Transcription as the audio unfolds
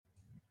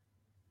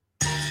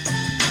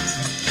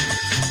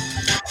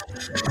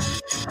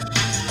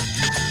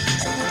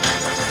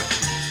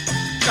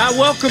I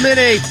welcome in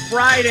a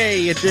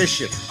Friday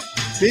edition.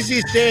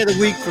 Busiest day of the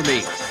week for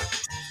me.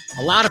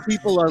 A lot of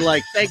people are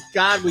like, thank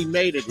God we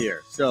made it here.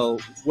 So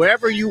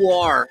wherever you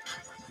are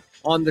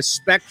on the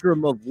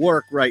spectrum of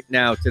work right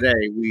now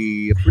today,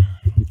 we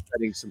appreciate you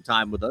spending some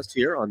time with us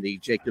here on the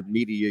Jacob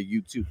Media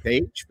YouTube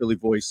page,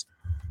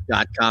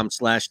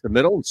 phillyvoice.com/the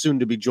middle, and soon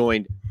to be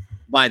joined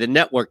by the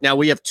network. Now,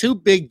 we have two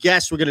big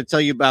guests we're going to tell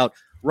you about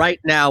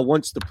right now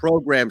once the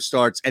program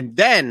starts, and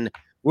then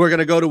we're going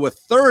to go to a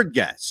third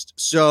guest.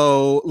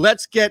 So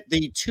let's get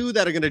the two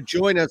that are going to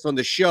join us on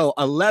the show.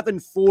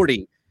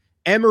 11:40,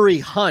 Emory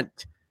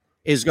Hunt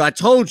is, I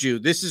told you,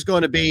 this is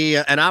going to be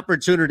an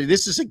opportunity.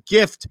 This is a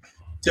gift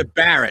to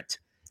Barrett.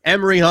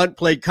 Emory Hunt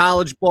played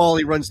college ball.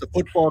 He runs the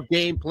football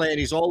game plan.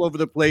 He's all over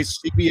the place.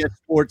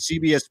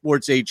 CBS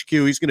Sports HQ.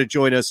 He's going to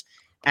join us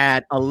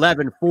at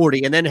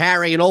 11:40. And then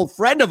Harry, an old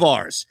friend of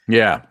ours,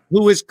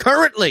 who is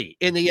currently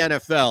in the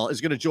NFL,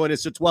 is going to join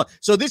us at 12.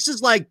 So this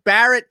is like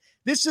Barrett.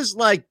 This is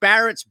like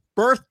Barrett's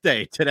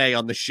birthday today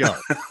on the show.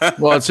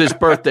 Well, it's his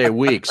birthday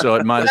week, so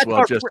it might as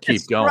well just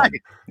keep going. Right.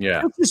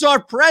 Yeah. This is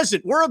our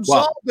present. We're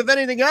absolved of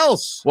anything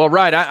else. Well,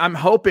 right. I'm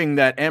hoping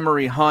that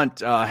Emory Hunt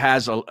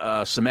has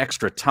some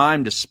extra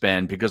time to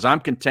spend, because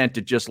I'm content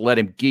to just let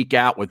him geek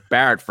out with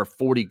Barrett for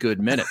 40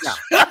 good minutes.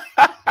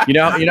 You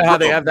know how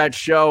they have that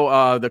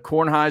show, the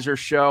Kornheiser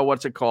show.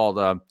 What's it called?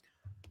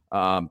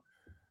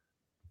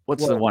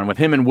 What's the one with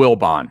him and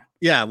Wilbon?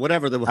 Yeah,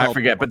 whatever I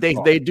forget, but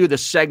they do the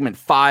segment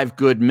 5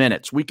 good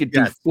minutes. We could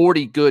do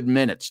 40 good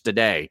minutes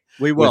today.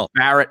 We will. With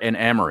Barrett and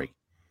Emory.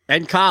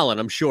 And Colin,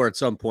 I'm sure, at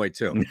some point,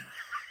 too.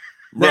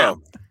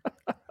 Bro,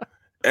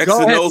 X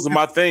and O's are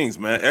my things,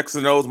 man. X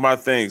and O's my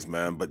things,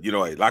 man. But,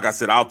 like I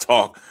said, I'll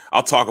talk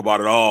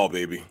about it all,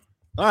 baby.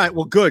 All right,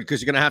 well, good,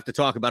 because you're going to have to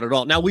talk about it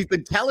all. Now, we've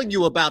been telling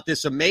you about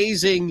this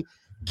amazing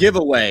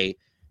giveaway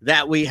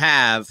that we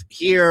have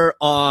here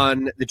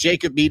on the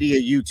Jacob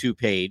Media YouTube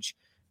page.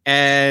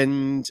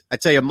 And I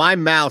tell you, my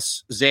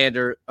mouse,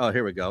 Xander, oh,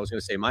 here we go. I was going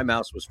to say my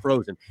mouse was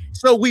frozen.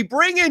 So we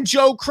bring in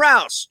Joe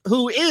Kraus,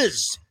 who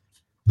is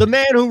the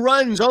man who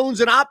owns,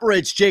 and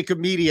operates Jacob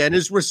Media and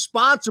is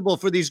responsible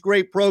for these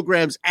great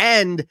programs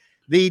and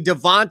the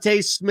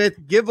Devontae Smith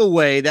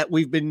giveaway that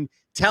we've been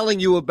telling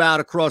you about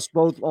across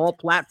all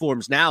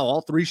platforms now,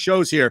 all 3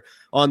 shows here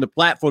on the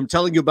platform,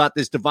 telling you about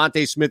this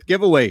Devontae Smith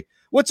giveaway.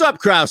 What's up,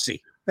 Krause?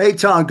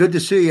 Eytan, good to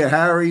see you.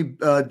 Harry,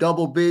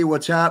 Double B,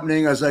 what's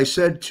happening? As I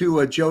said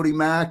to Jody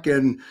Mack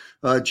and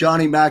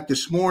Johnny Mack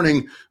this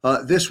morning,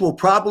 this will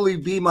probably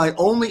be my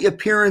only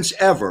appearance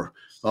ever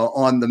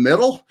on the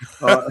middle.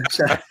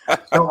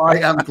 So I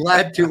am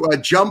glad to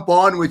jump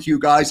on with you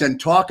guys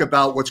and talk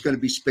about what's going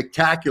to be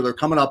spectacular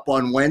coming up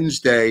on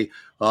Wednesday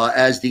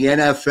as the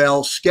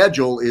NFL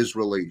schedule is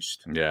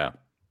released. Yeah.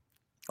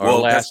 Our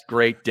last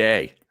great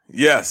day.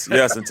 Yes,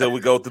 until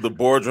we go through the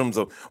boardrooms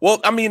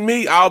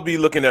I'll be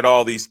looking at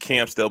all these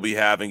camps they'll be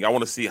having. I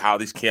want to see how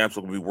these camps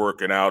will be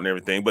working out and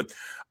everything. But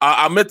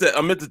I meant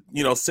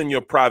to send you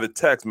a private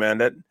text, man.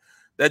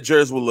 That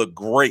jersey will look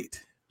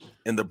great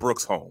in the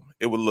Brooks home.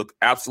 It would look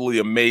absolutely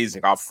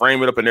amazing. I'll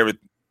frame it up and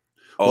everything.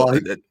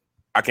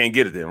 I can't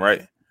get it then,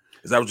 right?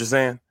 Is that what you're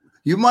saying?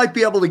 You might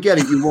be able to get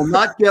it. You will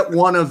not get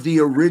one of the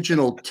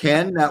original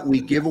 10 that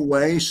we give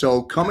away.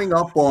 So coming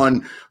up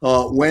on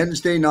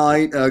Wednesday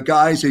night,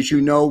 guys, as you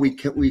know, we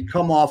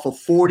come off of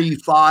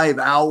 45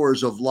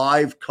 hours of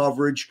live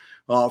coverage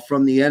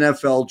from the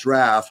NFL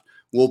draft.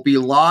 We'll be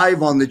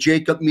live on the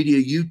Jacob Media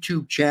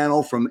YouTube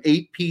channel from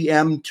 8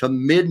 p.m. to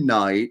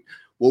midnight.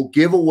 We'll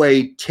give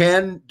away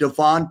 10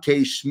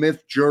 Devontae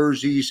Smith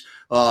jerseys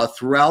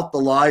throughout the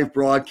live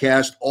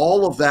broadcast.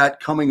 All of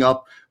that coming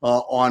up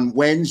on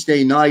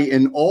Wednesday night,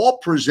 and all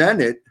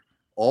presented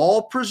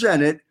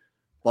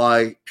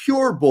by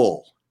Pure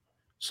Bull.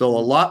 So a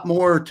lot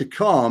more to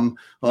come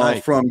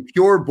from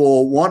Pure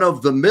Bull, one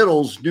of the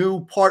middle's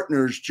new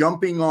partners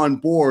jumping on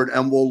board,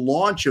 and will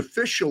launch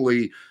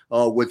officially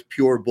with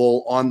Pure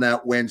Bull on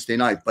that Wednesday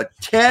night. But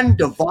 10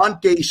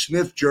 Devontae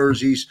Smith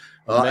jerseys,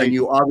 and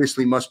you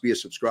obviously must be a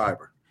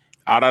subscriber.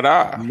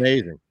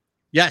 Amazing.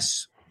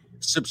 Yes.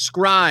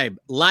 Subscribe,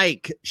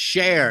 like,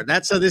 share.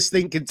 That's how this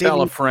thing continues.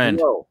 Tell a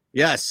friend.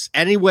 Yes.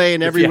 Anyway,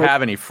 and every if you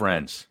have any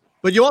friends.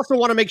 But you also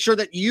want to make sure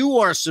that you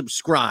are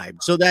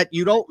subscribed so that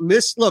you don't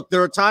miss. Look,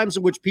 there are times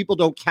in which people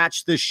don't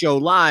catch this show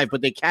live,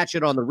 but they catch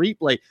it on the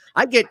replay.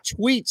 I get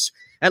tweets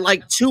at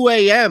like 2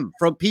 a.m.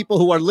 from people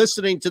who are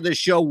listening to this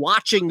show,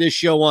 watching this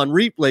show on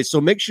replay. So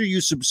make sure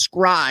you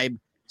subscribe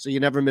so you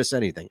never miss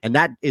anything. And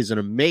that is an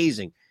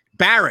amazing.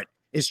 Barrett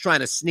is trying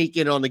to sneak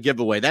in on the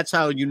giveaway. That's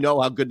how you know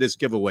how good this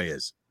giveaway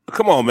is.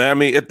 Come on, man. I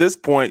mean, at this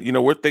point,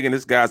 we're thinking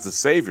this guy's the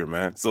savior,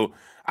 man. So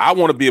I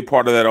want to be a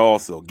part of that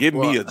also. Give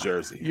me a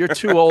jersey. You're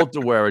too old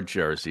to wear a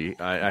jersey.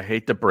 I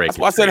hate to break it. That's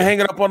why I said hang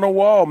it up on the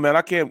wall, man.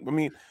 I can't. I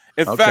mean,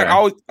 in fact,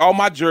 all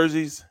my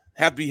jerseys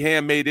have to be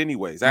handmade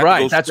anyways.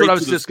 Right. That's what I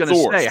was just going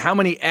to say. How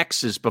many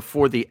X's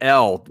before the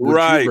L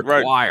would you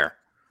require? Right.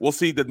 Well,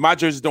 see, my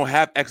jerseys don't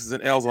have X's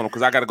and L's on them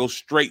because I got to go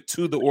straight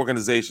to the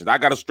organization. I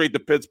got to straight to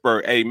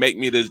Pittsburgh. Hey, make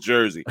me this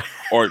jersey.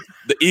 Or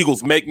the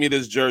Eagles, make me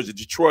this jersey.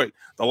 Detroit,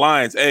 the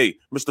Lions. Hey,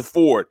 Mr.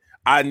 Ford,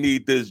 I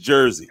need this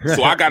jersey.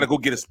 So I got to go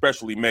get it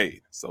specially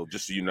made. So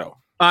just so you know.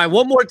 All right,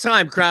 one more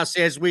time, Krause,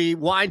 as we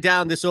wind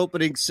down this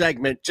opening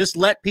segment, just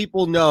let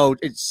people know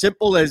it's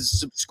simple as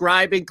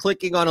subscribing,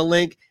 clicking on a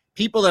link.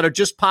 People that are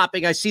just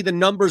popping, I see the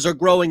numbers are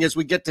growing as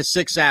we get to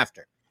 6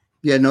 after.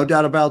 Yeah, no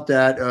doubt about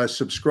that.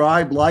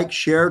 Subscribe, like,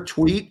 share,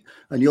 tweet,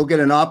 and you'll get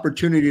an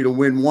opportunity to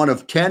win one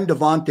of 10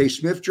 Devontae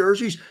Smith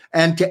jerseys.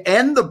 And to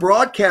end the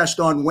broadcast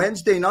on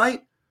Wednesday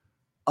night,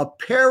 a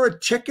pair of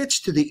tickets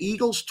to the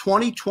Eagles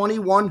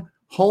 2021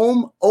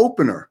 home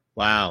opener.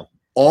 Wow.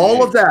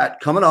 All of that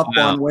coming up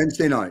on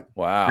Wednesday night.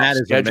 Wow. That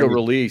is schedule amazing.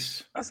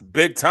 Release. That's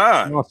big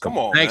time. Awesome. Come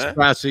on, Thanks, man.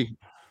 Krause.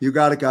 You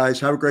got it, guys.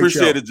 Have a great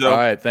Appreciate show. it, Joe. All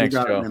right. Thanks, You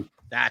got it, Joe. man.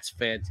 That's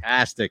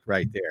fantastic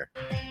right there.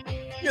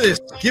 Look at this,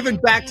 giving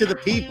back to the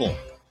people.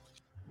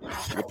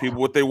 Give people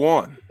what they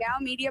want. Gal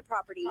Media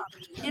Property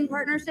in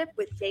partnership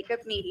with Jacob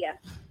Media.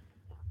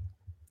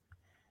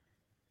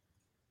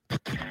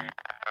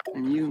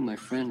 And you, my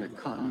friend, are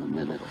caught in the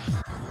middle.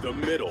 The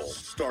Middle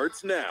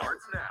starts now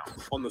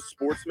on the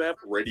SportsMap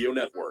Radio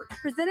Network.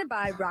 Presented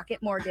by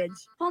Rocket Mortgage.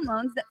 Home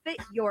loans that fit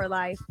your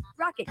life.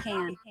 Rocket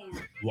can.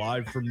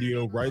 Live from the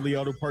O'Reilly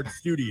Auto Parts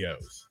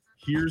Studios,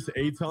 here's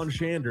Eytan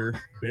Shander,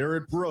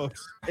 Barrett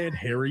Brooks, and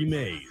Harry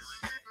Mays.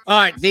 All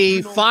right,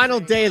 the final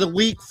day of the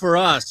week for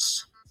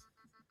us.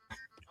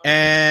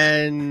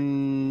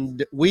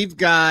 And we've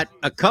got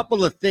a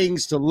couple of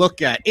things to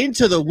look at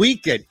into the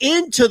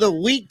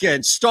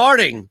weekend,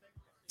 starting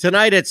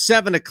tonight at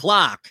 7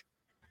 o'clock.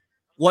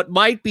 What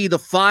might be the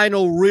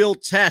final real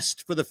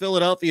test for the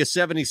Philadelphia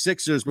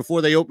 76ers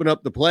before they open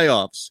up the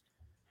playoffs.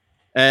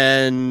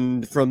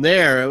 And from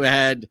there,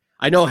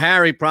 I know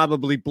Harry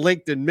probably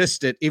blinked and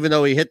missed it, even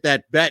though he hit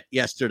that bet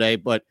yesterday.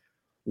 But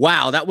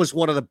wow, that was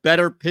one of the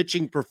better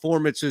pitching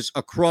performances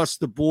across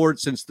the board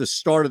since the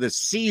start of the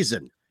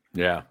season.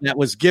 Yeah. That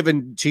was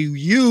given to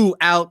you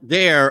out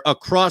there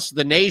across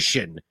the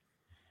nation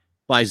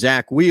by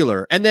Zach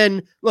Wheeler. And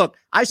then, look,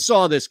 I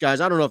saw this, guys.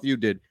 I don't know if you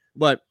did,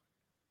 but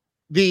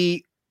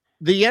the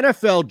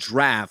NFL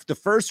draft, the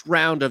first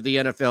round of the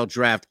NFL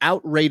draft,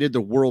 outrated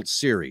the World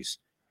Series.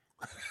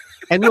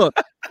 And look,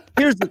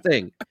 here's the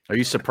thing. Are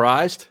you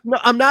surprised? No,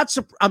 I'm not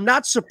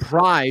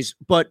surprised,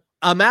 but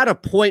I'm at a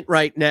point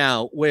right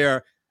now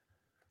where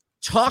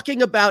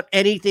talking about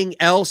anything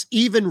else,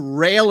 even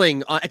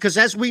railing on, because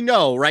as we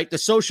know, right, the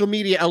social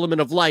media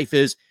element of life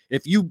is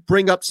if you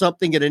bring up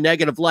something in a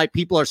negative light,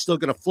 people are still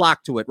going to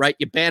flock to it, right?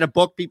 You ban a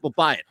book, people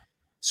buy it.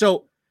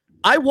 So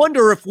I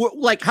wonder if we're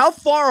like, how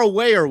far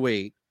away are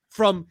we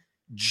from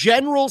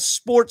general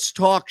sports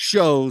talk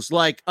shows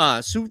like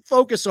us who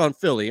focus on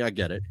Philly? I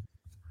get it.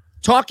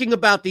 Talking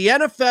about the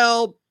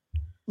NFL,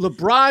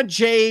 LeBron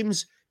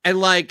James, and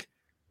like,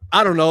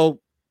 I don't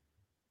know,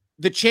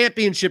 the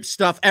championship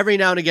stuff every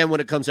now and again when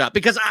it comes out.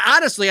 Because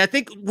honestly, I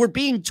think we're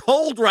being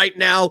told right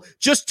now,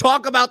 just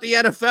talk about the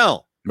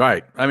NFL.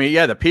 Right. I mean,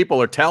 yeah, the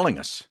people are telling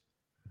us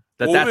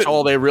that that's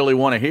all they really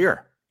want to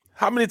hear.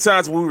 How many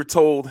times we were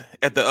told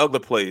at the other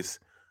place,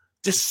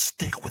 just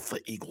stick with the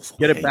Eagles.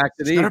 Get it back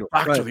to the Eagles.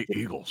 Back to the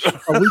Eagles.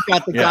 We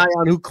got the guy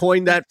on who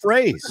coined that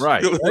phrase.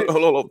 Right.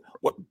 Hold on.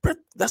 What?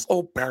 That's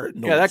old Barrett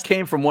knows. Yeah, that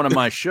came from one of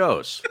my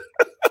shows.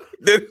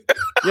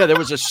 Yeah, there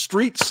was a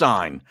street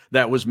sign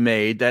that was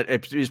made that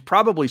is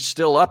probably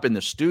still up in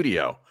the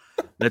studio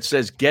that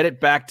says "Get it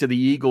back to the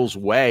Eagles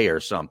way" or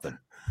something.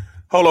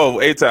 Hold on,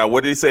 Eytan.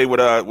 What did he say? What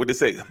did he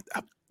say?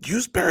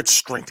 Use Barrett's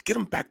strength. Get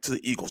him back to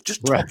the Eagles.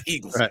 Just talk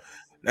Eagles. Right.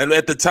 And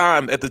at the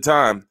time,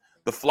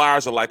 the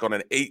Flyers are like on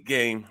an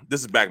 8-game.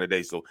 This is back in the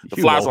day, so the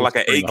Flyers are like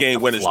an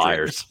 8-game winning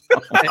streak.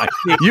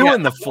 You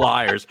and the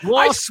Flyers.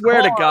 I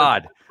swear to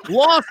God.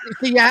 Lost.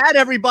 You had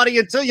everybody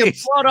until you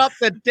brought up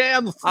the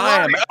damn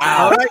Flyers.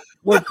 All right,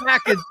 we're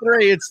back in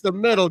 3. It's the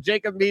Middle.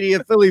 Jacob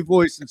Media, Philly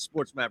Voice, and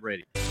SportsMap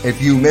Radio.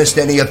 If you missed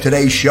any of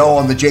today's show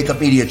on the Jacob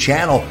Media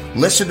channel,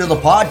 listen to the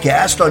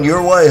podcast on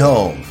your way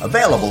home.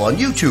 Available on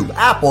YouTube,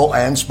 Apple,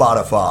 and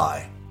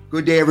Spotify.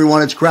 Good day,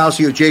 everyone. It's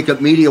Krause of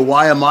Jacob Media.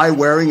 Why am I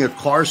wearing a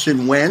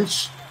Carson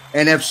Wentz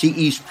NFC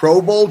East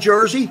Pro Bowl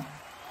jersey?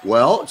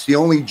 Well, it's the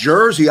only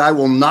jersey I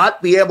will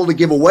not be able to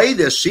give away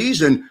this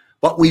season,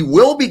 but we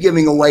will be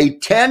giving away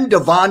 10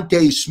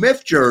 Devontae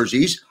Smith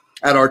jerseys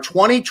at our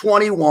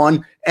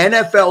 2021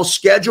 NFL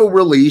schedule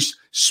release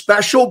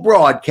special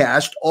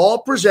broadcast,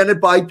 all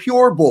presented by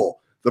Pure Bull.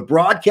 The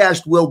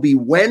broadcast will be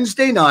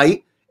Wednesday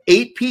night,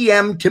 8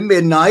 p.m. to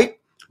midnight.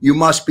 You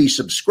must be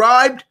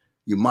subscribed.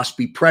 You must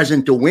be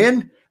present to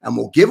win, and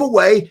we'll give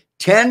away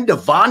 10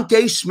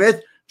 Devontae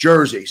Smith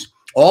jerseys.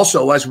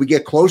 Also, as we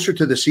get closer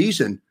to the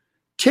season,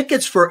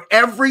 tickets for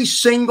every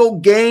single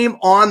game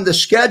on the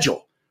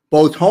schedule,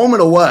 both home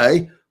and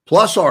away,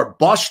 plus our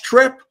bus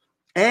trip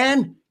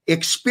and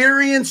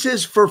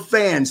experiences for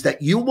fans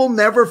that you will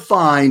never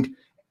find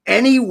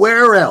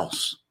anywhere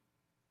else.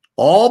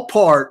 All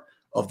part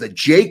of the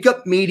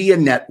Jacob Media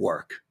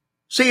Network.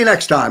 See you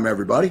next time,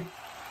 everybody.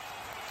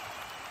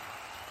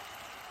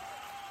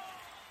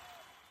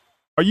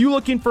 Are you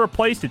looking for a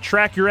place to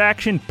track your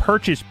action,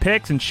 purchase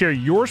picks, and share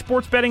your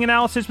sports betting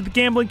analysis with the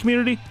gambling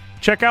community?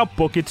 Check out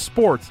Book It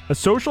Sports, a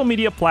social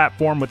media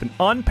platform with an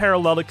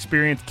unparalleled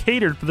experience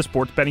catered for the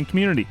sports betting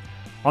community.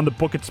 On the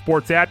Book It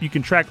Sports app, you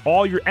can track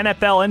all your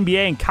NFL,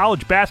 NBA, and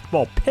college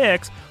basketball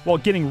picks while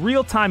getting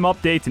real-time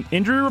updates and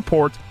injury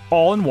reports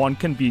all in one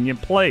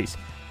convenient place.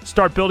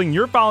 Start building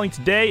your following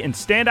today and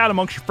stand out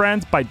amongst your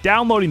friends by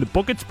downloading the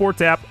Book It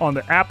Sports app on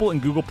the Apple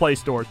and Google Play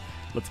stores.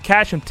 Let's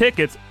cash some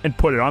tickets and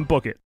put it on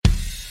Book It.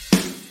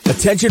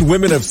 Attention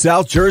women of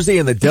South Jersey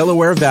and the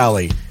Delaware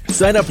Valley.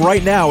 Sign up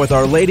right now with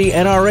Our Lady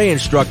NRA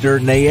instructor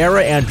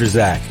Nayara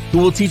Andrzak, who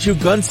will teach you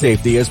gun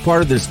safety as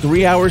part of this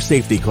 3-hour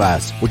safety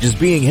class, which is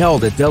being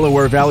held at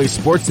Delaware Valley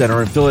Sports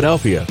Center in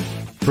Philadelphia.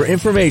 For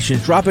information,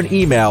 drop an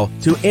email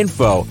to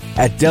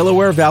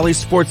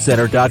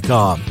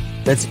info@DelawareValleySportsCenter.com.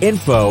 That's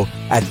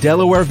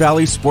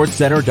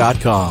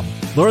info@DelawareValleySportsCenter.com.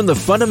 Learn the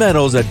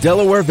fundamentals at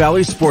Delaware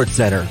Valley Sports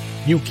Center.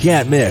 You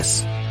can't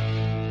miss.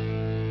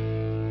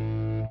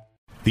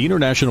 The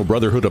International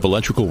Brotherhood of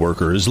Electrical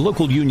Workers,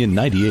 Local Union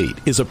 98,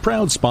 is a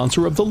proud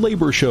sponsor of The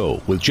Labor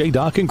Show with J.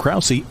 Doc and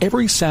Krause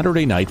every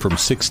Saturday night from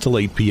 6 till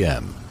 8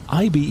 p.m.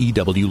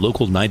 IBEW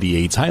Local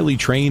 98's highly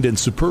trained and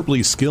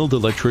superbly skilled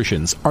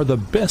electricians are the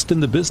best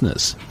in the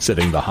business,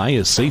 setting the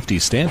highest safety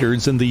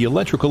standards in the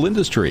electrical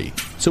industry.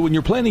 So when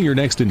you're planning your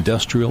next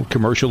industrial,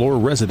 commercial, or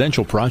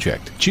residential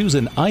project, choose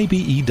an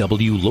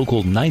IBEW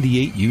Local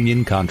 98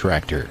 union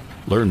contractor.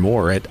 Learn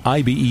more at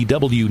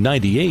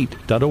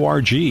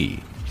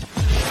IBEW98.org.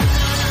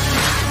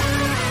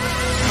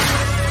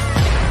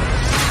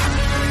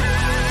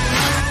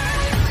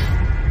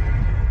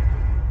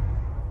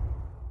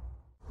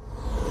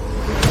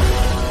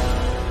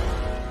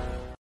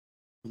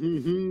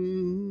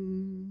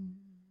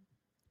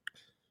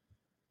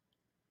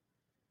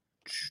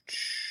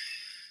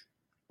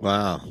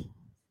 Wow.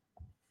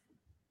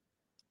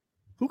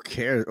 Who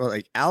cares?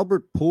 Like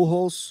Albert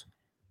Pujols?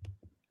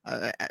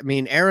 I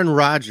mean, Aaron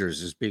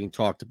Rodgers is being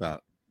talked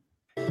about.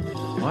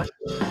 What?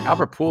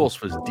 Albert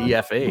Pujols was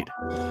DFA'd.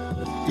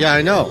 Yeah,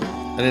 I know.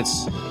 And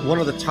it's one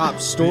of the top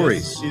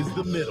stories. This is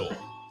The Middle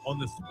on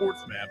the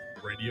SportsMap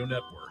Radio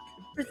Network.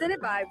 Presented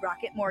by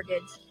Rocket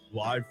Mortgage.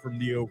 Live from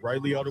the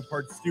O'Reilly Auto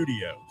Parts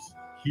Studios.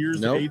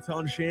 Here's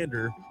Eytan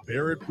Shander,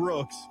 Barrett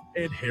Brooks,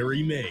 and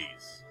Harry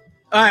Mays.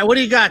 All right, what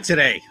do you got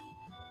today?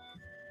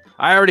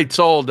 I already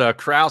told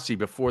Krause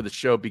before the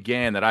show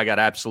began that I got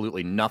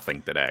absolutely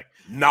nothing today.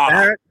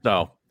 Nada.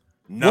 So,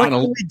 what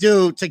can we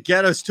do to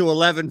get us to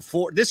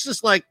 11-4? This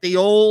is like the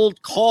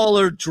old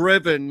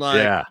caller-driven.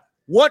 Like,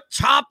 what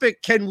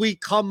topic can we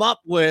come up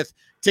with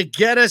to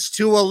get us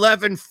to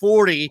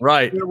 11:40?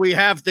 Right. Where we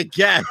have the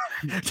guest.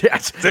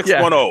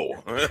 610.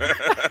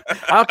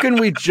 How can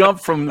we jump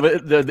from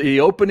the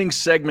opening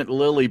segment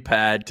lily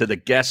pad to the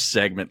guest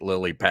segment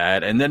lily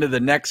pad, and then to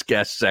the next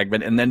guest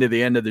segment, and then to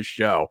the end of the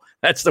show?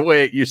 That's the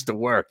way it used to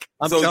work.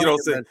 So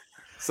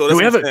do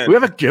we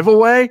have a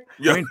giveaway?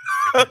 Yeah. I mean,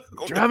 do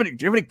you have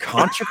any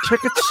concert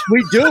tickets?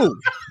 We do.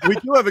 We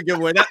do have a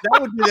giveaway. That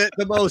would be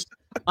the most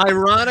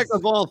ironic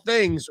of all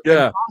things,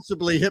 and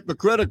possibly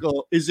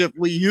hypocritical, is if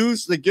we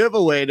use the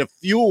giveaway to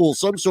fuel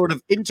some sort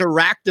of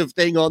interactive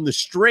thing on the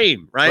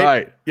stream, right?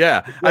 Right.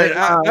 Yeah.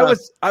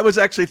 I was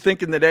actually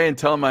thinking today and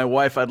telling my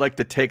wife I'd like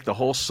to take the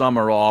whole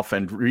summer off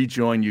and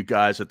rejoin you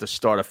guys at the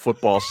start of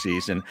football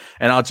season,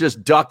 and I'll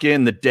just duck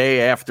in the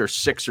day after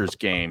Sixers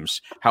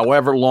games,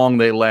 however long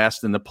they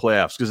last in the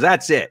playoffs, because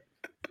that's it.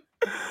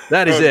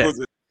 That is it.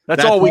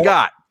 That's all we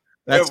got.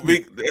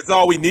 It's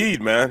all we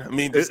need, man. I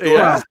mean, get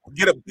a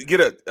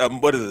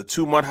what is it, a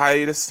 2-month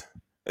hiatus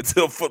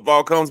until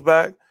football comes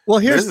back? Well,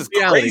 here's this is the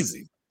reality.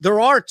 crazy. There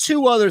are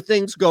 2 other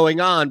things going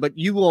on, but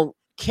you won't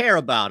care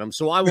about them,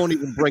 so I won't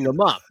even bring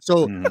them up.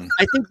 So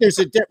I think there's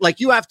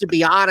you have to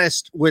be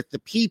honest with the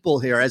people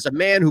here. As a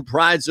man who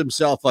prides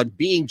himself on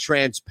being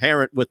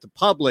transparent with the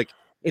public,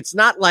 it's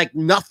not like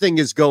nothing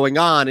is going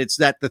on. It's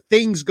that the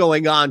things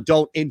going on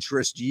don't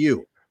interest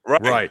you.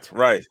 Right.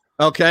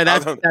 Okay,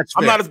 that's fair.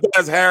 I'm not as bad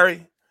as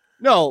Harry.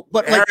 No,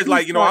 but Harry's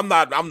I'm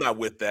not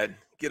with that.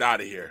 Get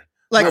out of here.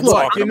 Like,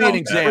 look, give me an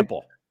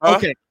example.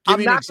 Okay, give I'm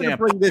me an not going to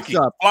example. bring this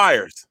up.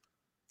 Flyers.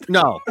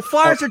 No, the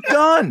Flyers are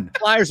done.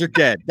 Flyers are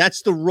dead.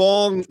 That's the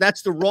wrong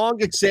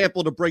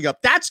example to bring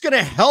up. That's going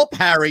to help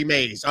Harry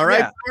Mays. All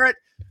right, Barrett.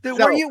 Dude,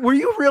 were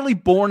you really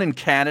born in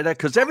Canada?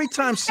 Because every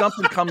time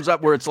something comes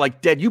up where it's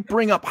like dead, you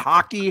bring up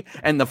hockey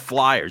and the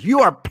Flyers.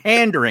 You are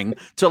pandering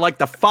to like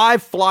the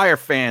 5 Flyer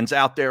fans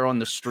out there on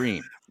the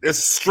stream.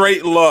 It's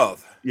straight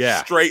love.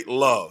 Yeah, straight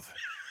love.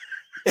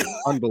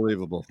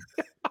 Unbelievable.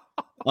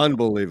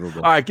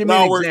 Unbelievable. All right, give me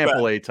an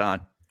example,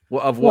 Eytan.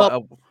 What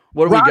do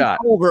we got?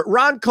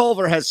 Ron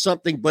Culver has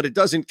something, but it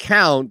doesn't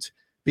count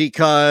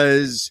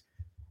because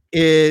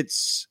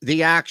it's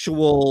the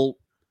actual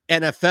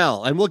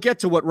NFL. And we'll get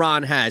to what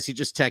Ron has. He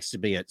just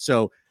texted me it.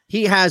 So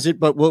he has it,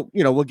 but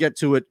we'll get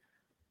to it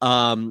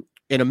in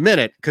a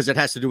minute because it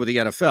has to do with the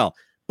NFL.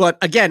 But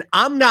again,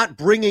 I'm not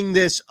bringing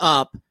this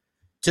up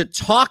to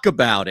talk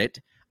about it.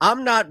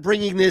 I'm not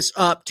bringing this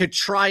up to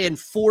try and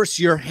force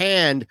your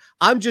hand.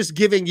 I'm just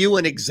giving you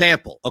an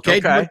example.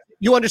 Okay.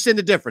 You understand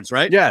the difference,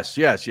 right? Yes.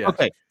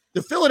 Okay.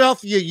 The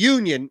Philadelphia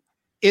Union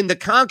in the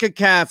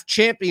CONCACAF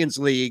Champions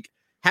League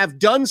have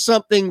done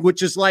something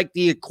which is like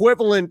the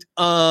equivalent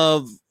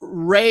of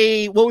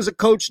Ray, what was the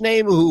coach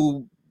name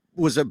who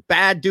was a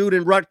bad dude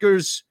in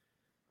Rutgers?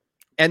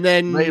 And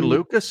then Ray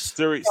Lucas?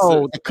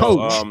 The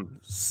coach.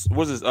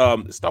 What's his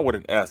start with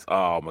an S?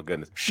 Oh my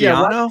goodness.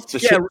 Schiano?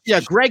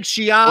 Greg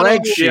Schiano.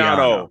 Greg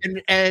Schiano.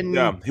 And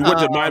he went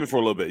to Miami for a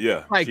little bit.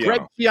 Yeah. Right. Schiano.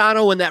 Greg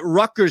Schiano and that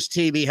Rutgers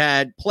team he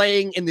had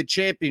playing in the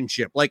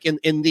championship, like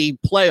in the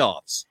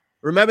playoffs.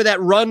 Remember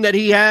that run that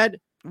he had?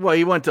 Well,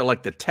 he went to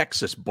like the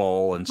Texas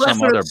Bowl and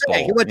some other bowl.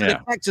 He went to the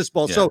Texas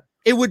Bowl. Yeah. So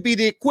it would be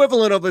the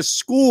equivalent of a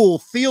school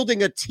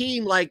fielding a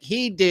team like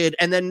he did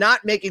and then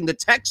not making the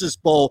Texas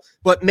Bowl,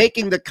 but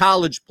making the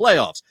college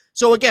playoffs.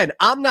 So again,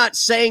 I'm not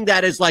saying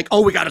that as like,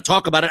 oh, we got to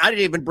talk about it. I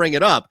didn't even bring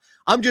it up.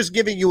 I'm just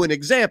giving you an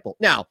example.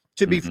 Now,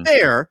 to be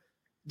fair,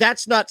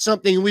 that's not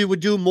something we would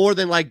do more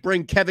than like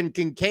bring Kevin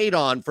Kincaid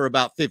on for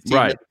about 15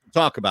 minutes to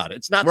talk about it.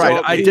 It's not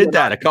right. I did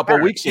that a couple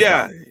of weeks ago.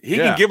 Yeah, he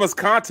can give us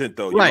content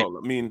though. Right. You know,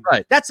 I mean,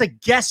 that's a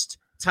guest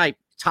type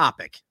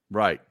topic.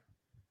 Right.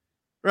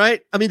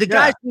 Right. I mean, the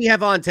guys we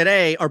have on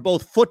today are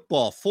both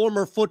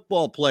former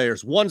football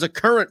players. One's a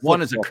current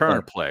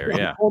player.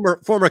 Yeah.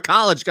 Former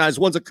college guys.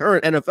 One's a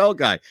current NFL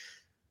guy.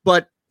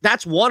 But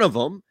that's one of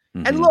them.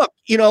 And look,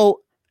 you know,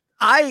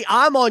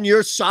 I'm on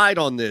your side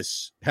on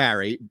this,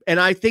 Harry, and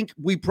I think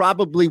we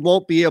probably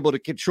won't be able to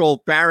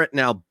control Barrett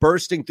now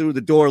bursting through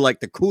the door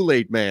like the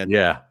Kool-Aid man.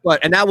 Yeah.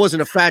 And that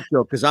wasn't a fat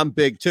joke because I'm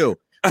big too.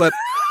 But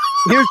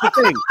here's the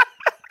thing.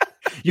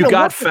 You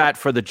got fat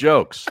for the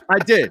jokes. I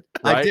did.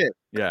 Right? I did.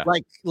 Yeah.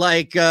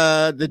 Like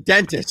the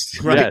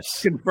dentist, right?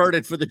 Yes.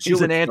 Converted for the Jewish.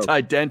 He's an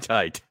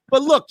anti-dentite.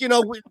 But look, you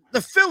know,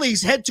 the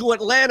Phillies head to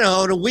Atlanta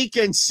on a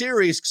weekend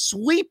series,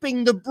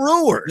 sweeping the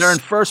Brewers. They're in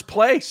first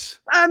place.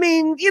 I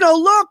mean, you know,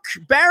 look,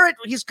 Barrett,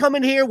 he's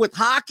coming here with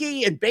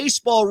hockey and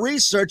baseball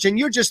research, and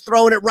you're just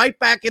throwing it right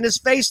back in his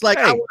face like,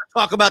 I want to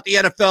talk about the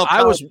NFL.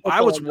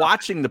 I was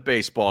watching the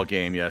baseball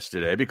game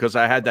yesterday because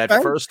I had that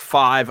first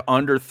 5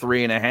 under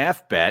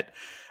 3.5 bet.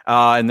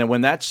 And then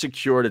when that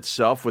secured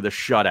itself with a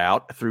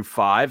shutout through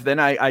 5, then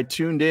I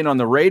tuned in on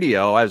the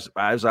radio as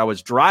I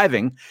was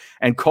driving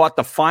and caught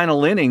the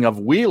final inning of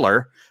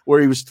Wheeler, where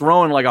he was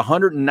throwing like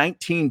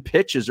 119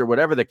 pitches or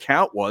whatever the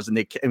count was. And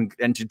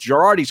to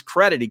Girardi's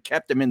credit, he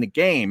kept him in the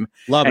game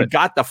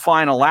got the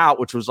final out,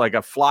 which was like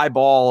a fly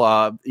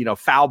ball,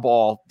 foul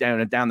ball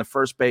down the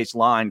first base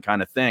line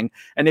kind of thing.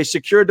 And they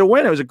secured the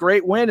win. It was a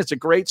great win. It's a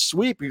great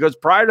sweep because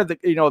prior to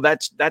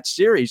that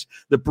series,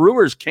 the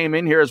Brewers came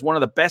in here as one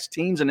of the best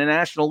teams in the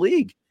National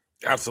League.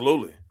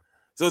 Absolutely.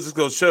 So it's just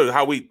going to show you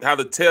how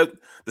the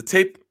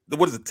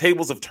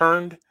tables have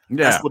turned.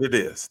 Yeah. That's what it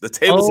is. The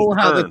tables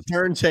have turned. The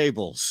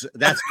turntables.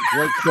 That's a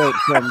great quote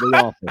from The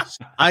Office.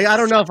 I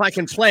don't know if I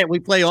can play it. We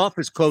play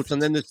Office quotes,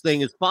 and then this thing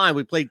is fine.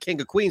 We played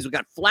King of Queens. We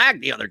got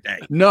flagged the other day.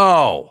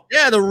 No.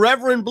 Yeah, the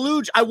Reverend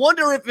Blue. I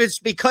wonder if it's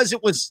because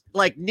it was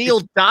like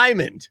Neil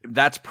Diamond.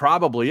 That's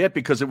probably it,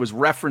 because it was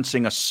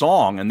referencing a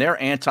song, and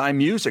they're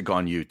anti-music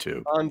on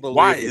YouTube. Unbelievable.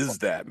 Why is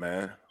that,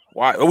 man?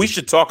 Why? We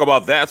should talk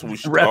about that. That's what we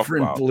should talk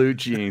Reverend about. Blue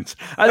Jeans.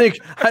 I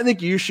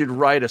think you should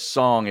write a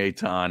song,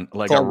 Eytan,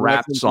 like a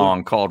rap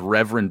song called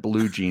Reverend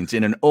Blue Jeans,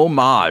 in an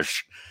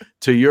homage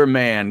to your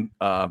man,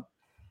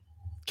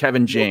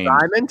 Kevin James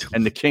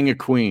and the King of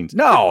Queens.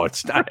 No,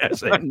 it's not. It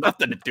has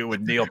nothing to do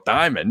with Neil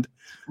Diamond.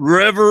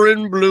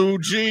 Reverend Blue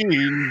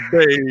Jeans,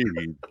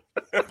 babe.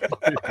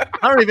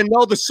 I don't even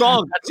know the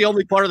song. That's the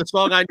only part of the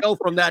song I know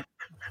from that.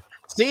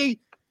 See?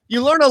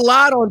 You learn a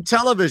lot on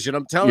television.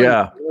 I'm telling you,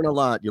 you learn a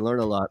lot. You learn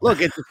a lot.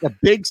 Look, it's a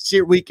big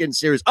weekend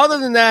series. Other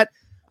than that,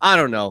 I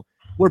don't know.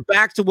 We're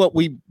back to what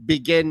we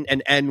begin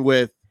and end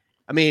with.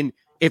 I mean,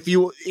 if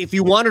you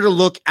wanted to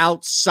look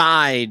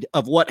outside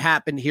of what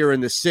happened here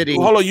in the city.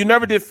 Well, hold on, you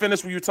never did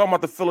finish when you were talking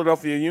about the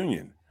Philadelphia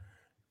Union.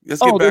 Let's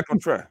get back on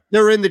track.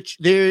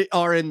 They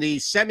are in the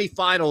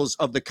semifinals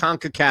of the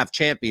CONCACAF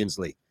Champions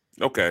League.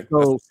 Okay,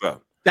 so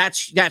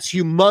that's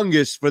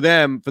humongous for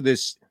them for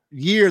this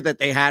year that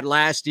they had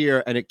last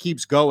year, and it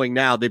keeps going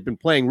now. They've been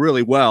playing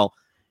really well,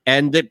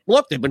 and they've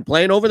been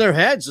playing over their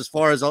heads as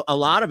far as a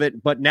lot of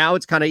it, but now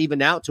it's kind of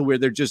even out to where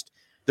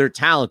they're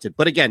talented.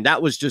 But again,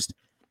 that was just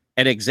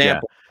an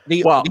example.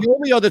 The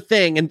only other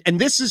thing, and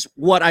this is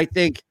what I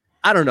think,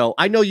 I don't know,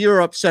 I know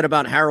you're upset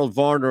about Harold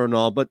Varner and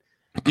all, but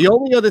the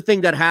only other thing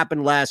that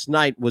happened last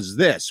night was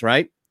this,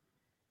 right?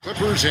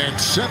 Clippers had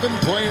 7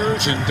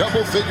 players in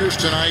double figures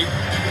tonight.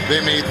 They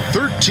made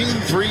 13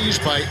 threes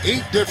by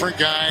 8 different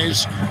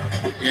guys.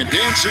 And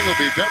dancing will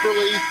be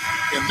Beverly.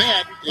 And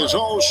that is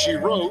all she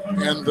wrote.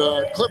 And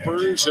the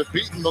Clippers have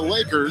beaten the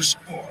Lakers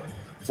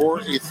for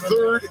a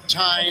 3rd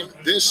time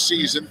this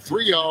season.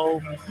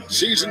 3-0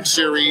 season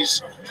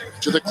series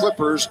to the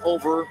Clippers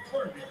over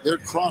their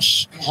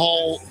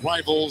cross-hall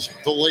rivals,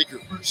 the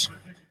Lakers.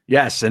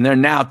 Yes, and they're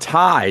now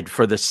tied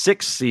for the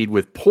 6th seed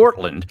with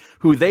Portland,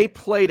 who they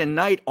played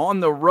tonight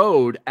on the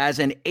road as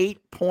an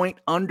 8-point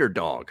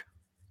underdog.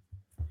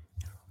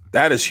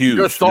 That is huge.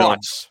 Your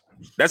thoughts?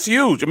 That's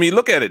huge. I mean,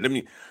 look at it. I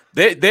mean,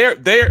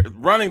 they're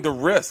running the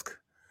risk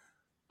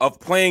of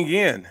playing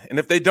in, and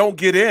if they don't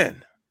get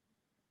in,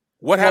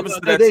 What happens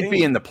to that they'd team?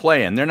 be in the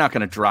play-in. They're not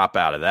going to drop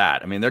out of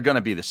that. I mean, they're going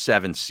to be the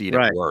 7th seed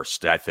at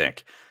worst, I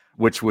think,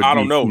 which would I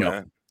don't know,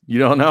 man. You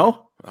don't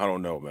know? I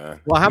don't know, man.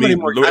 Well, how many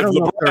more? I don't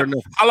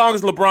know. How long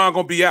is LeBron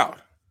going to be out?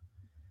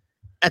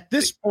 At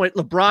this point,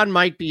 LeBron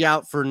might be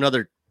out for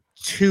another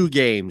 2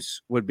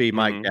 games, would be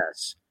my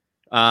guess.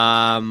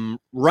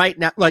 Right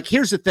now, like,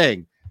 here's the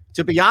thing.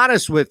 To be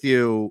honest with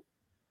you,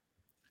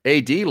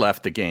 AD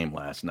left the game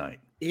last night.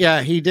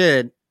 Yeah, he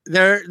did.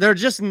 They're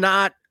just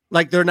not,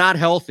 like, they're not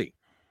healthy.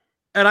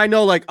 And I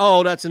know, like,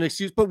 oh, that's an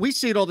excuse, but we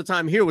see it all the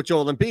time here with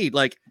Joel Embiid.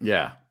 Like,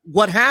 yeah,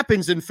 what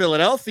happens in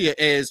Philadelphia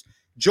is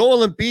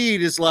Joel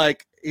Embiid is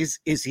like, is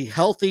he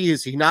healthy?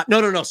 Is he not?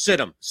 No, sit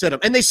him.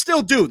 And they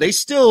still do. They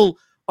still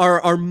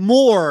are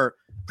more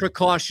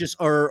precautious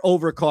or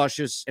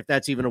overcautious, if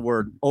that's even a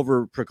word,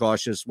 over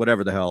precautious,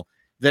 whatever the hell,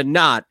 than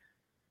not.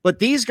 But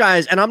these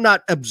guys, and I'm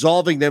not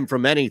absolving them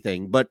from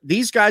anything, but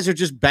these guys are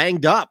just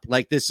banged up.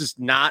 Like, this is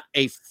not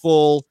a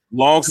full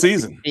long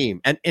season team.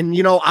 And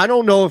you know, I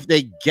don't know if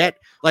they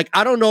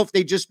I don't know if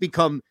they just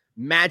become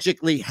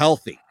magically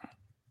healthy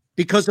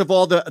because of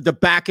all the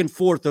back and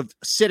forth of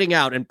sitting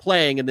out and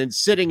playing and then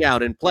sitting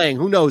out and playing.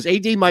 Who knows?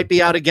 AD might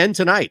be out again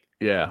tonight.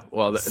 Yeah.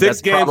 Well,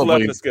 6 games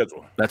left in the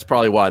schedule. That's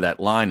probably why that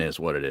line is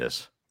what it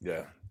is.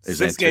 Yeah.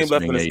 6 games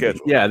left in the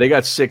schedule. Yeah, they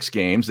got 6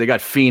 games. They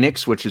got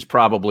Phoenix, which is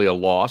probably a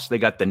loss. They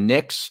got the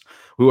Knicks,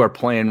 who are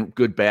playing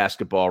good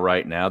basketball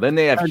right now. Then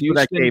they have Houston.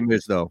 That game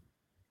is, though.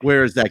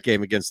 Where is that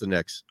game against the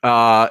Knicks?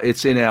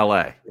 It's in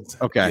L.A.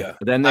 Okay. Yeah.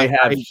 Then they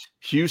have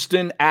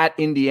Houston, at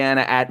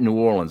Indiana, at New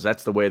Orleans.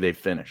 That's the way they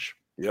finish.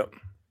 Yep.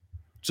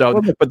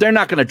 So, but they're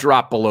not going to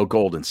drop below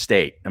Golden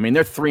State. I mean,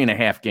 they're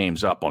 3.5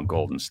 games up on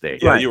Golden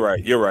State. Yeah, you're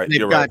right.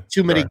 They've got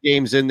too many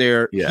games in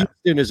there. Yeah.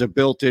 Houston is a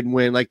built-in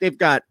win. Like, they've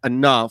got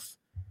enough.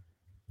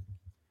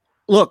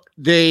 Look,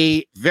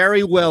 they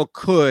very well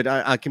could.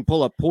 I can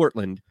pull up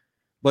Portland,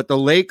 but the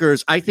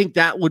Lakers, I think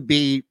that would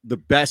be the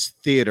best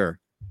theater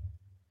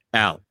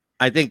out.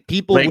 I think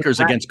people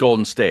Lakers against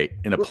Golden State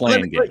in a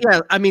playing game.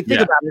 Yeah, I mean,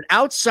 think about it.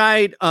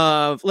 Outside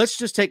of, let's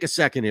just take a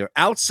second here.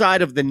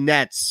 Outside of the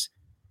Nets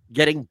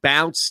getting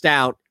bounced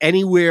out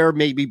anywhere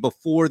maybe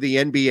before the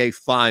NBA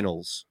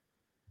Finals,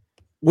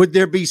 would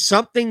there be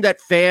something that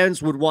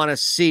fans would want to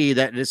see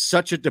that is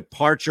such a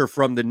departure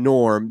from the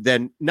norm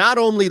than not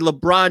only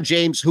LeBron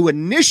James, who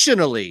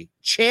initially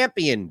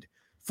championed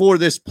for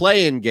this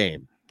play-in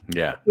game?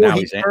 Yeah, now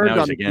he's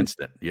against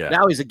it. Yeah,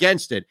 now he's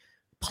against it.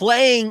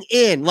 Playing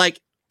in, like,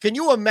 can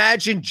you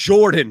imagine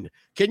Jordan?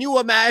 Can you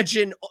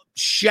imagine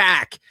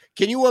Shaq?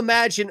 Can you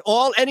imagine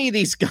any of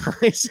these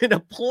guys in a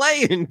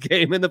play-in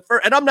game in the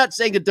first? And I'm not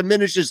saying it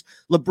diminishes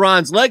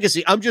LeBron's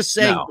legacy. I'm just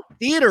saying the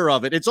theater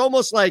of it. It's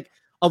almost like,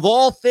 of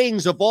all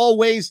things, of all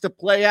ways to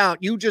play out,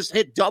 you just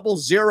hit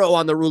 0-0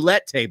 on the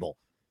roulette table.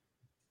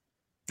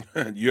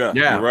 You're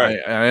right.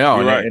 I know.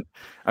 You're right.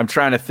 I'm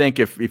trying to think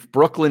if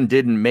Brooklyn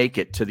didn't make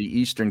it to the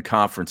Eastern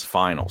Conference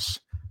Finals,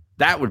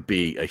 that would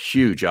be a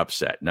huge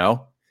upset.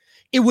 No,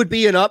 it would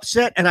be an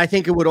upset, and I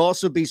think it would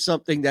also be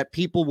something that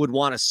people would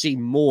want to see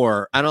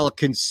more. And I'll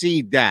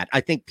concede that.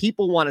 I think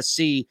people want to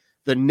see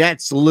the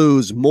Nets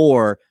lose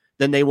more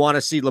than they want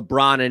to see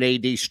LeBron and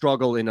AD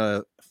struggle in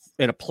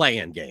a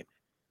play-in game.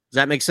 Does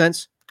that make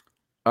sense?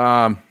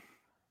 Yes.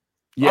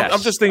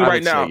 I'm just thinking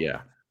right now.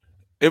 Yeah.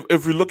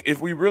 If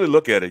we really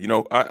look at it, you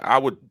know,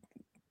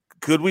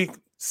 could we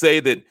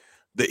say that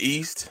the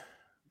East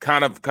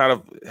kind of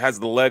has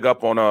the leg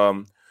up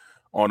on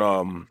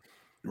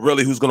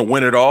really who's going to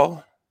win it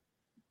all?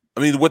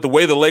 I mean, with the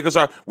way the Lakers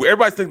are,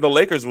 everybody thinks the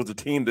Lakers was the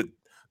team that,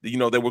 you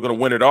know, they were going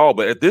to win it all.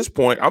 But at this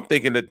point, I'm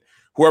thinking that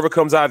whoever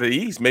comes out of the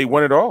East may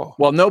win it all.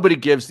 Well, nobody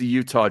gives the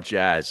Utah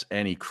Jazz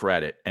any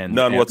credit, and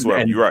none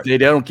whatsoever. You're right. They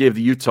don't give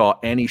Utah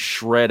any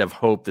shred of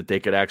hope that they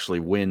could actually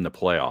win the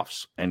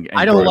playoffs. And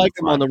I don't like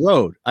them on the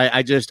road.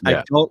 I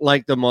don't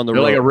like them on the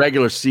road. They're like a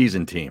regular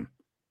season team.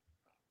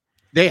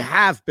 They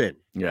have been.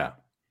 Yeah.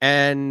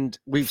 And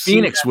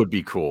Phoenix would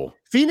be cool.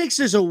 Phoenix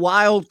is a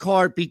wild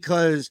card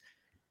because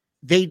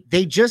they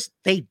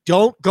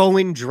don't go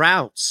in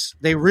droughts.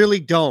 They really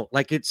don't.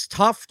 Like, it's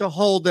tough to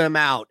hold them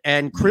out.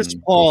 And Chris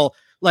Paul,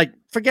 like,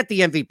 forget the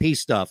MVP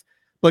stuff,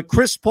 but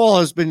Chris Paul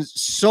has been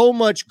so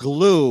much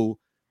glue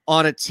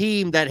on a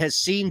team that has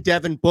seen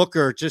Devin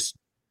Booker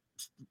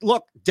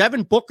look.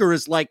 Devin Booker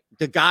is like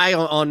the guy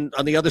on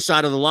the other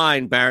side of the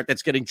line, Barrett,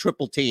 that's getting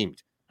triple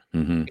teamed.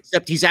 Mm-hmm.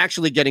 Except he's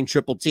actually getting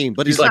triple teamed,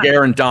 but he's like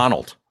Aaron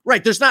Donald.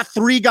 Right. There's not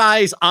 3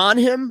 guys on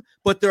him,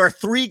 but there are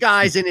 3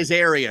 guys in his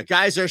area.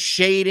 Guys are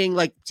shading.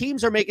 Like,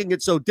 teams are making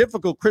it so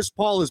difficult. Chris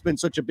Paul has been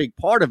such a big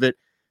part of it.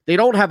 They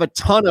don't have a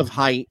ton of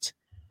height,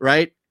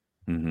 right?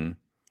 Mm-hmm.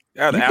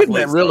 Yeah, you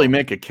could really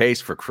make a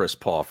case for Chris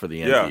Paul for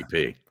the MVP.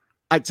 Yeah.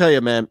 I tell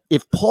you, man,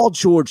 if Paul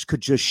George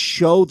could just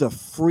show the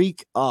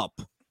freak up,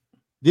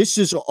 this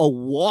is a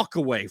walk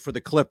away for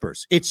the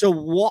Clippers. It's a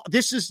walk.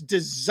 This is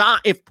design.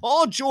 If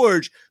Paul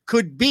George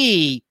could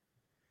be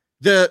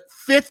the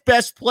 5th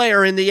best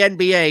player in the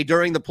NBA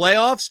during the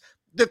playoffs,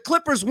 the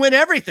Clippers win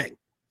everything.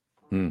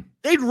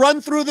 They'd run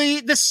through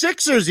the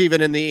Sixers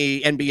even in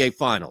the NBA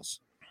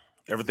Finals.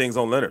 Everything's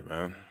on Leonard,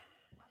 man.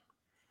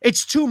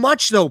 It's too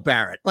much, though,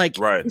 Barrett. Like,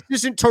 This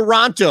isn't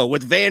Toronto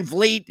with Van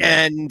Vliet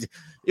and,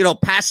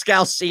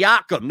 Pascal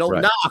Siakam. No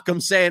knock.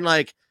 I'm saying,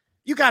 like,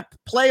 you got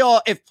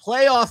if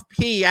playoff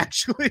P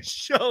actually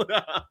showed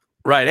up.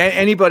 Right.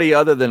 Anybody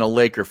other than a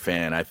Laker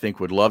fan, I think,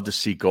 would love to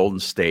see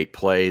Golden State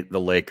play the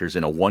Lakers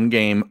in a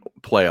one-game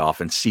playoff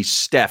and see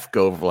Steph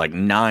go over like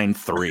 9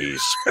 threes.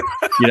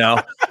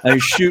 And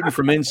he's shooting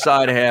from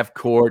inside half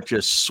court,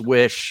 just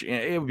swish.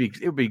 It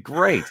would be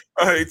great.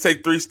 He'd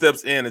take 3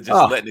 steps in and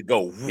just letting it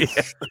go. Yeah.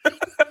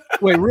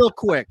 Wait, real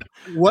quick.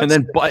 And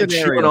then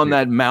chewing on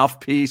that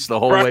mouthpiece the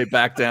whole way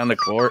back down the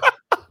court,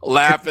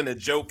 laughing and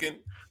joking.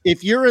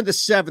 If you're in the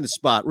 7th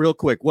spot, real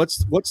quick,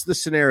 what's the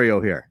scenario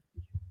here?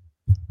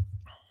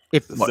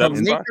 If the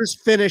Lakers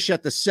finish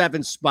at the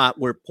 7th spot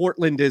where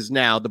Portland is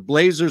now, the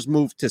Blazers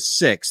move to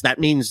 6. That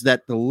means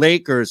that the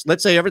Lakers,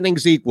 let's say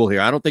everything's equal here.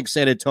 I don't think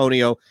San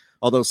Antonio,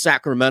 although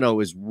Sacramento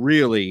is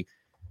really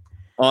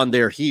on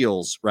their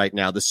heels right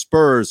now. The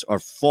Spurs are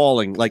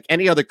falling. Like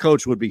any other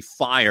coach would be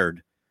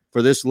fired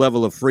for this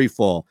level of free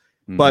fall,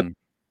 but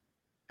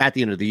at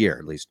the end of the year,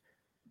 at least.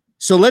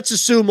 So let's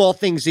assume all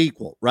things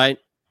equal, right?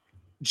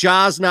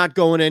 Ja's not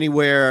going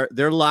anywhere.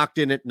 They're locked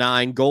in at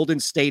 9, Golden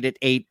State at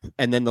 8,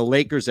 and then the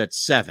Lakers at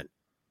 7.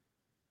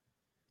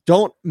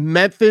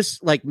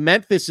 Memphis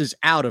is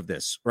out of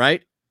this,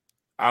 right?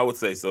 I would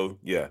say so,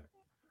 yeah.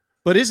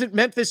 But isn't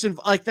Memphis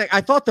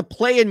I thought the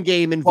play-in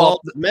game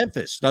involved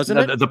Memphis, doesn't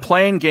it? The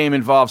play-in game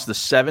involves the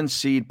 7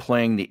 seed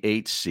playing the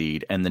 8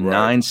 seed and the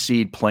 9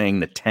 seed playing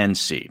the 10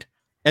 seed.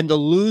 And the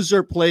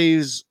loser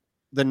plays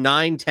the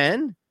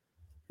 9-10?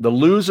 The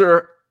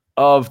loser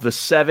of the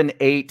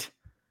 7-8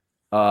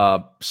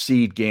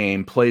 seed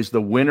game plays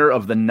the winner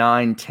of the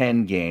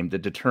 9-10 game to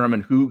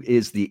determine who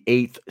is the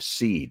 8th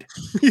seed.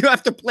 You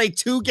have to play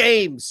 2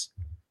 games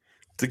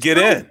to get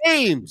in.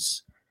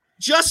 Games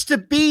just to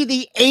be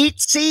the 8th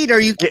seed. Are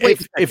you?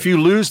 If you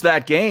lose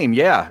that game,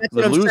 that's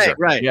the loser, saying,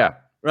 right? Yeah,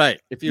 right.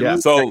 If you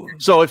lose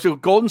so if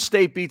Golden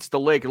State beats the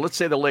Lakers, let's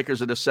say the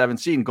Lakers are the 7th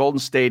seed and Golden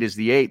State is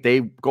the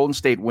 8th. Golden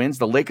State wins.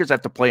 The Lakers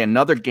have to play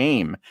another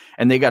game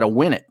and they got to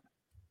win it.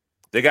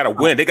 They got to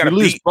win. They got to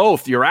lose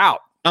both. You're out.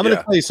 I'm going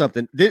to tell you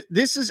something.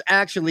 This has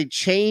actually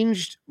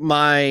changed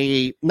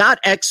my, not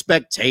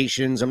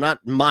expectations. I'm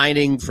not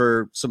mining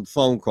for some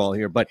phone call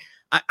here, but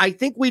I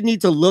think we need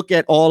to look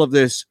at all of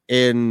this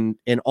in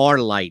our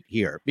light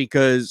here,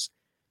 because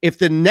if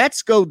the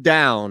Nets go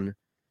down,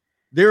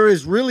 there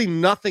is really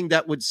nothing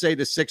that would say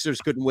the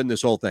Sixers couldn't win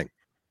this whole thing.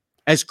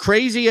 As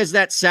crazy as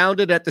that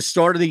sounded at the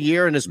start of the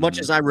year, and as much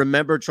as I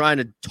remember trying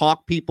to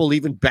talk people,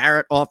 even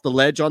Barrett, off the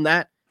ledge on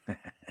that,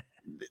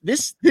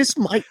 This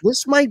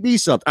might be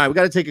something. All right, we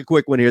got to take a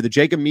quick one here. The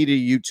Jacob Media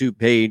YouTube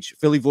page,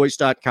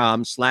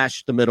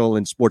 phillyvoice.com/the middle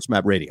and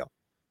SportsMap Radio.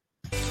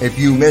 If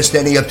you missed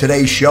any of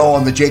today's show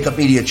on the Jacob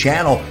Media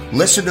channel,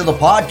 listen to the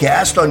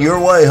podcast on your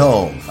way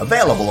home.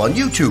 Available on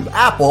YouTube,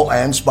 Apple,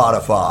 and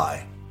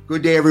Spotify.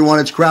 Good day, everyone.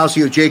 It's Krause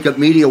of Jacob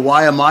Media.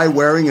 Why am I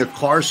wearing a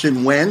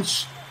Carson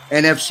Wentz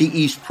NFC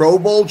East Pro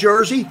Bowl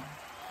jersey?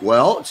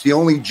 Well, it's the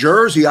only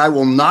jersey I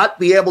will not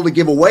be able to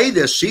give away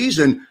this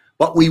season,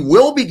 but we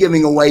will be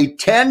giving away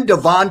 10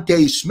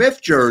 Devontae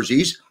Smith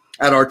jerseys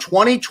at our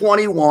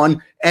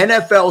 2021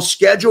 NFL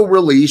schedule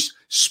release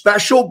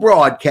special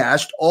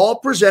broadcast, all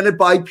presented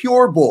by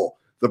Pure Bull.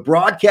 The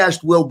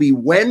broadcast will be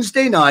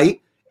Wednesday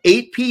night,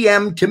 8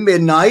 p.m. to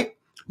midnight.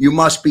 You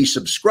must be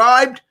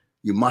subscribed.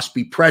 You must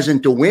be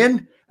present to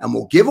win, and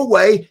we'll give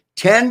away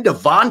 10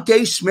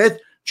 Devontae Smith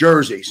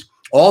jerseys.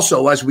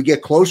 Also, as we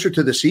get closer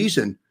to the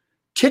season,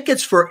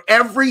 tickets for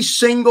every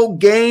single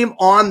game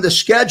on the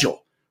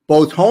schedule,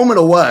 both home and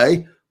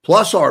away,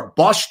 plus our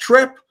bus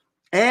trip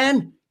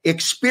and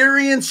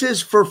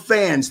experiences for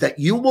fans that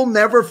you will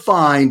never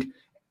find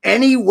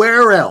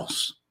anywhere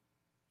else.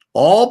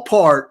 All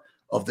part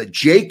of the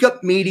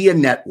Jacob Media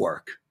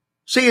Network.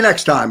 See you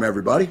next time,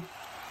 everybody.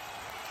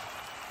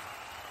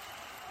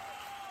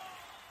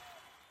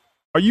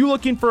 Are you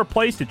looking for a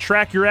place to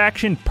track your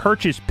action,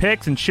 purchase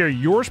picks, and share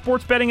your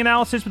sports betting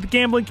analysis with the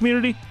gambling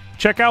community?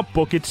 Check out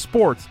Book It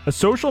Sports, a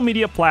social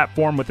media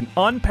platform with an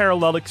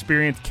unparalleled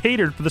experience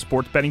catered for the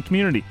sports betting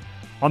community.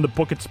 On the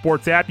Book It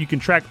Sports app, you can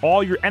track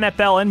all your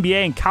NFL,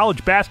 NBA, and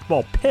college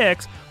basketball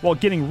picks while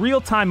getting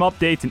real-time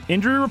updates and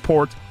injury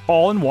reports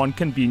all in one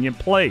convenient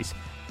place.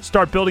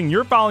 Start building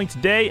your following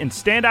today and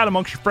stand out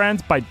amongst your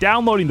friends by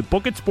downloading the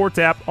Book It Sports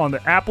app on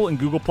the Apple and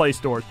Google Play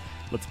stores.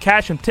 Let's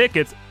cash some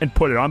tickets and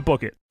put it on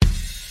Book It.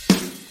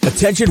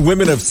 Attention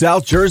women of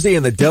South Jersey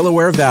and the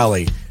Delaware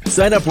Valley.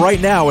 Sign up right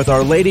now with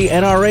Our Lady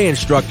NRA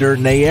instructor,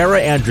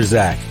 Nayara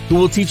Andrzak, who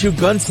will teach you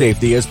gun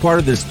safety as part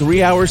of this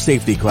 3-hour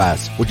safety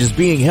class, which is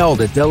being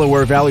held at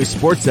Delaware Valley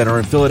Sports Center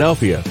in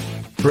Philadelphia.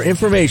 For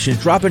information,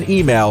 drop an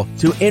email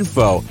to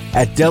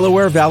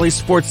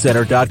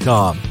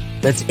info@DelawareValleySportsCenter.com.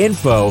 That's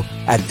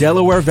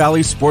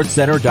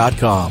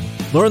info@DelawareValleySportsCenter.com.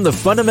 Learn the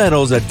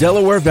fundamentals at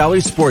Delaware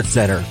Valley Sports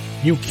Center.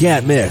 You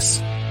can't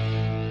miss.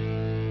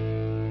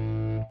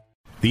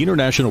 The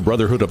International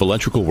Brotherhood of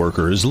Electrical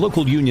Workers,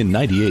 Local Union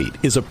 98,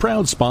 is a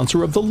proud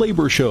sponsor of The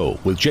Labor Show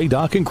with J.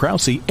 Doc and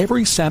Krause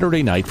every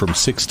Saturday night from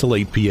 6 till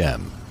 8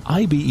 p.m.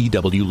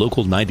 IBEW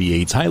Local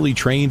 98's highly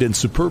trained and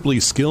superbly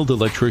skilled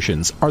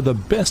electricians are the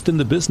best in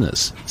the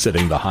business,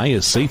 setting the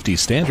highest safety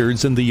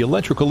standards in the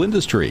electrical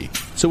industry.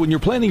 So when you're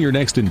planning your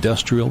next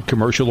industrial,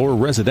 commercial, or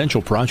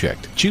residential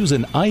project, choose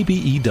an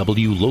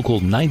IBEW Local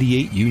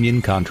 98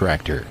 union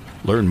contractor.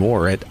 Learn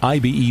more at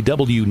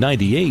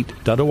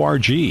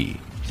IBEW98.org.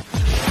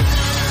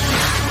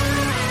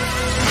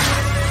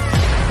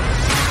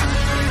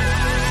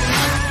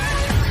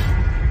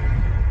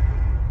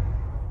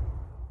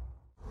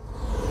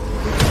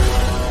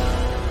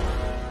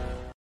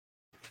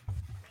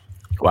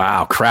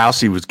 Wow,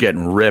 Krause was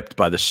getting ripped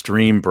by the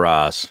stream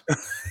bras.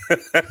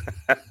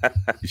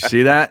 You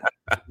see that?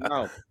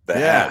 No.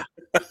 Yeah.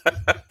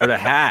 For the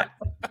hat.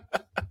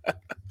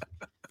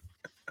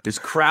 Is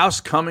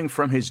Krause coming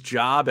from his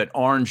job at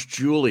Orange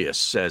Julius,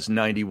 says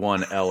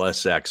 91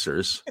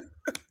 LSXers.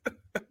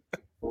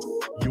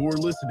 You're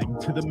listening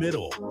to The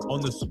Middle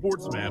on the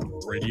Sports Map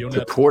Radio The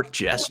Network. Court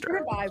Jester.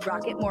 Presented by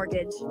Rocket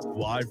Mortgage.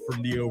 Live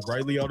from the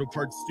O'Reilly Auto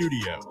Parts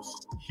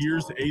Studios.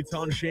 Here's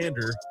Eytan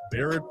Shander,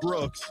 Barrett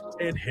Brooks,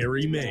 and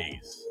Harry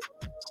Mays.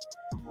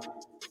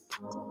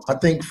 I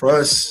think for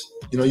us,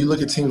 you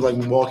look at teams like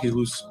Milwaukee,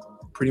 who's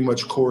pretty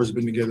much core has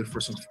been together for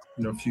some,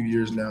 few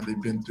years now.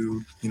 They've been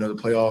through, the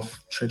playoff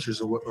trenches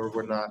or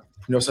whatnot.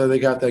 So they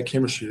got that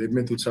chemistry. They've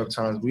been through tough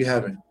times. We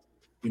haven't.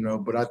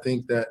 But I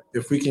think that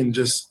if we can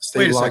just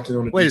stay locked in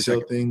on the detail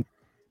thing.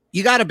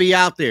 You got to be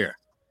out there.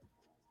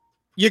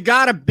 You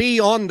got to be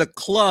on the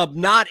club,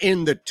 not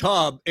in the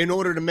tub, in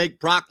order to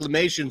make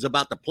proclamations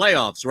about the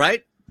playoffs,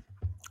 right?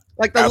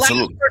 Like the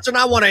last person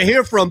I want to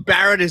hear from,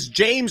 Barrett, is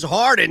James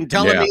Harden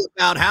telling me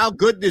about how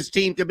good this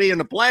team could be in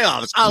the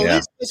playoffs. I'll at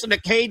least listen to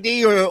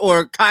KD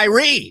or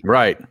Kyrie.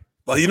 Right.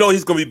 Well,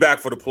 he's going to be back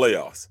for the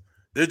playoffs.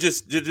 They're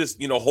just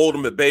hold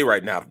him at bay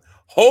right now.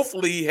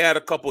 Hopefully he had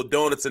a couple of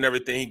donuts and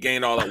everything. He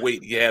gained all that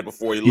weight he had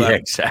before he left. Yeah,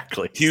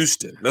 exactly.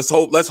 Houston. Let's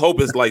hope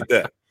it's like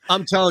that.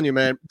 I'm telling you,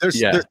 man,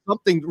 there's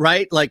something,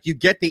 right? Like you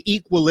get the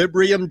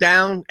equilibrium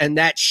down and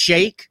that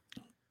shake,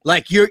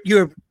 like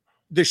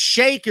the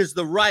shake is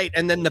the right,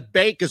 and then the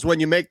bake is when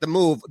you make the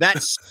move.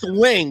 That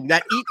swing,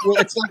 that equal,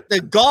 it's like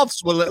the golf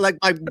swing. Like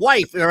my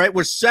wife, all right,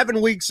 we're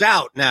 7 weeks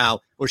out now,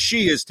 or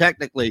she is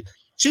technically.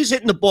 She's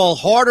hitting the ball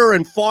harder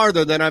and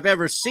farther than I've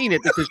ever seen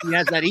it because she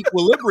has that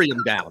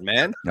equilibrium down,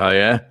 man. Oh,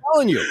 yeah? I'm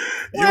telling you.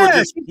 You're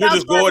just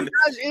going.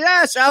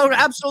 Yes,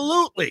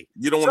 absolutely.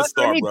 You don't want to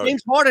start, bro.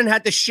 James Harden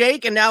had to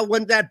shake, and now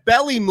when that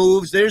belly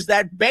moves, there's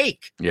that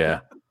bake. Yeah.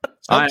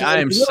 I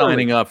am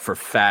signing up for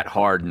Fat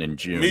Harden in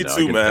June. Me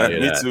too, man.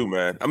 Me too,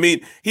 man. I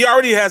mean, he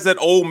already has that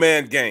old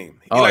man game.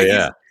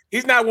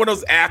 He's not one of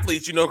those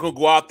athletes, who can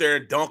go out there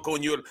and dunk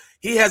on you.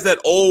 He has that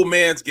old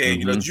man's game,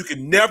 you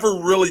can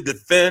never really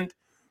defend.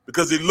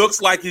 Because he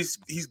looks like he's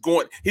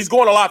going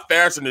a lot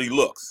faster than he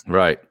looks.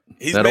 Right.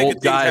 He's that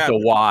old guy at the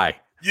Y.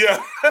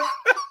 Yeah.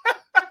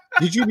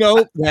 Did you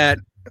know that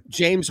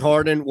James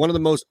Harden, one of the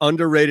most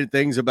underrated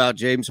things about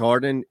James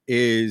Harden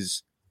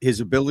is his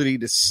ability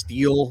to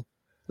steal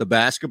the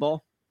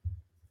basketball?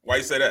 Why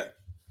you say that?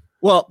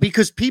 Well,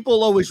 because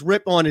people always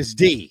rip on his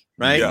D,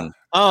 right? Yeah.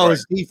 Oh, right.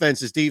 His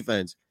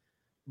defense.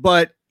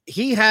 But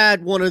he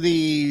had one of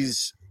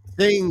these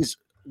things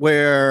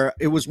where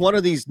it was one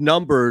of these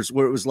numbers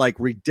where it was like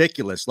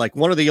ridiculous, like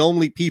one of the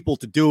only people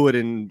to do it.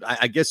 And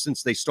I guess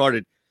since they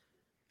started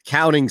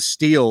counting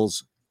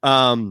steals,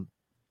 Harden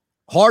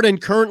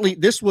currently,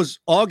 this was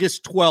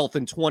August 12th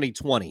in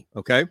 2020.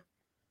 Okay.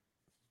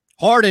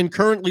 Harden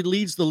currently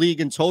leads the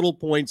league in total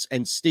points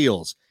and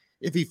steals.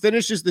 If he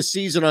finishes the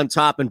season on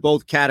top in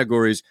both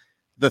categories,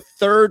 the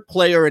third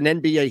player in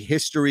NBA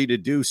history to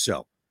do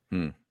so.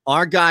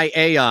 Our guy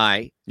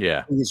AI,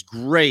 was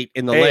great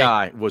in the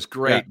AI lane. Was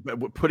great,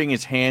 but putting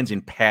his hands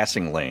in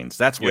passing lanes.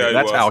 That's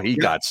how he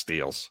got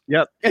steals.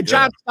 Yep. And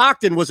John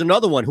Stockton was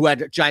another one who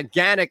had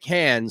gigantic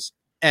hands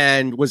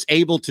and was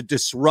able to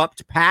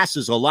disrupt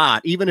passes a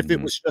lot, even if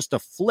it was just a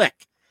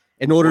flick,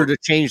 in order to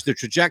change the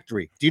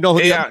trajectory. Do you know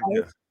who the other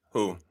is?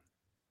 Who?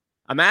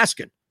 I'm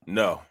asking.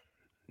 No,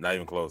 not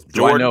even close.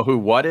 Do I know who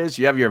what is?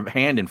 You have your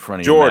hand in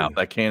front of your mouth.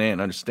 I can't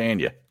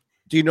understand you.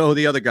 Do you know who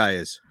the other guy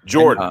is?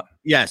 Jordan.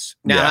 Yes.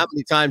 Now, how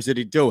many times did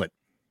he do it?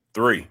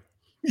 3.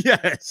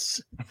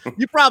 Yes.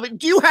 You probably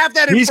do. You have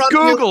that in He's front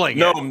Googling of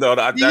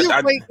you?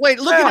 No. Wait.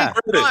 Look at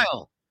his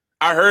smile.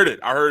 I heard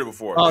it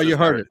before. Oh, you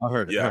heard it. I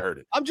heard it. Yeah, I heard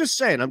it. I'm just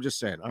saying.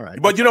 All right.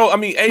 But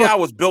AI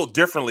was built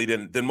differently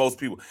than most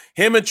people.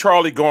 Him and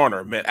Charlie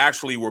Garner, man,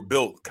 actually were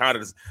built kind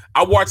of.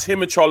 I watched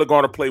him and Charlie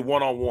Garner play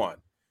one-on-one,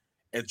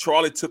 and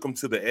Charlie took him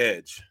to the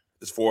edge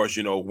as far as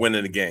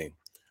winning the game.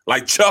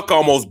 Like Chuck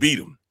almost beat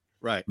him.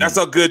 Right. That's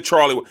how good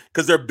Charlie was,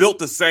 because they're built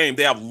the same.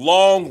 They have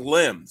long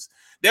limbs.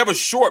 They have a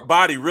short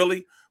body,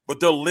 really, but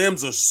their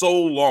limbs are so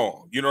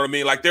long. You know what I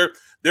mean? Like their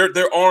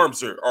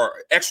arms are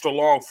extra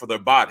long for their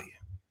body.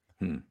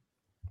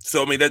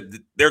 So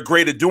they're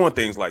great at doing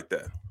things like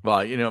that.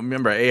 Well,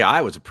 remember AI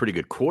was a pretty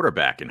good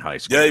quarterback in high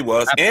school. Yeah, he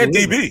was.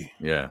 Absolutely. And DB.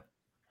 Yeah.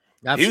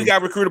 Absolutely. He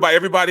got recruited by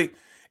everybody.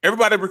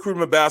 Everybody recruited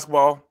him in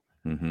basketball.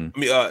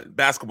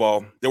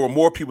 Basketball. There were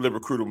more people that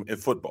recruited him in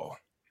football.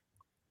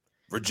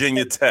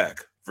 Virginia Tech.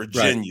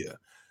 Virginia.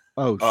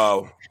 Right.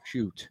 Oh,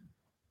 shoot.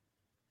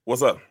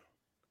 What's up?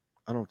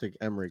 I don't think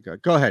Emory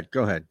got. Go ahead.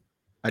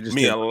 I just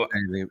didn't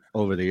anything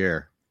over the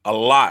air. A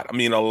lot. I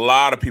mean, a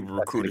lot of people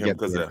recruited him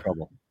because of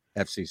trouble.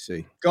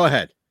 FCC. Go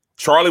ahead.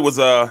 Charlie was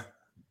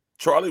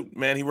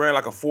man, he ran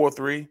like a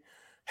 4.3,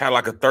 had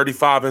like a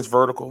 35-inch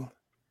vertical.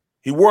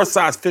 He wore a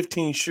size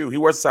 15 shoe. He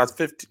wears a size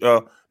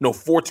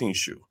 14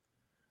 shoe.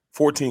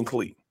 14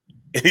 cleat.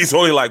 And he's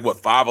only like what,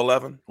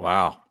 5'11"?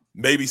 Wow.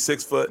 Maybe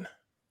 6 foot.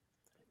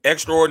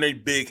 Extraordinary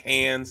big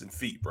hands and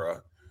feet, bro.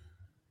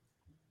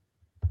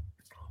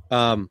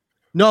 No,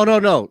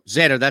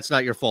 Xander, that's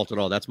not your fault at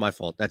all. That's my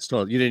fault. That's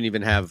total. You didn't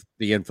even have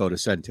the info to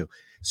send to.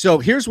 So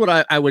here's what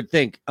I would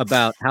think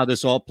about how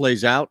this all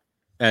plays out.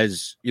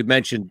 As you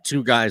mentioned,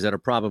 two guys that are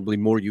probably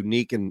more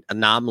unique and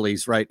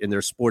anomalies, right, in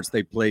their sports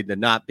they played than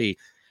not be,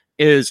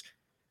 is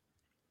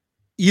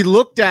you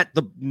looked at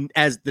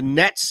as the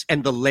Nets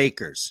and the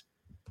Lakers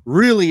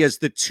really as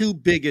the two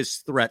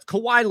biggest threats.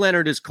 Kawhi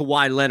Leonard is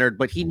Kawhi Leonard,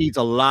 but he needs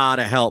a lot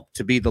of help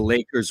to be the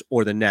Lakers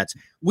or the Nets.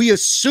 We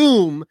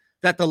assume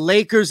that the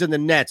Lakers and the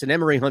Nets, and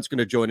Emory Hunt's going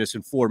to join us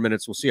in 4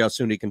 minutes. We'll see how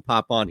soon he can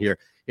pop on here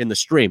in the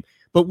stream.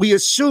 But we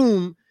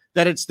assume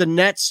that it's the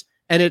Nets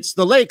and it's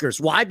the Lakers.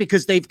 Why?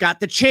 Because they've got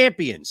the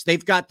champions.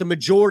 They've got the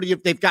majority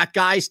they've got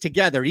guys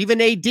together. Even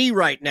AD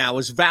right now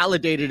has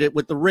validated it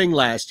with the ring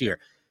last year.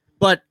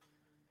 But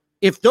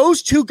if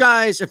those two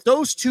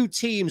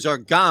teams are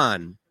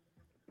gone,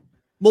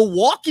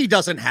 Milwaukee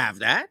doesn't have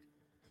that.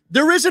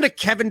 There isn't a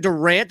Kevin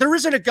Durant. There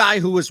isn't a guy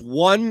who has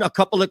won a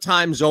couple of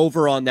times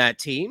over on that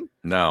team.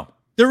 No.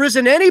 There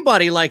isn't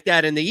anybody like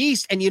that in the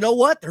East. And you know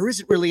what? There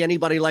isn't really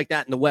anybody like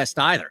that in the West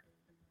either.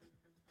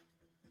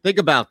 Think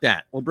about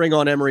that. We'll bring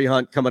on Emory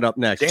Hunt coming up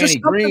next. Danny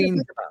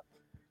Green.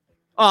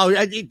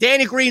 Oh,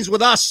 Danny Green's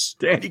with us.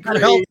 Danny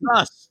Green helps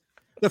us.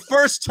 The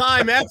first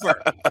time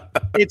ever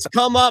it's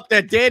come up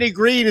that Danny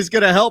Green is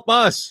going to help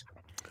us.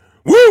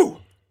 Woo!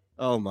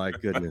 Oh, my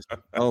goodness.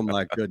 Oh,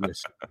 my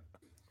goodness.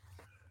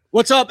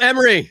 What's up,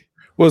 Emory?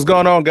 What's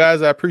going on,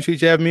 guys? I appreciate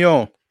you having me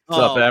on.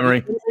 What's up,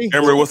 Emory?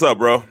 Emory, what's up,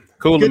 bro?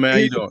 Cool, Good man. How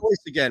you doing? Voice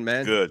again,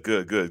 man.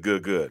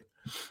 Good.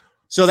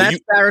 So that's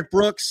Barrett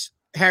Brooks,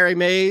 Harry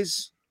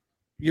Mays.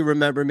 You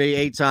remember me,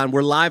 Eytan.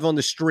 We're live on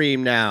the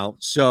stream now.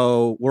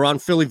 So we're on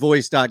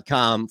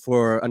phillyvoice.com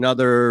for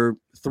another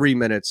 3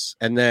 minutes,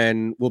 and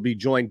then we'll be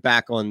joined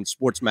back on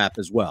SportsMap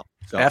as well.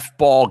 So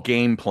F-Ball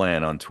Game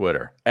Plan on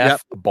Twitter.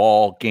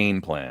 F-Ball Game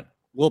Plan.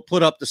 We'll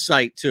put up the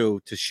site,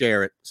 too, to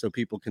share it so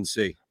people can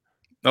see.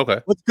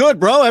 Okay. What's good,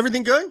 bro?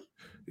 Everything good?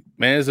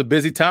 Man, it's a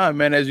busy time,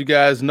 man. As you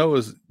guys know,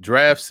 it's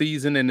draft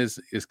season, and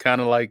it's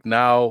kind of like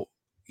now,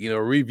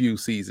 review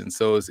season.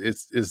 So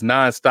it's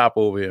nonstop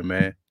over here,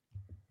 man.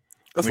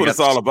 That's what it's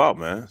all about,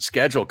 man.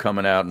 Schedule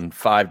coming out in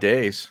 5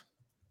 days.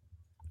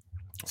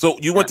 So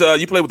you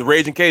you played with the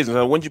Raging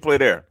Cajuns. When did you play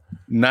there?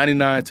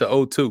 99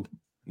 to 02.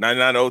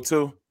 99 to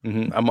 02?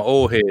 Mm-hmm. I'm an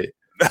old head.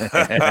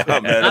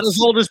 Not as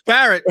old as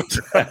Barrett.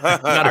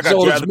 Not as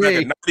old as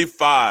me.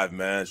 95,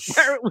 man.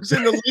 Barrett was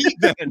in the league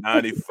then.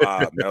 95,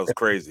 man. That was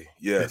crazy.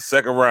 Yeah,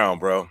 second round,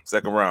 bro.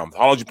 Second round.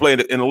 How long did you play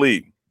in the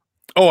league?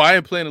 Oh, I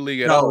ain't playing the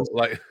league at all.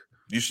 Like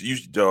you you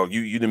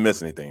didn't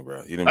miss anything,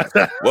 bro. You didn't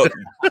miss well,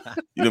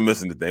 you didn't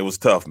miss anything. It was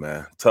tough,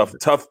 man.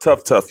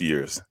 Tough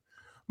years.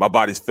 My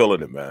body's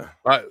feeling it, man.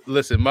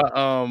 Listen,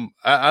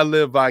 I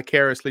live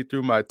vicariously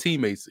through my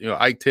teammates.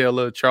 Ike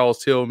Taylor,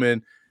 Charles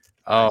Tillman.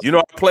 I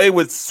play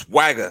with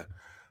Swagger.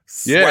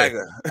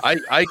 Yeah,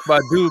 Ike, my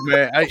dude,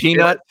 man.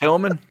 Peanut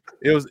Tillman.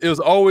 It was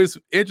always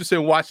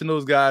interesting watching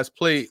those guys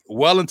play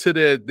well into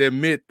their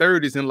mid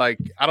 30s, and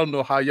I don't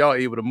know how y'all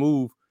able to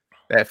move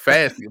that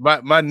fast.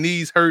 My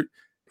knees hurt,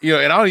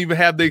 and I don't even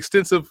have the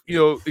extensive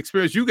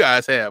experience you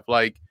guys have.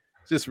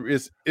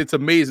 It's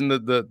amazing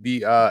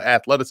the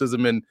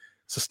athleticism and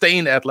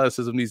sustained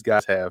athleticism these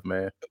guys have,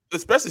 man.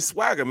 Especially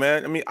Swagger,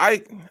 man. I mean,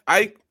 Ike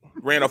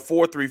ran a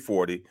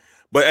 4.340.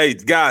 But hey,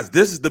 guys,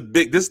 this is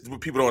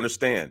what people don't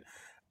understand.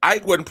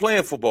 Ike wasn't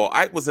playing football.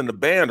 Ike was in the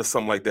band or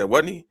something like that,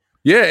 wasn't he?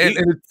 Yeah,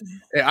 and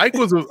Ike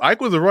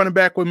was a running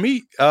back with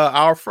me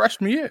our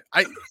freshman year.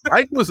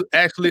 Ike was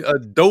actually a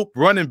dope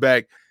running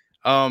back.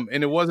 And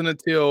it wasn't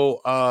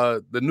until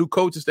the new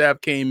coaching staff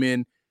came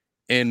in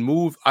and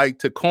moved Ike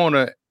to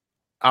corner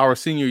our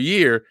senior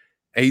year,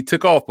 and he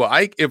took off.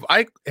 But if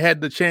Ike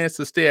had the chance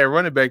to stay at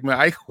running back, man,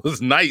 Ike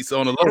was nice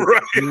on the low.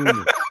 Right.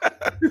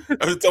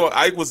 I'm telling you,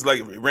 Ike was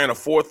ran a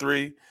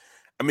 4.3.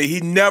 I mean,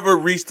 he never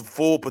reached the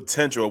full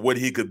potential of what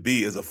he could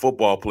be as a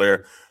football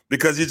player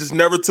because he just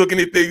never took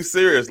anything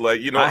serious.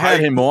 I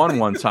had him on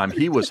one time.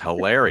 He was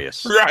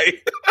hilarious.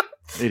 Right.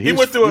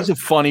 He's a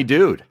funny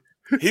dude.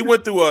 He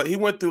went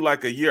through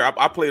like a year.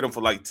 I played him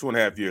for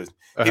 2.5 years.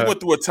 He went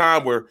through a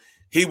time where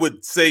he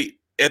would say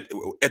at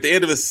the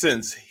end of his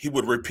sentence, he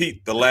would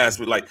repeat the last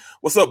word, like,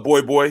 "What's up,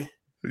 boy?"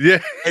 Yeah.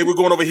 Hey, we're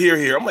going over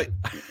here. I'm like,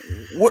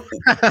 what?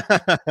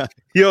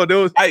 Yo, there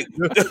was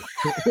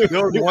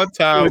one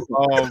time.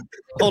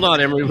 Hold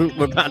on, Emory.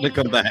 We're about to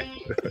come back.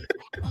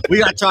 We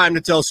got time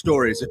to tell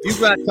stories. If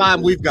you've got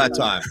time, we've got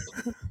time.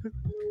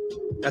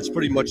 That's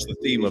pretty much the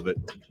theme of it.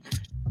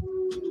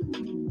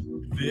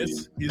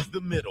 This is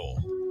The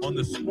Middle on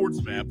the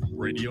SportsMap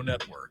Radio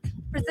Network.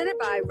 Presented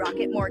by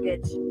Rocket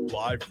Mortgage.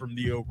 Live from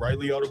the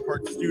O'Reilly Auto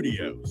Parts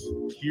Studios,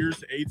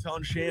 here's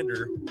Eytan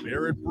Shander,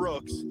 Barrett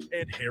Brooks,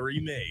 and Harry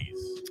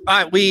Mays.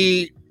 All right,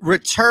 we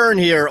return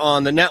here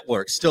on the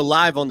network, still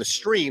live on the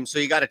stream, so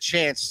you got a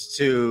chance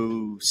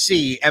to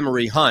see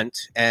Emory Hunt,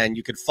 and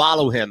you could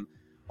follow him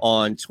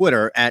on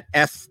Twitter at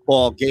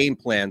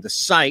FBallGamePlan. The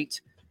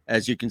site,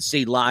 as you can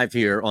see live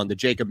here on the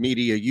Jacob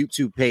Media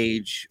YouTube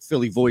page,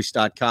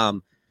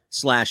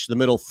 phillyvoice.com/the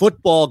middle,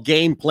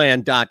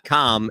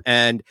 footballgameplan.com,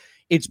 and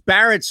it's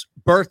Barrett's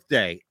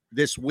birthday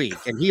this week,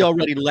 and he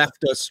already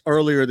left us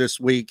earlier this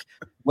week,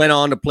 went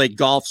on to play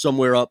golf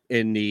somewhere up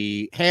in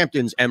the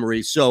Hamptons,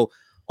 Emory. So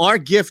our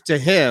gift to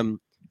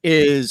him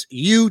is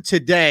you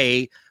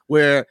today,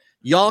 where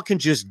y'all can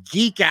just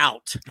geek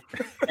out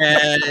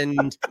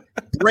and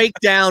break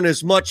down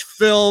as much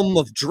film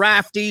of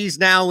draftees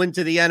now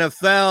into the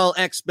NFL,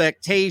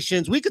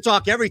 expectations. We could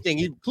talk everything,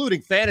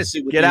 including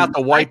fantasy. Get out the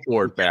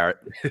whiteboard, Barrett.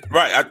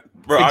 Right.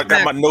 I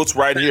got my notes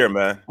right here,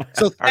 man.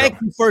 So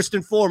thank you first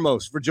and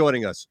foremost for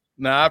joining us.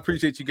 No, I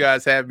appreciate you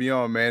guys having me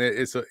on, man.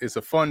 It's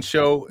a fun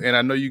show, and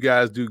I know you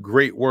guys do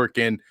great work.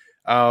 And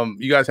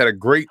you guys had a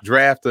great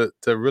draft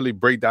to really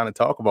break down and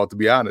talk about, to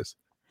be honest.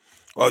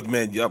 Oh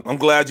man, yeah, I'm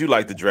glad you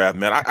liked the draft,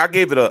 man. I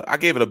gave it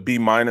a B-,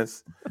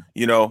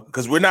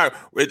 because we're not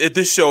at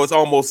this show. It's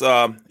almost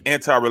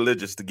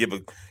anti-religious to give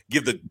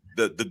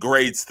the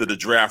grades to the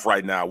draft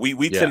right now.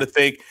 We tend to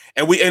think,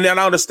 and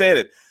I understand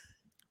it.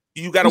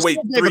 You got to wait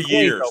 3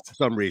 years for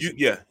some reason.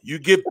 You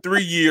give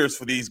 3 years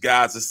for these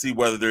guys to see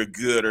whether they're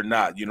good or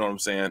not. You know what I'm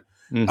saying?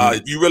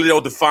 Mm-hmm. You really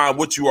don't define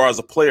what you are as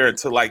a player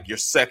until like your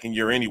second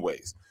year,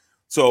 anyways.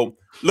 So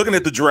looking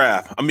at the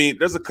draft, I mean,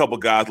 there's a couple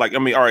guys all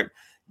right.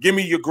 Give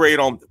me your grade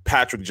on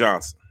Patrick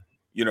Johnson.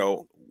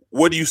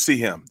 What do you see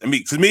him? I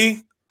mean, to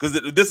me, because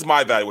this is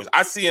my evaluation,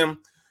 I see him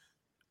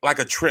like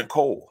a Trent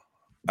Cole,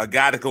 a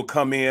guy that will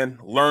come in,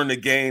 learn the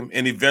game,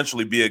 and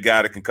eventually be a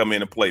guy that can come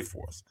in and play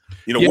for us.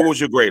 What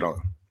was your grade on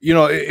him?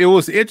 It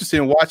was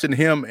interesting watching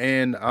him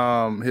and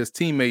his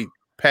teammate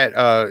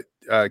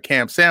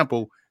Cam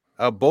Sample.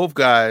 Both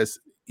guys,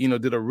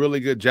 did a really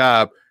good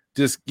job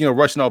just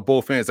rushing off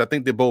both ends. I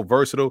think they're both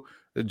versatile.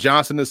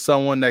 Johnson is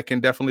someone that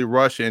can definitely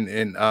rush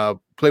and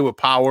play with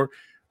power.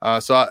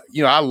 So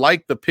I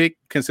like the pick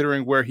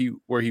considering where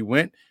he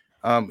went.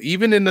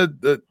 Even in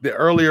the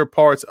earlier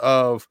parts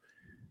of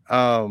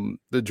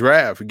the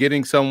draft,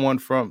 getting someone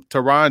from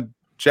Teron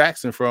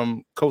Jackson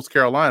from Coastal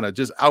Carolina,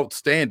 just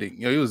outstanding.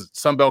 He was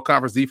Sun Belt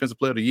Conference Defensive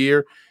Player of the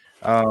Year,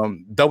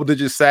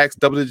 double-digit sacks,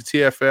 double-digit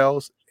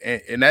TFLs,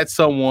 and that's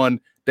someone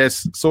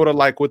that's sort of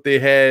like what they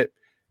had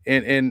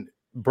in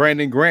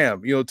Brandon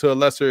Graham, to a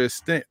lesser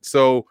extent.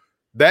 So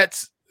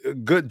that's a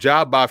good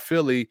job by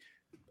Philly,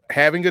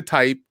 having a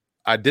type,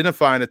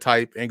 identifying a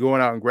type, and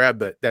going out and grab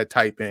that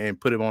type and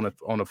put him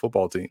on a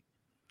football team.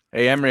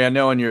 Hey, Emory, I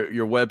know on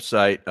your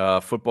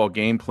website, Football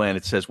Game Plan,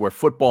 it says where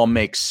football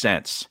makes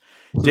sense.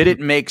 Did it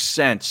make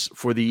sense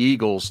for the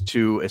Eagles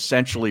to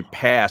essentially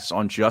pass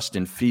on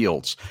Justin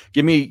Fields?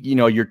 Give me,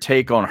 your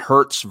take on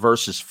Hurts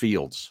versus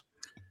Fields.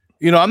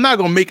 I'm not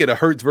going to make it a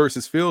Hurts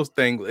versus Fields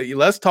thing.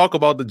 Let's talk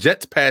about the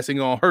Jets passing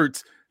on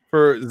Hurts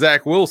for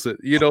Zach Wilson.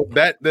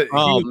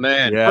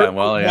 Man. Yeah,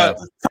 well, yeah.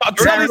 Talk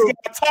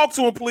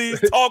to him, please.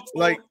 Talk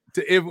to him.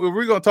 If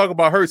we're going to talk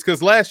about Hurts,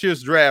 because last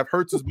year's draft,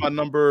 Hurts was my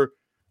number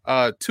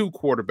 2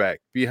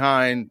 quarterback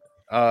behind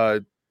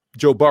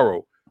Joe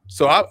Burrow.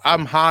 So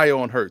I'm high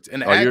on Hurts,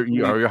 and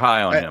you're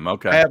high on him.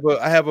 Okay,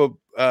 I have you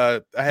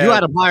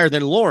had him higher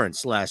than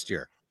Lawrence last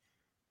year.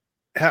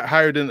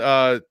 Higher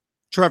than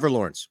Trevor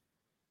Lawrence.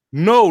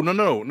 No.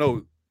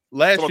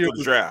 Last year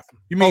the draft.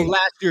 You mean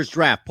last year's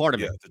draft? Part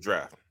of it. The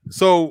draft.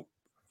 So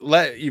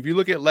if you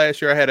look at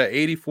last year, I had an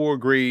 84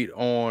 grade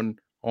on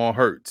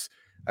Hurts.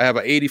 I have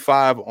an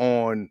 85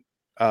 on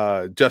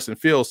Justin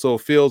Fields. So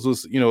Fields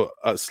was,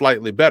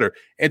 slightly better.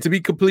 And to be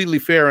completely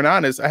fair and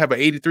honest, I have an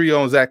 83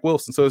 on Zach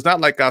Wilson. So it's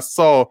not like I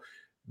saw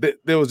that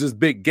there was this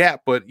big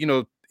gap, but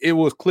it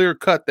was clear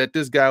cut that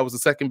this guy was the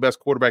second best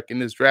quarterback in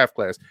this draft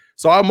class.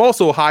 So I'm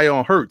also high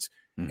on Hurts.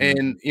 Mm-hmm.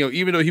 And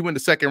even though he went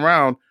the second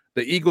round,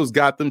 the Eagles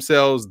got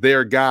themselves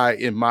their guy,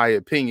 in my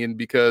opinion,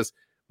 because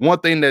one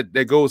thing that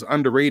goes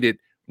underrated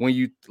when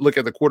you look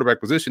at the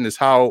quarterback position is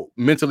how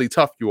mentally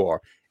tough you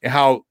are and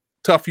how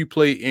tough you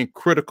play in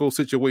critical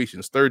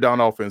situations, third down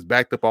offense,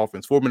 backed up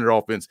offense, 4-minute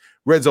offense,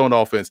 red zone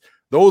offense.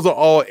 Those are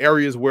all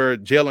areas where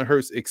Jalen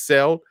Hurts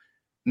excelled,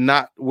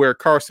 not where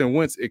Carson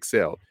Wentz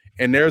excelled.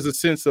 And there's a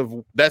sense of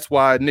that's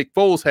why Nick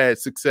Foles had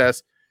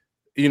success,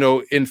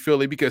 in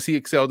Philly, because he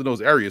excelled in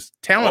those areas.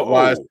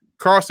 Talent-wise,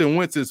 Carson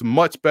Wentz is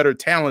much better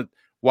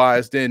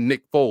talent-wise than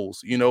Nick Foles,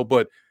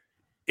 but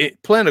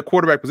playing a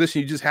quarterback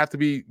position, you just have to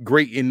be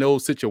great in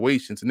those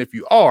situations. And if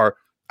you are,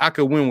 I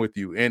could win with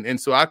you. And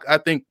so I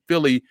think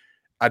Philly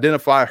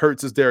identified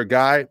Hurts as their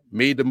guy,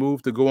 made the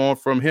move to go on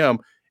from him.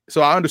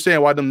 So I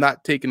understand why them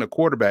not taking a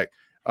quarterback.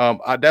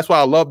 That's why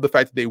I love the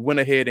fact that they went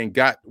ahead and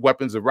got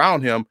weapons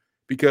around him,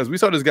 because we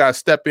saw this guy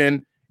step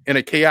in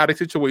a chaotic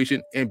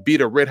situation and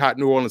beat a red-hot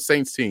New Orleans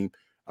Saints team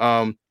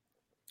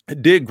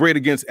did great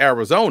against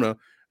Arizona.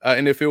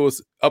 And if it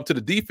was up to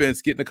the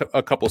defense getting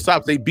a couple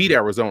stops, they beat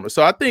Arizona.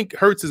 So I think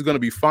Hurts is going to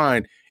be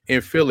fine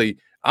in Philly.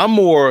 I'm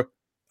more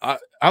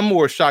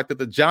shocked that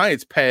the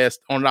Giants passed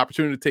on an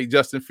opportunity to take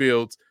Justin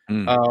Fields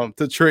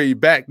to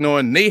trade back,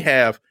 knowing they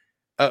have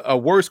a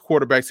worse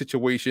quarterback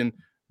situation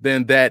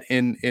than that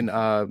in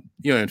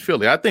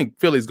Philly. I think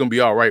Philly's going to be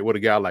all right with a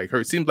guy like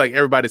Hurts. Seems like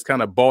everybody's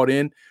kind of bought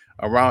in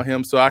around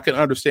him, so I can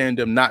understand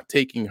them not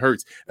taking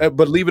Hurts.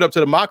 But leave it up to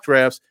the mock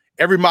drafts.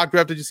 Every mock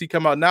draft that you see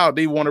come out now,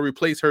 they want to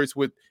replace Hurts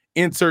with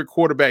insert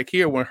quarterback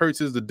here when Hurts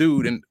is the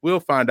dude, and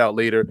we'll find out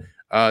later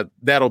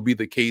that'll be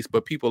the case.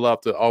 But people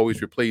love to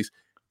always replace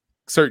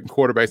certain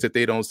quarterbacks that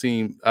they don't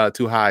seem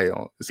too high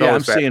on.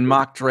 I'm seeing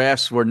mock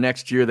drafts where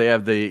next year they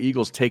have the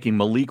Eagles taking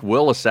Malik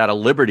Willis out of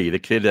Liberty, the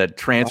kid that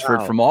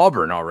transferred from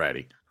Auburn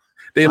already.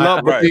 They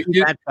love they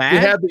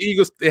have the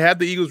Eagles. They have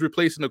the Eagles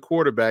replacing the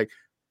quarterback,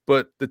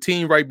 but the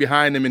team right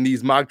behind them in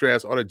these mock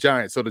drafts are the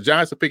Giants. So the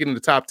Giants are picking in the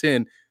top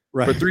 10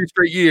 for 3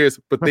 straight years,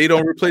 but they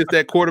don't replace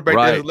that quarterback.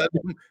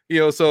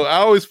 So I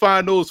always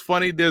find those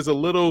funny. There's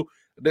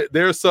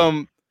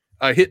some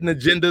hidden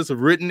agendas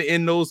written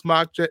in those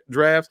mock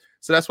drafts.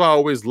 So that's why I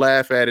always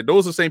laugh at it.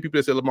 Those are the same people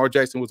that said Lamar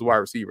Jackson was a wide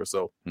receiver.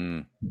 So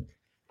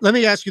let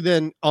me ask you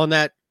then, on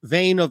that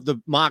vein of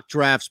the mock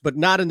drafts, but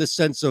not in the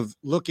sense of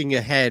looking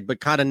ahead, but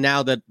kind of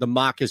now that the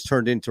mock has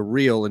turned into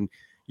real, and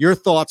your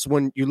thoughts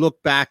when you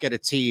look back at a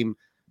team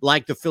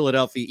like the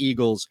Philadelphia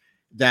Eagles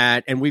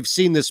that, and we've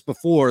seen this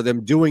before,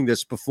 them doing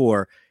this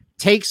before,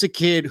 takes a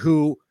kid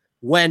who,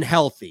 when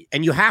healthy,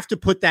 and you have to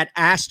put that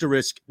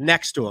asterisk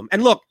next to him.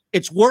 And look,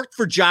 it's worked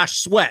for Josh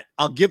Sweat.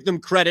 I'll give them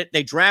credit.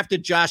 They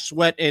drafted Josh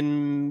Sweat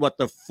in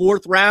the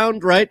 4th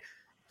round, right?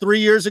 3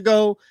 years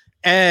ago,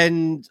 or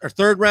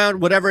 3rd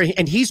round, whatever.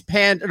 And he's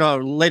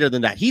later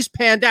than that. He's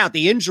panned out.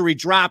 The injury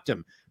dropped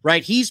him,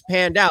 right? He's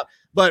panned out.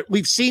 But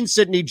we've seen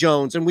Sidney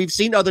Jones and we've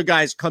seen other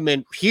guys come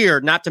in here,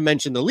 not to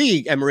mention the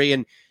league, Emery.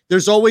 And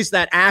there's always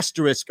that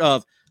asterisk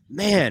of,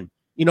 man,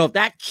 if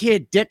that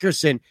kid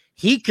Dickerson,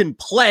 he can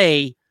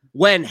play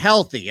when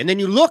healthy. And then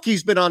you look,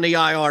 he's been on the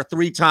IR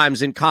 3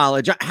 times in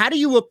college. How do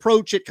you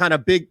approach it kind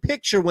of big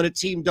picture when a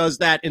team does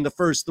that in the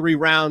first 3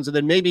 rounds? And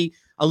then maybe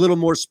a little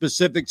more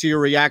specific to your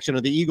reaction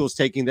of the Eagles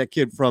taking that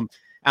kid from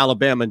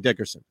Alabama and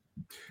Dickerson.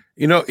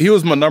 He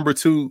was my number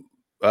 2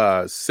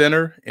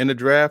 center in the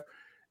draft.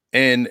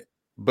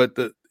 But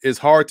it's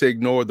hard to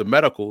ignore the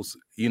medicals.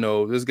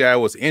 This guy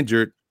was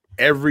injured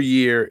every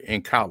year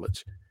in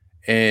college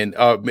and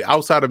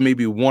outside of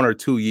maybe 1 or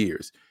 2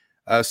 years.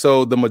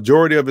 So the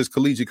majority of his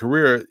collegiate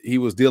career, he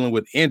was dealing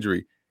with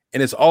injury.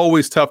 And it's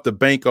always tough to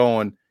bank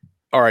on,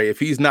 all right, if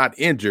he's not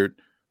injured,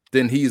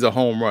 then he's a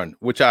home run,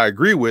 which I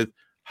agree with.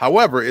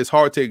 However, it's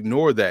hard to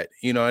ignore that,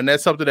 and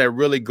that's something that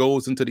really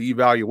goes into the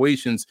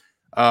evaluations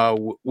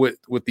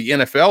with the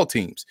NFL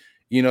teams.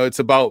 It's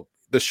about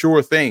the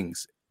sure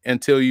things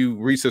until you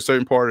reach a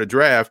certain part of the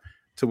draft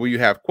to where you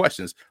have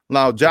questions.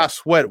 Now, Josh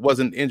Sweat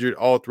wasn't injured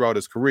all throughout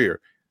his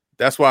career.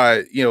 That's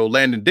why,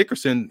 Landon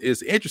Dickerson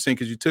is interesting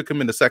because you took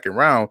him in the 2nd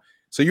round.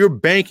 So you're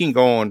banking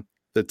on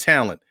the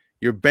talent.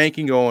 You're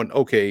banking on,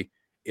 okay,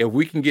 if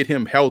we can get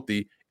him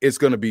healthy, it's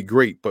going to be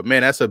great. But,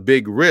 man, that's a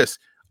big risk.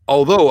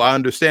 Although I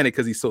understand it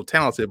because he's so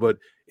talented, but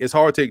it's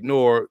hard to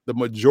ignore the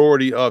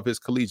majority of his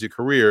collegiate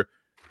career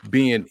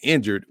being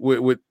injured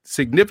with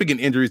significant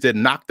injuries that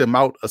knocked him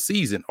out a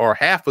season or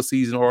half a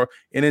season or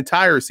an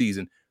entire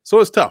season. So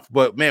it's tough.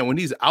 But, man, when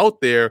he's out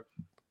there,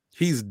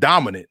 he's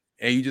dominant.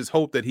 And you just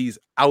hope that he's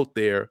out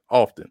there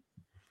often.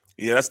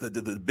 Yeah, that's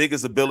the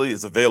biggest ability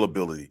is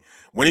availability.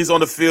 When he's on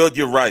the field,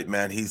 you're right,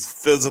 man. He's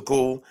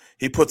physical.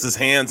 He puts his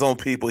hands on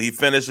people. He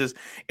finishes.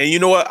 And you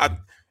know what?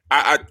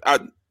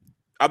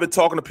 I've been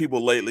talking to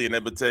people lately, and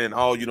they've been saying,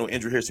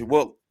 injury history.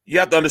 Well, you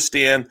have to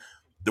understand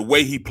the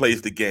way he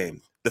plays the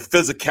game, the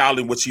physicality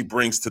in which he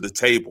brings to the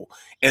table.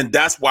 And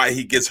that's why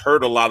he gets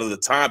hurt a lot of the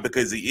time,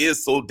 because he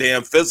is so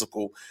damn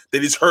physical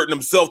that he's hurting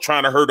himself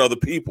trying to hurt other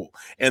people.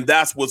 And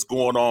that's what's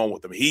going on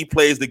with him. He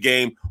plays the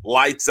game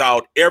lights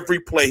out. Every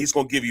play, he's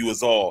going to give you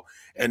his all.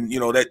 And,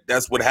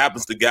 that's what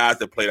happens to guys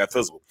that play that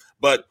physical.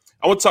 But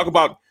I want to talk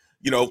about,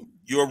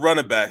 you're a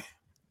running back.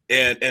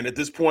 And at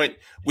this point,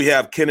 we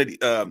have Kennedy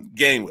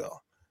Gainwell.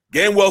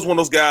 Gainwell's one of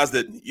those guys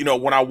that,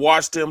 when I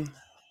watched him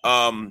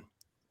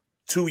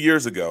 2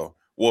 years ago,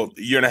 a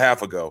year and a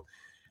half ago,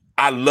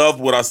 I loved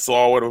what I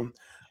saw with him.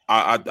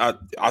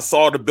 I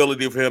saw the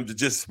ability of him to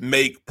just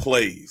make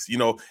plays.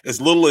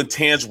 It's little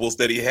intangibles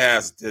that he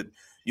has that,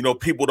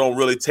 people don't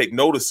really take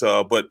notice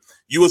of. But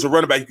you as a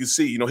running back, you can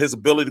see, his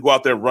ability to go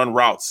out there and run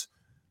routes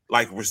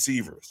like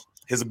receivers.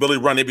 His ability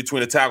to run in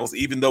between the tackles,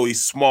 even though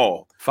he's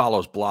small.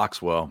 Follows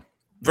blocks well.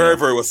 Very,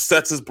 very well.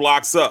 Sets his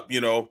blocks up,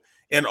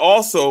 And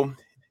also,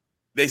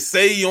 they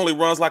say he only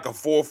runs like a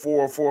 4.4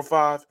 or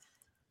 4.5.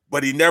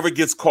 But he never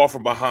gets caught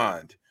from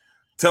behind.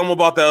 Tell him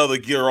about that other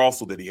gear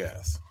also that he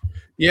has.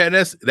 Yeah, and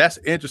that's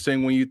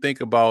interesting when you think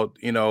about,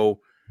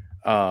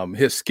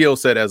 his skill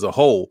set as a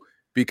whole.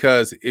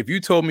 Because if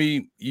you told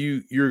me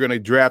you're going to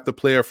draft a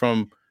player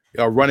from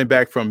a running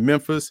back from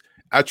Memphis,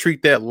 I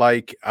treat that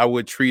like I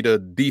would treat a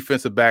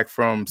defensive back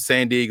from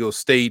San Diego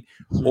State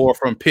or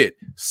from Pitt.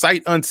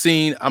 Sight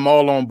unseen, I'm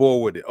all on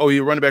board with it. Oh,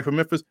 you're running back from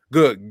Memphis?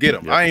 Good, get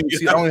him. I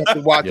don't have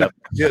to watch it.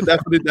 Yeah,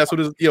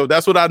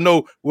 that's what I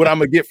know what I'm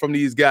gonna get from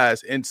these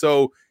guys. And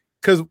so,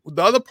 because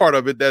the other part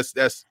of it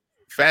that's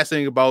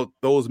fascinating about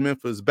those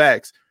Memphis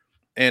backs,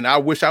 and I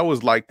wish I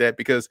was like that,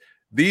 because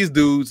these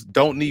dudes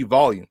don't need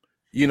volume.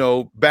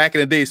 Back in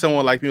the day,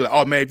 someone like me like,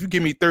 oh man, if you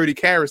give me 30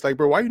 carries, like,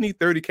 bro, why you need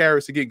 30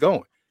 carries to get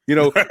going?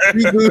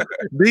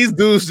 These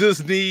dudes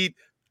just need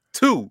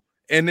 2,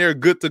 and they're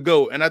good to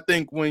go. And I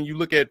think when you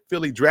look at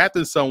Philly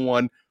drafting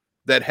someone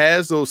that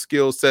has those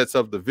skill sets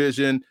of the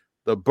vision,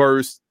 the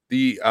burst,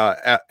 the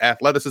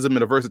athleticism,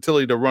 and the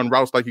versatility to run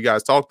routes like you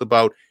guys talked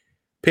about,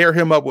 pair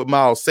him up with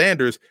Miles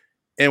Sanders.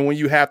 And when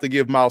you have to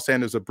give Miles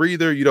Sanders a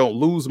breather, you don't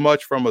lose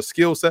much from a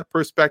skill set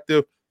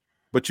perspective,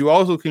 but you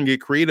also can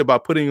get creative by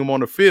putting him on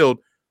the field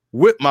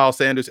with Miles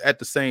Sanders at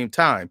the same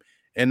time.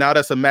 And now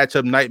that's a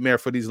matchup nightmare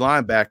for these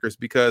linebackers,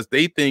 because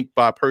they think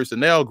by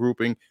personnel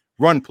grouping,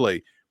 run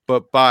play,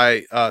 but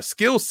by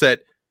skill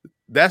set,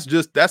 that's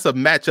a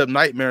matchup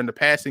nightmare in the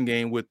passing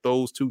game with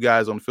those 2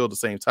 guys on the field at the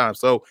same time.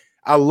 So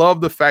I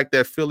love the fact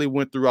that Philly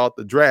went throughout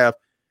the draft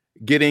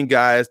getting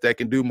guys that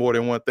can do more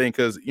than one thing,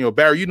 because,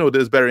 Barry,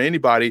 this better than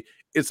anybody.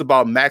 It's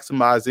about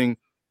maximizing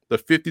the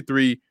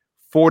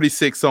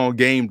 53-46 on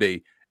game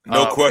day.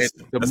 No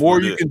question. The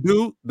more you can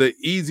do, the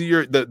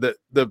easier,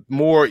 the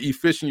more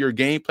efficient your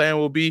game plan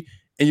will be,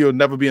 and you'll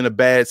never be in a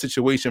bad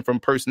situation from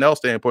personnel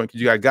standpoint,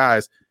 because you got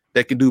guys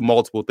that can do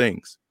multiple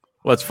things.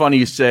 Well, it's funny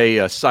you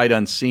say sight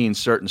unseen.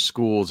 Certain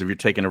schools, if you're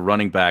taking a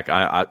running back,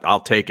 I'll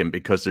take him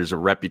because there's a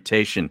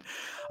reputation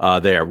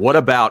there. What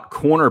about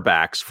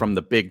cornerbacks from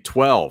the Big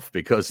 12?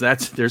 Because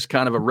there's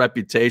kind of a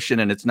reputation,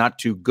 and it's not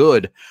too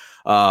good.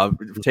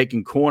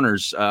 Taking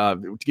corners.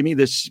 Give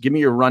me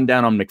your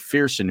rundown on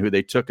McPherson, who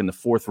they took in the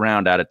 4th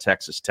round out of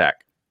Texas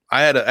Tech.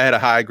 I had a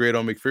high grade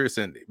on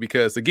McPherson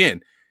because,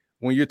 again,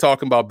 when you're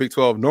talking about Big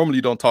 12, normally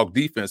you don't talk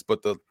defense,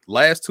 but the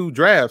last 2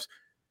 drafts,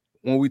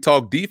 when we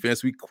talk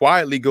defense, we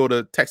quietly go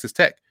to Texas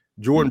Tech.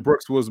 Jordan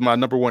Brooks was my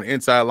number 1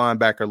 inside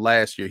linebacker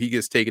last year. He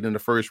gets taken in the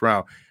 1st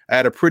round. I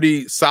had a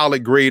pretty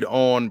solid grade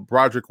on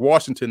Broderick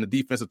Washington, the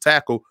defensive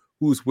tackle,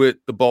 who's with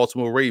the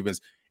Baltimore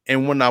Ravens.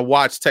 And when I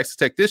watched Texas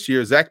Tech this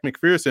year, Zach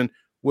McPherson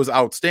was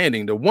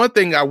outstanding. The one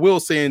thing I will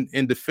say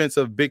in defense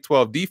of Big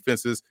 12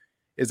 defenses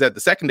is that the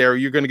secondary,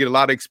 you're going to get a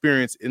lot of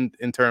experience in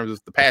terms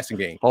of the passing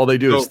game. All they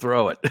do is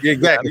throw it.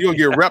 Exactly. You'll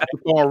get reps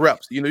upon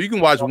reps. You can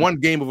watch one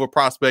game of a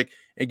prospect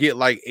and get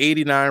like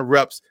 89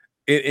 reps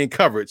in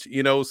coverage,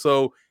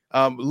 So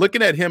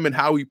looking at him and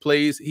how he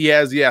plays, he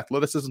has the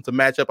athleticism to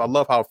match up. I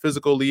love how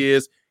physical he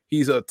is.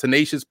 He's a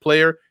tenacious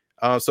player.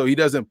 So he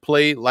doesn't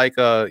play like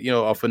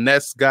a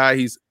finesse guy.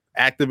 He's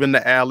active in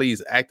the alley.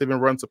 He's active in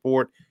run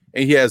support,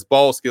 and he has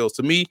ball skills.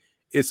 To me,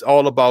 it's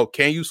all about,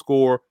 can you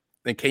score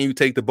and can you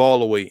take the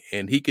ball away?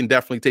 And he can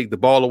definitely take the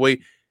ball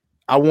away.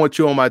 I want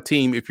you on my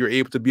team if you're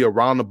able to be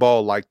around the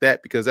ball like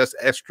that, because that's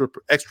extra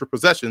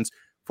possessions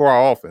for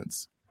our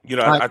offense.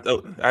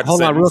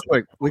 Hold on real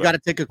quick. We got to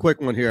take a quick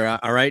one here.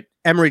 All right.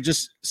 Emory,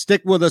 just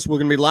stick with us. We're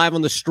going to be live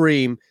on the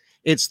stream.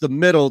 It's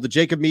the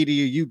Jacob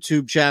Media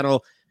YouTube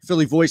channel,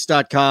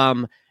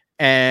 phillyvoice.com,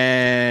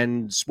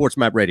 and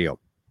SportsMap Radio.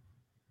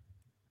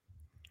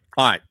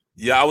 All right.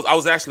 Yeah, I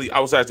was actually,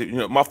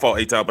 my fault,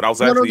 Eytan, but I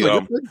was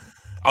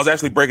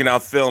actually breaking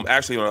out film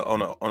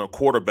on a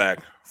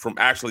quarterback from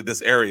actually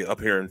this area up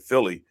here in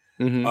Philly,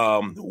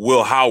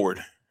 Will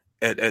Howard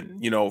at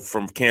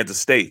from Kansas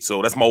State.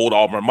 So that's my old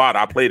alma mater.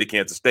 I played at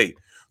Kansas State.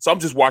 So I'm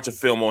just watching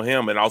film on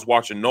him, and I was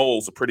watching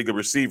Knowles, a pretty good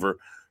receiver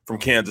from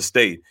Kansas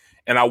State.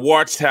 And I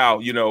watched how,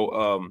 like,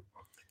 I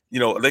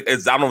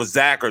don't know if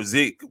Zach or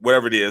Zeke,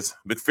 whatever it is,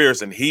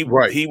 McPherson, he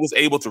was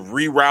able to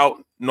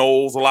reroute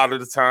Knowles a lot of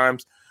the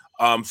times,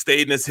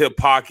 stayed in his hip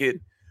pocket,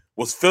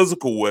 was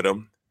physical with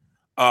him.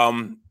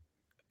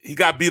 He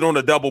got beat on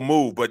a double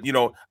move, but,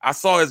 I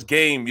saw his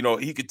game,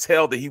 he could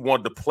tell that he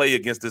wanted to play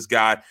against this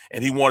guy,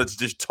 and he wanted to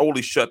just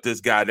totally shut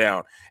this guy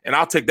down. And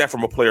I'll take that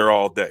from a player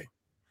all day.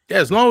 Yeah,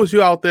 as long as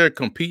you're out there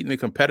competing and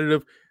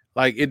competitive,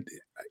 like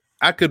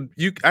I can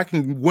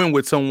win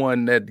with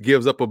someone that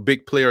gives up a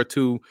big play or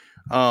two,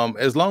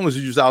 as long as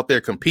you're just out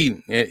there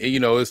competing. And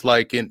it's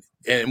like, and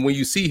when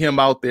you see him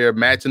out there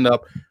matching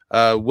up,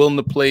 willing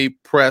to play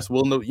press,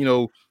 willing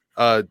to,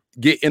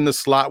 get in the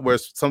slot, where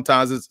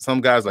sometimes some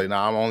guys like,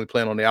 I'm only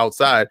playing on the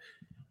outside.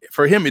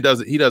 For him, he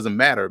doesn't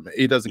matter.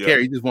 He doesn't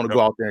care. He just want to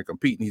go out there and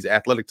compete, and he's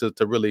athletic to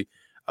really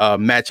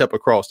match up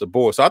across the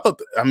board. So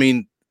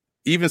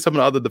even some of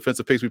the other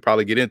defensive picks we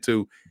probably get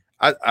into,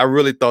 I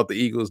really thought the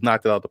Eagles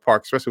knocked it out the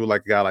park, especially with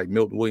like a guy like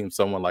Milton Williams,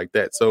 someone like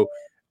that. So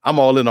I'm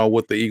all in on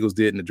what the Eagles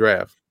did in the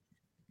draft.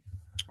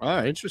 All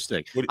right,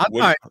 interesting. All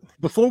right,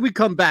 before we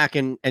come back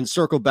and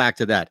circle back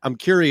to that, I'm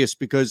curious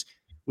because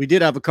we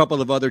did have a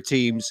couple of other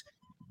teams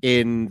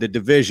in the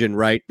division,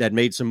 right, that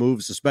made some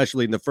moves,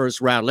 especially in the first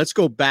round. Let's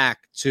go back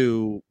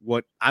to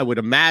what I would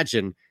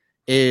imagine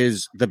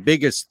is the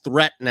biggest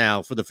threat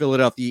now for the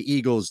Philadelphia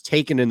Eagles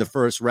taken in the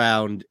first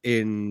round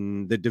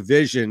in the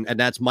division, and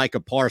that's Micah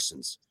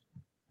Parsons.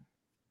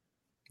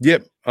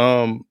 Yep.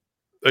 Are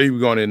you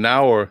going in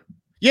now or?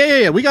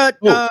 Yeah. We got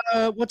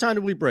what time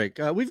did we break?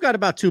 We've got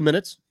about 2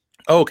 minutes.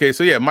 Okay,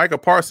 so yeah, Micah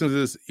Parsons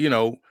is,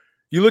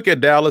 you look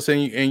at Dallas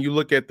and you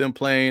look at them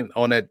playing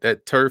on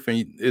that turf,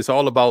 and it's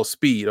all about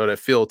speed, or that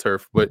field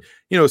turf. But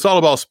it's all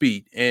about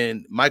speed.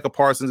 And Micah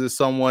Parsons is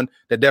someone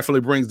that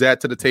definitely brings that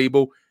to the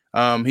table.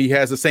 He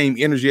has the same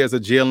energy as a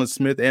Jalen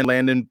Smith and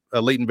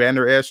Leighton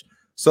Vander Esch.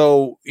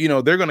 So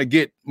they're going to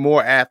get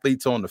more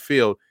athletes on the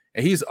field,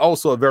 and he's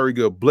also a very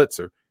good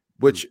blitzer,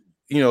 which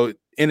in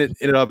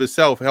and of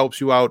itself helps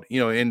you out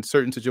in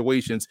certain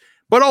situations.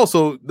 But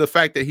also the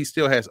fact that he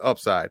still has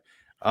upside.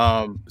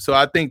 So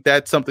I think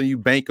that's something you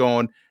bank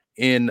on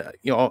in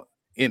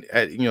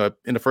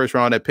the first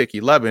round at pick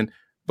 11.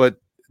 But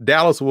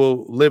Dallas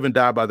will live and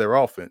die by their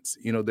offense.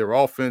 Their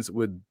offense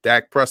with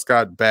Dak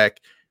Prescott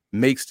back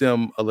makes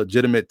them a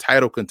legitimate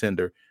title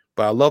contender.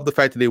 But I love the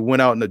fact that they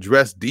went out and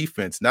addressed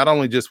defense, not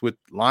only just with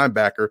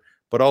linebacker,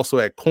 but also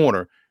at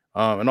corner,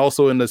 and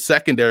also in the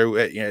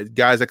secondary,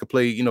 guys that could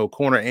play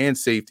corner and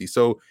safety.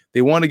 So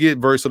they want to get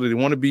versatile. They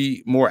want to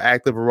be more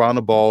active around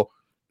the ball.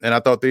 And I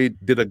thought they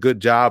did a good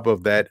job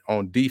of that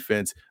on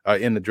defense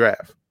in the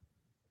draft.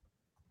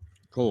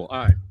 Cool.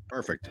 All right.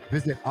 Perfect. We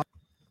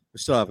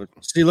still have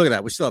see. Look at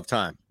that. We still have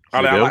time.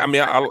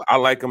 I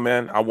like him,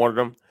 man. I wanted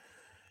him.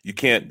 You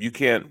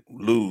can't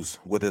lose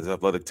with his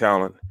athletic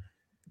talent.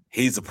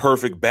 He's a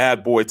perfect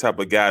bad boy type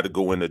of guy to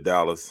go into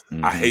Dallas.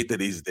 Mm-hmm. I hate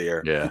that he's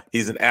there. Yeah.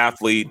 He's an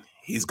athlete.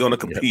 He's going to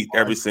compete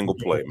every single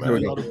play,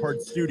 man. Auto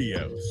Parts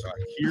Studios.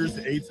 Here's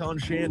Eytan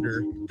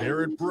Shander,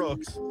 Barrett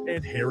Brooks,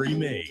 and Harry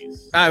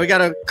Mays. All right, we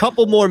got a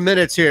couple more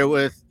minutes here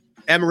with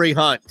Emory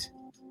Hunt.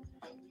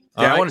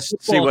 I want to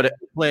see what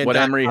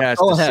Emory has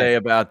to say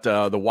about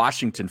the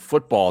Washington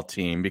football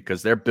team,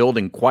 because they're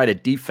building quite a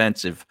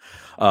defensive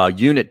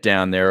unit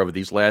down there over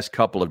these last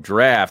couple of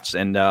drafts,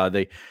 and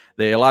a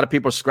lot of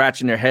people are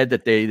scratching their head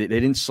that they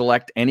didn't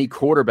select any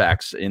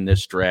quarterbacks in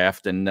this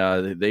draft, and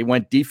they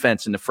went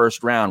defense in the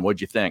first round.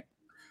 What'd you think?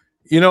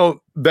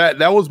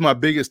 That was my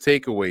biggest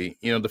takeaway.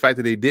 The fact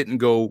that they didn't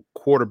go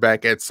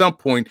quarterback at some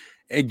point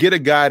and get a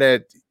guy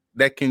that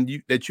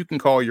you can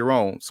call your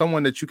own,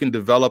 someone that you can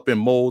develop and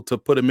mold to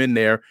put him in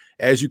there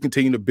as you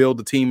continue to build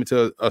the team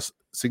into a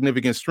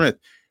significant strength.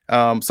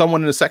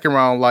 Someone in the second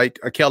round like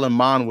a Kellen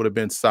Mond would have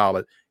been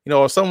solid,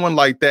 or someone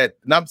like that.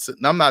 And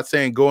I'm not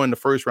saying go in the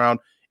first round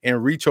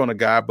and reach on a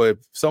guy, but if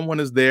someone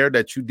is there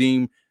that you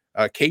deem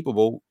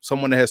capable,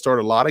 someone that has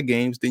started a lot of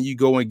games, then you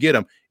go and get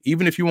them.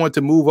 Even if you want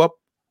to move up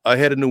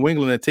ahead of New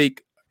England and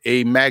take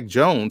a Mac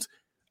Jones,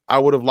 I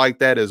would have liked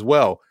that as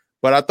well.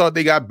 But I thought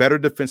they got better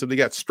defensively,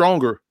 got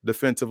stronger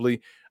defensively,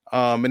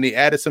 and they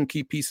added some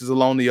key pieces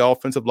along the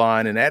offensive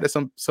line and added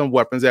some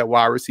weapons at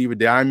wide receiver.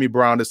 Diami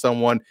Brown is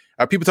someone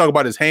people talk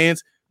about his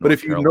hands, but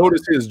if you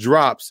notice his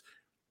drops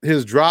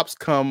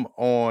come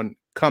on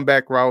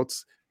comeback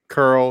routes,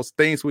 curls,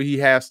 things where he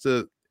has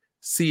to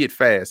see it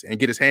fast and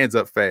get his hands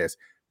up fast.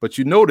 But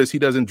you notice he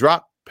doesn't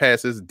drop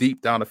passes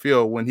deep down the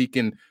field when he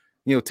can,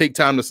 take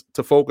time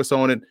to focus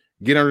on it,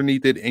 get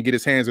underneath it, and get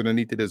his hands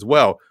underneath it as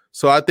well.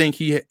 So I think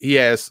he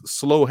has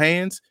slow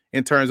hands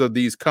in terms of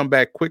these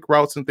comeback quick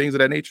routes and things of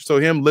that nature. So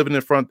him living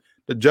in front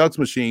the jugs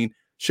machine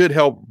should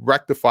help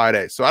rectify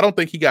that. So I don't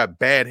think he got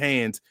bad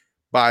hands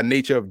by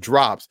nature of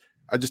drops.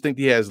 I just think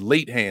he has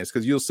late hands,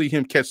 because you'll see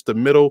him catch the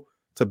middle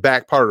to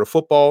back part of the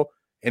football.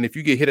 And if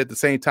you get hit at the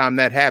same time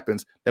that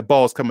happens, that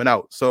ball is coming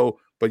out. So,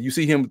 but you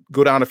see him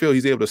go down the field,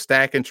 he's able to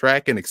stack and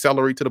track and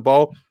accelerate to the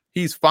ball.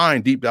 He's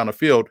fine deep down the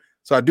field.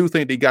 So I do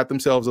think they got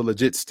themselves a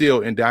legit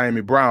steal in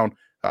Diami Brown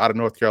out of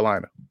North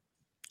Carolina.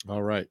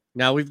 All right.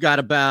 Now we've got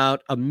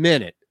about a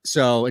minute.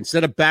 So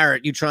instead of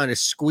Barrett, you trying to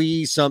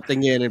squeeze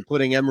something in and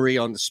putting Emory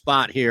on the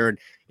spot here, and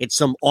it's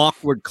some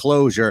awkward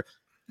closure.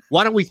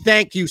 Why don't we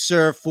thank you,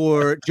 sir,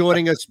 for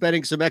joining us,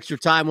 spending some extra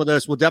time with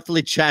us. We'll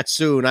definitely chat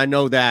soon. I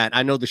know that.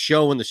 I know the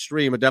show and the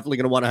stream are definitely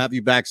going to want to have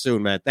you back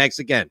soon, man. Thanks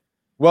again.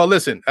 Well,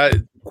 listen,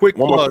 quick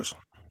plug.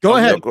 Go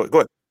ahead. Go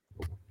ahead.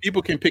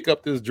 People can pick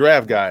up this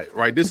draft guide,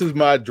 right? This is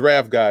my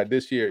draft guide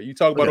this year. You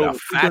talk about over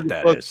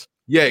 600 plus.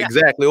 Yeah,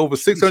 exactly. Over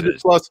 600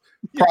 plus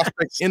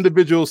prospect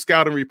individual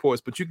scouting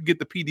reports, but you can get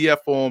the PDF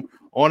form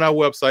on our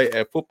website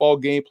at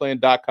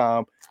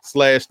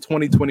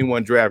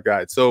footballgameplan.com/2021 draft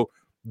guide. So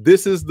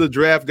this is the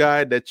draft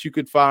guide that you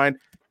could find.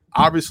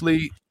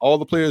 Obviously, all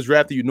the players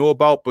drafted you know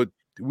about, but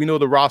we know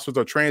the rosters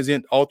are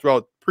transient all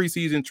throughout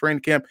preseason,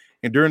 training camp,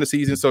 and during the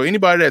season. So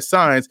anybody that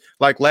signs,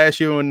 like last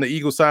year when the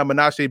Eagles signed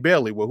Menashe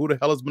Bailey, well, who the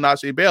hell is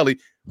Menashe Bailey?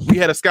 We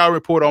had a scout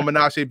report on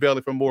Menashe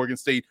Bailey from Morgan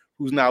State,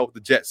 who's now with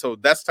the Jets. So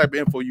that's the type of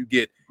info you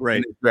get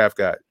in this draft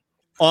guide.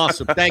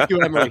 Awesome. Thank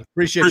you, Emily.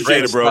 Appreciate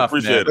it, bro.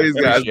 Appreciate it.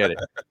 Appreciate it.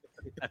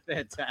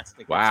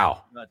 Fantastic.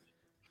 Wow.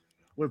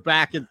 We're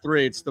back in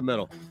 3. It's the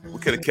middle. We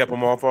could have kept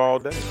them off all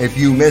day. If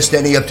you missed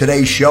any of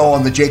today's show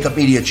on the Jacob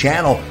Media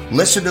channel,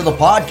 listen to the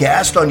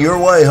podcast on your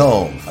way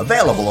home.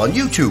 Available on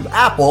YouTube,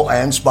 Apple,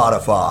 and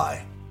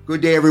Spotify. Good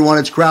day, everyone.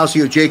 It's Krause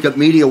of Jacob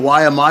Media.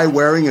 Why am I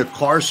wearing a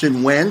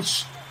Carson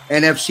Wentz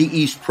NFC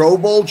East Pro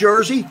Bowl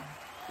jersey?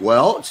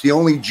 Well, it's the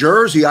only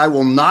jersey I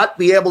will not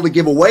be able to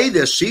give away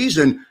this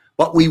season,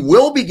 but we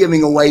will be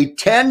giving away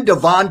 10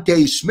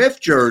 Devontae Smith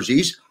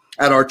jerseys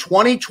at our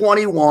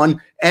 2021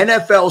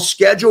 NFL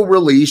schedule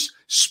release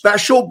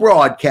special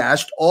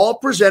broadcast, all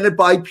presented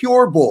by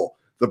Pure Bull.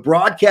 The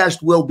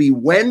broadcast will be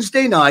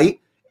Wednesday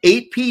night,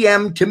 8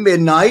 p.m. to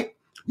midnight.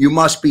 You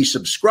must be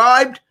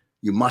subscribed.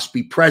 You must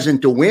be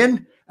present to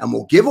win, and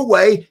we'll give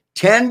away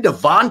 10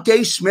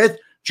 Devontae Smith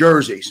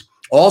jerseys.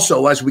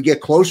 Also, as we get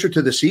closer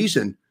to the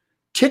season,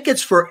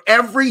 tickets for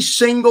every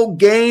single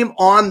game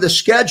on the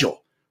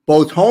schedule,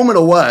 both home and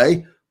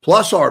away,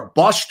 plus our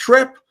bus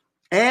trip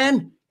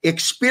and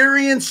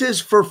experiences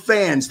for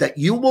fans that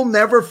you will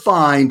never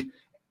find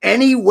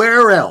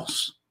anywhere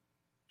else.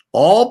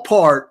 All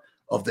part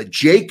of the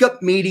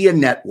Jacob Media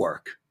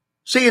Network.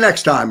 See you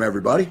next time,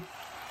 everybody.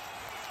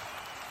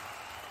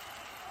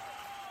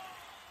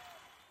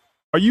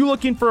 Are you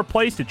looking for a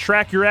place to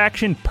track your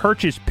action,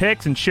 purchase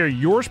picks, and share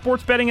your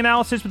sports betting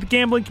analysis with the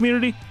gambling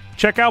community?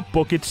 Check out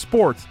Book It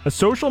Sports, a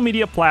social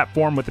media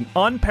platform with an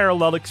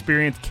unparalleled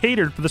experience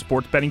catered for the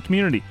sports betting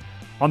community.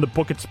 On the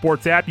Book It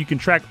Sports app, you can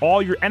track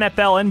all your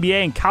NFL,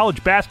 NBA, and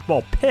college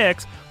basketball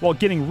picks while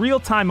getting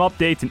real-time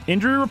updates and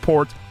injury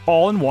reports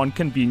all in one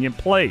convenient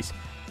place.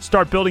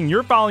 Start building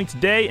your following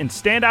today and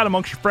stand out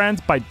amongst your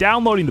friends by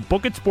downloading the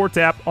Book It Sports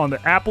app on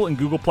the Apple and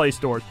Google Play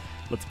stores.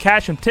 Let's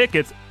cash some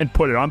tickets and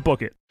put it on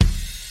Book It.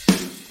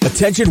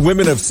 Attention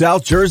women of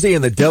South Jersey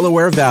and the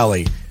Delaware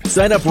Valley.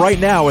 Sign up right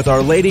now with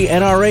Our Lady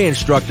NRA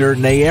instructor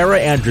Nayara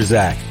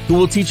Andrzak, who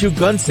will teach you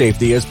gun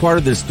safety as part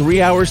of this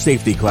 3-hour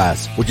safety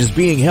class, which is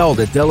being held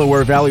at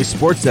Delaware Valley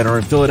Sports Center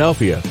in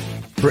Philadelphia.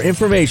 For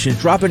information,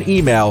 drop an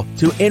email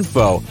to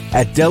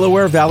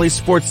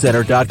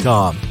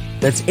info@DelawareValleySportsCenter.com.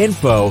 That's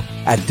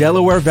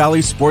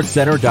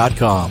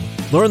info@DelawareValleySportsCenter.com.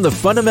 Learn the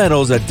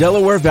fundamentals at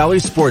Delaware Valley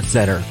Sports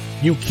Center.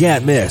 You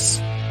can't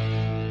miss.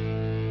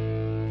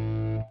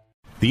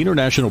 The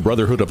International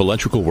Brotherhood of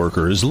Electrical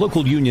Workers,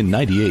 Local Union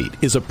 98,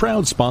 is a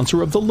proud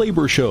sponsor of The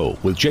Labor Show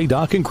with J.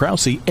 Doc and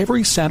Krause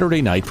every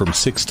Saturday night from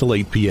 6 to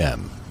 8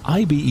 p.m.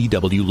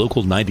 IBEW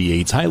Local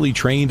 98's highly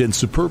trained and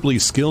superbly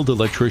skilled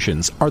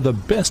electricians are the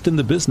best in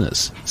the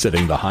business,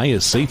 setting the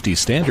highest safety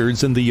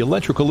standards in the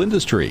electrical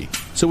industry.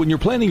 So when you're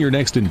planning your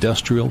next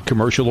industrial,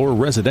 commercial, or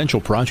residential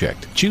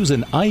project, choose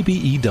an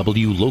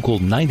IBEW Local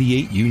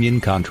 98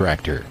 union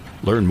contractor.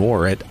 Learn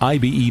more at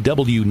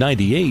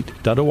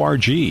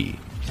IBEW98.org.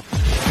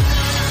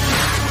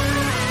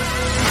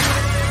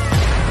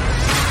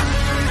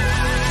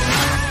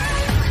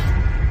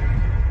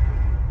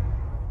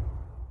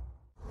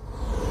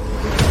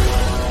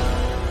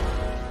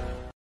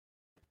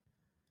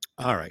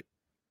 All right.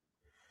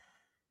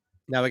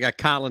 Now we got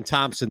Colin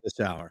Thompson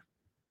this hour.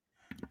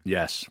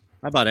 Yes.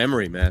 How about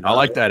Emery, man? I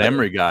like that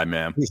Emery guy,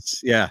 man.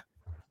 Yeah.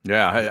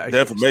 Yeah.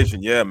 The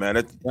information, yeah,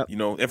 man.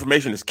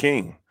 Information is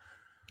king.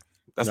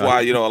 That's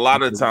why, a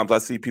lot of the times I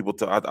see people,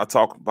 I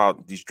talk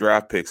about these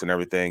draft picks and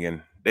everything,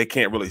 and they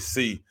can't really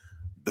see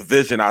the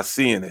vision I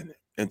see in it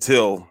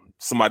until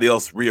somebody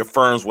else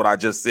reaffirms what I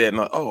just said. And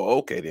like, oh,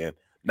 okay, then.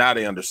 Now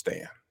they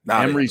understand.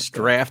 Emery's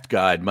draft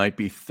guide might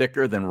be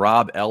thicker than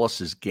Rob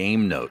Ellis's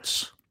game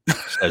notes,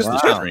 says the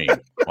stream.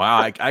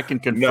 Wow, I can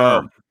confirm.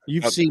 No,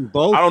 you've seen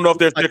both. I don't know if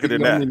they're thicker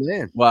than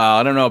that. Wow,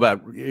 I don't know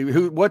about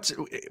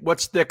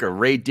what's thicker,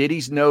 Ray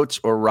Diddy's notes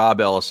or Rob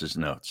Ellis's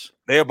notes?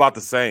 They're about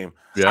the same.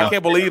 Yeah. I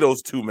can't believe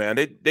those two, man.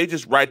 They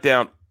just write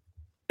down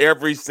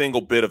every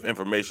single bit of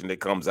information that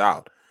comes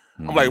out.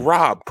 I'm like,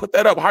 Rob, put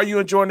that up. How are you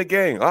enjoying the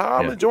game?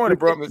 I'm enjoying it,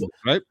 bro.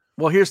 Right?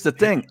 Well, here's the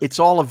thing. It's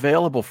all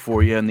available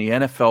for you on the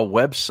NFL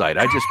website.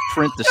 I just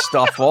print the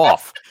stuff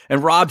off.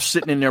 And Rob's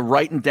sitting in there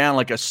writing down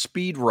like a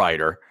speed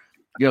writer,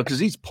 because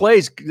these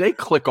plays, they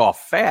click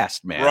off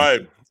fast, man.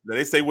 Right.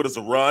 They say what is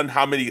a run,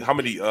 how many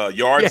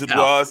yards it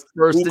was,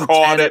 first who and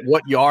caught 10 it, at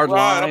what yard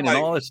line, and like,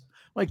 all this.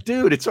 Like,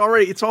 dude, it's all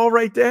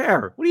right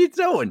there. What are you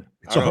doing?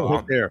 It's all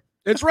right there.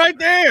 It's right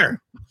there.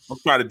 I'm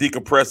trying to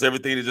decompress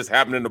everything that just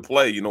happened in the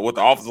play. What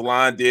the offensive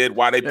line did,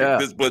 why they picked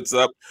this blitz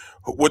up,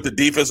 what the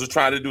defense was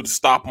trying to do to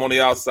stop them on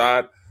the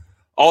outside.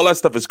 All that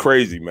stuff is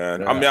crazy,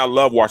 man. I mean, I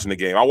love watching the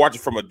game. I watch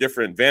it from a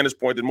different vantage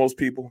point than most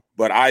people,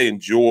 but I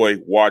enjoy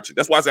watching.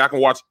 That's why I say I can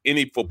watch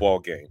any football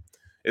game.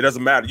 It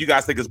doesn't matter. You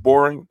guys think it's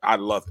boring? I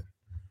love it.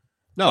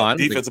 No, I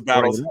don't defensive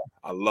battles.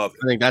 I love it.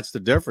 I think that's the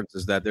difference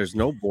is that there's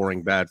no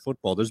boring bad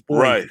football. There's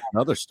boring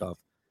other stuff.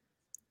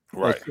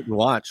 Right.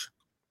 Watch.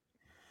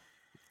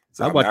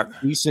 So How about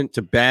decent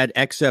to bad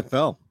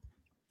XFL?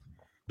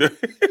 I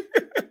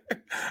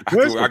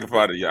can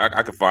find it. Yeah,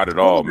 I can find it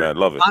all, man.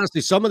 Love it.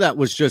 Honestly, some of that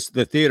was just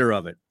the theater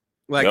of it.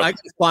 Like I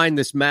can find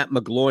this Matt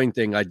McGloin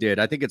thing I did.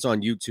 I think it's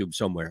on YouTube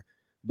somewhere.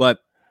 But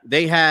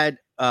they had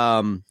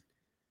him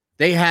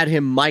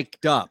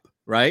mic'd up,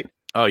 right?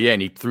 Oh yeah,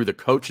 and he threw the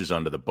coaches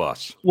under the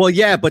bus. Well,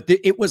 yeah, but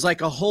it was like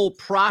a whole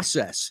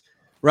process,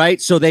 right?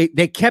 So they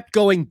kept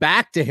going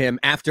back to him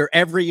after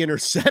every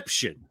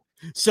interception.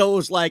 So it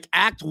was like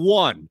act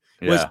one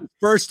was the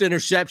first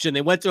interception.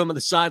 They went to him on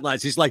the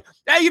sidelines. He's like,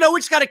 hey, we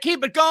just got to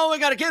keep it going. We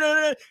got to get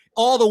it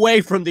all the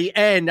way from the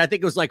end. I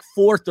think it was like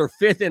fourth or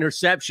fifth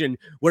interception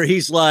where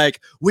he's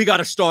like, we got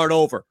to start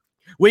over.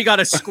 We got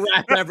to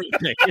scrap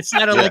everything. It's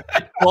not like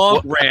a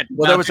dog rant.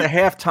 Well, there was a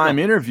halftime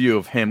interview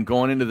of him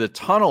going into the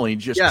tunnel. He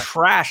just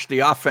trashed the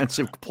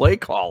offensive play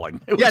calling.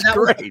 It was that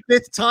great. was the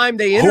fifth time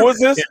they interviewed Who was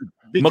this?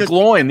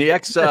 McGloin, the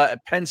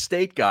ex-Penn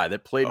State guy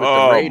that played with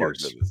the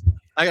Raiders.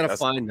 I got to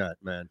find that,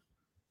 man.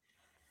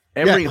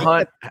 Emory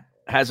Hunt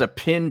has a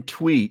pinned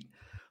tweet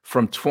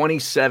from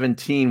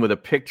 2017 with a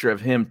picture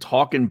of him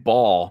talking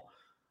ball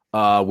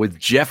with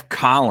Jeff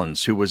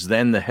Collins, who was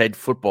then the head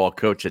football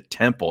coach at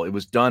Temple. It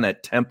was done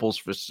at Temple's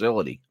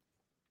facility.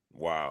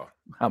 Wow.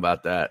 How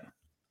about that?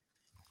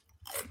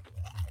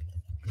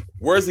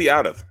 Where's he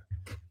out of?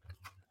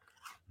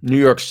 New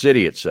York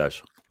City, it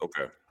says.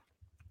 Okay.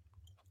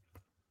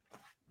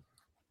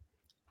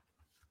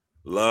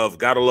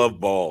 Gotta love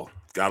ball.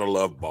 Gotta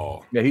love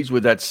ball. Yeah, he's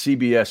with that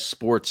CBS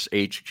Sports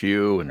HQ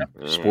and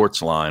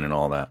Sports Line and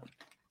all that.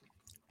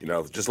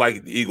 Just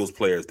like the Eagles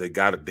players, they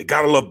gotta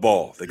love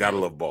ball. They gotta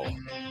love ball.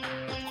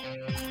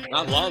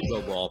 Not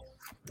Lonzo Ball.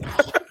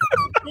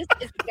 This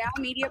is Gal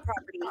Media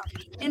Property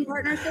in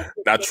partnership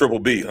with Not Triple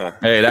B, huh?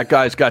 Hey, that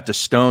guy's got the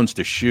stones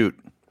to shoot.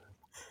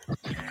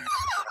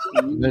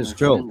 That's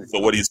true. So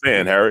what are you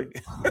saying, Harry?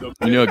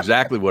 You know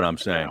exactly what I'm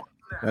saying.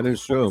 That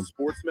is true.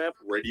 SportsMap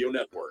Radio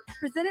Network.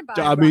 presented by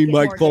Tommy,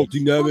 Mike Mortgage.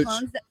 Fulton-Nevich. Home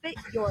loans that fit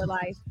your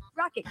life.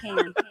 Rocket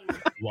can.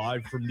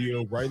 Live from the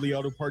O'Reilly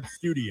Auto Parts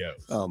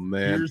Studios. Oh,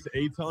 man. Here's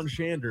Eytan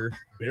Shander,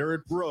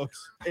 Barrett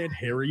Brooks, and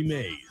Harry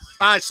Mays.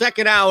 All right,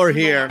 second hour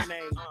here.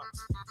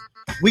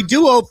 We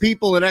do owe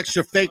people an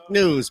extra fake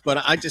news,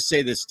 but I just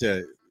say this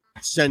to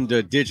send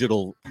a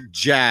digital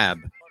jab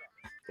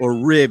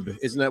or rib.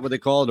 Isn't that what they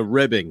call it? A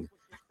ribbing.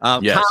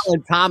 Yes.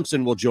 Colin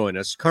Thompson will join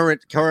us,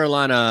 current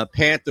Carolina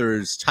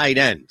Panthers tight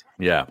end.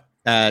 Yeah.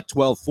 At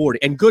 12:40.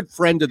 And good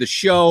friend of the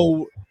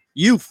show,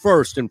 you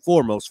first and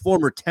foremost,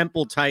 former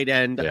Temple tight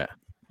end. Yeah.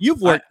 You've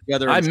worked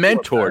together. I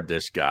mentored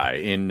this guy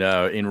in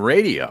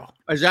radio.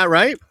 Is that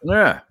right?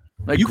 Yeah.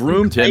 I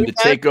groomed him to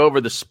take over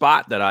the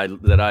spot that I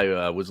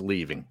was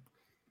leaving.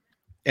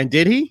 And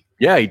did he?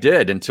 Yeah, he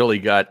did until he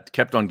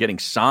kept on getting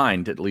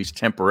signed, at least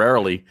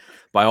temporarily,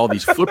 by all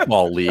these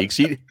football leagues.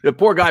 The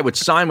poor guy would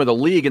sign with a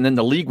league, and then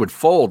the league would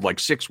fold like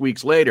 6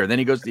 weeks later. Then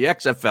he goes to the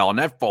XFL, and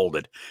that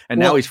folded.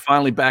 And now he's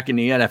finally back in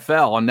the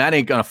NFL, and that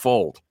ain't going to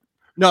fold.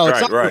 No,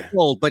 it's not going to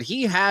fold, but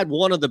he had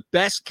one of the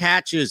best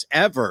catches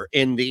ever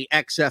in the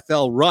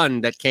XFL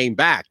run that came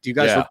back. Do you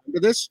guys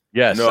remember this?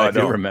 Yes, no, I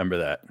do remember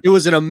that. It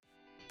was an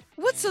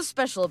What's so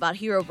special about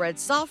Hero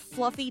Bread's soft,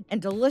 fluffy, and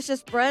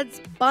delicious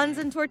breads, buns,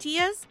 and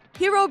tortillas?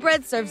 Hero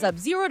Bread serves up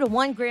 0 to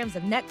 1 grams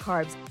of net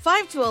carbs,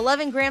 5 to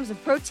 11 grams of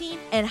protein,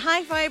 and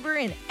high fiber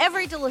in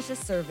every delicious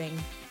serving.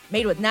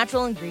 Made with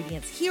natural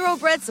ingredients, Hero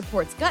Bread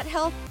supports gut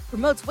health,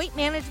 promotes weight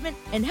management,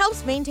 and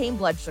helps maintain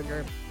blood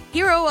sugar.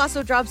 Hero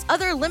also drops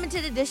other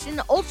limited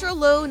edition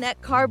ultra-low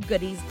net carb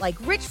goodies like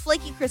rich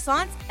flaky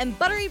croissants and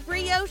buttery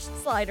brioche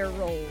slider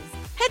rolls.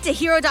 Head to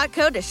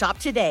hero.co to shop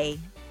today.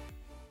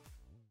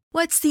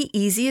 What's the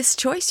easiest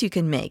choice you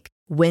can make?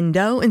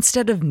 Window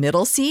instead of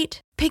middle seat?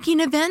 Picking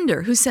a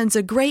vendor who sends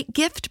a great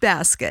gift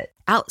basket?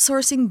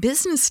 Outsourcing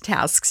business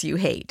tasks you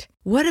hate?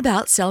 What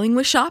about selling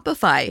with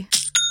Shopify?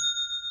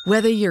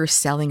 Whether you're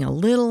selling a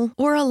little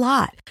or a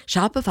lot,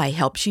 Shopify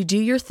helps you do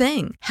your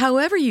thing,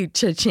 however you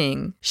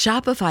cha-ching.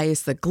 Shopify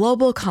is the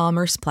global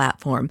commerce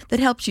platform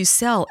that helps you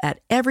sell at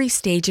every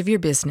stage of your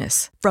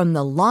business. From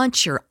the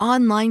launch your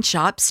online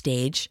shop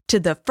stage to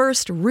the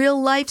first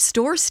real-life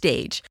store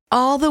stage,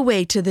 all the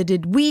way to the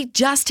did we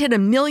just hit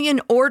 1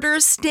 million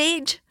orders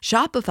stage.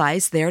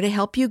 Shopify's there to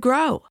help you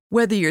grow.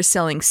 Whether you're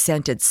selling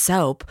scented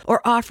soap or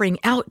offering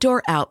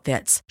outdoor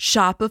outfits,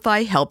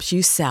 Shopify helps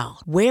you sell.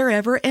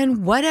 Wherever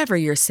and whatever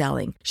you're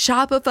selling,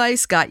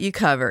 Shopify's got you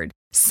covered.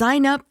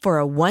 Sign up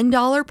for a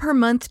 $1 per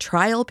month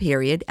trial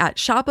period at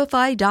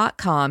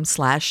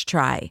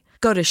shopify.com/try.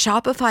 Go to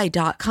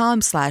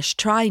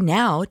shopify.com/try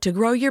now to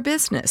grow your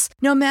business,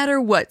 no matter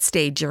what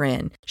stage you're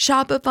in.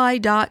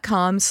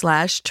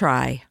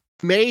 Shopify.com/try.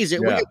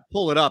 Amazing. We could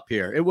pull it up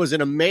here. It was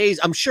an amazing.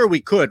 I'm sure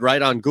we could,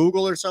 right, on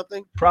Google or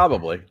something?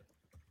 Probably.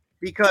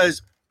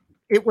 Because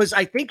it was,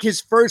 I think,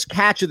 his first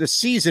catch of the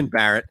season,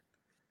 Barrett,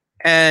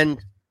 and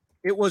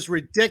it was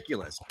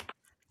ridiculous.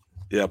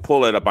 Yeah,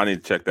 pull it up. I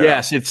need to check that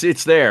out. Yes,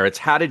 it's there. It's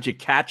how did you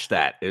catch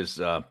that?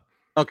 Is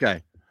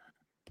okay.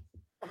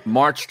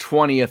 March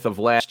 20th of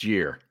last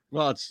year.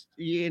 Well, it's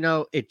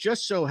it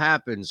just so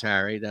happens,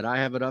 Harry, that I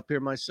have it up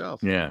here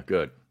myself. Yeah,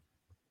 good.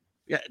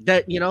 Yeah,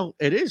 that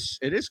it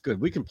is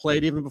good. We can play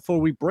it even before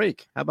we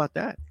break. How about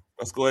that?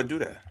 Let's go ahead and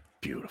do that.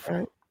 Beautiful.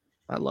 Right.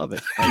 I love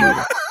it.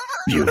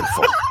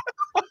 Beautiful.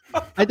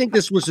 I think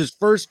this was his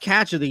first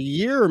catch of the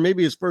year, or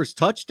maybe his first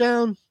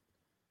touchdown.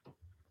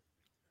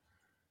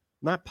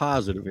 Not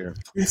positive here.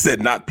 You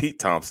said not Pete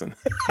Thompson.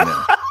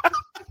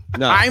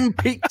 No. I'm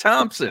Pete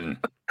Thompson.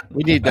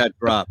 We need that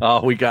drop.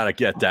 Oh, we got to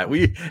get that.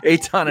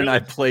 Eytan and I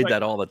played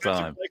that all the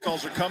time. Play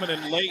calls are coming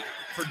in late.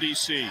 for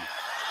DC.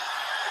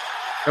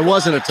 It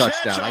wasn't a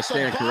touchdown. I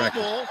stand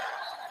corrected.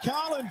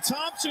 Colin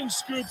Thompson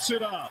scoops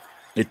it up.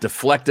 It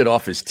deflected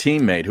off his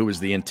teammate, who was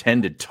the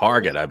intended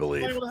target, I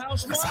believe.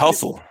 It's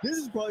hustle.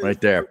 Right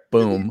there.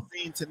 Boom.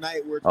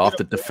 Off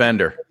the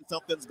defender.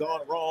 Something's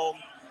gone wrong.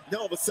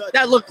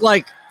 That looked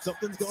like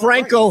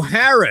Franco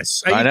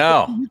Harris. I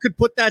know. You could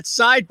put that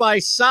side by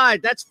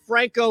side. That's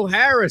Franco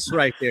Harris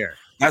right there.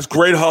 That's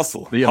great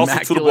hustle. The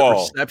hustle to the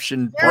ball.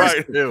 Reception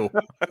Right. Two.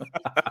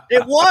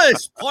 It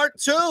was part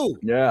 2.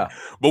 Yeah.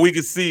 But we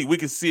could see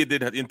it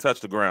didn't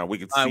touch the ground. We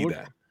could see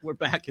that. We're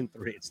back in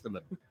 3. It's the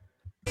middle.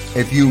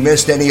 If you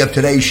missed any of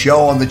today's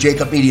show on the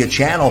Jacob Media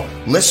channel,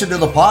 listen to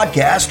the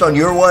podcast on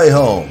your way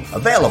home.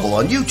 Available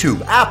on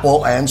YouTube,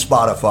 Apple, and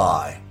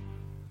Spotify.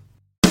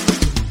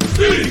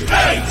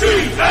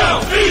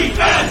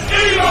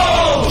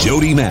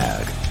 Jody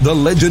Mack, the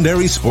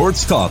legendary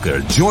sports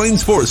talker,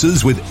 joins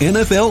forces with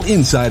NFL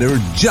insider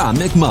John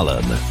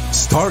McMullen.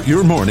 Start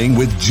your morning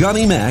with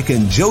Johnny Mack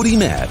and Jody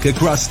Mack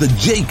across the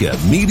Jacob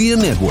Media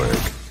Network.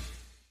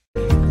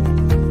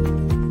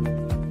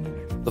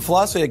 The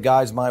philosophy that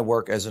guides my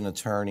work as an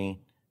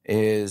attorney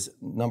is,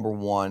 number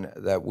one,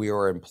 that we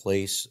are in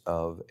place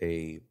of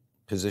a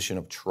position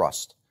of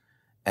trust.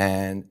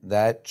 And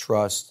that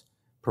trust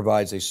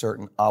provides a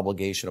certain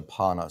obligation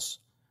upon us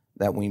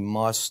that we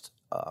must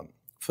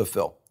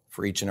fulfill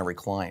for each and every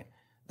client.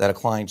 That a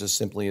client just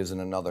simply isn't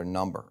another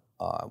number.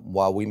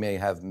 While we may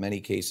have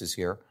many cases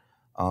here,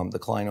 the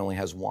client only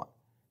has one.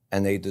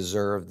 And they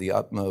deserve the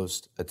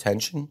utmost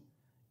attention,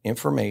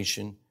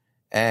 information,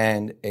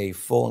 and a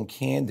full and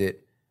candid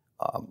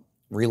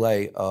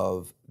relay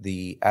of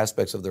the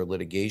aspects of their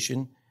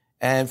litigation,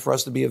 and for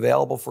us to be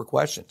available for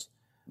questions.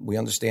 We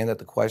understand that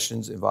the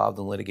questions involved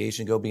in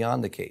litigation go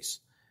beyond the case.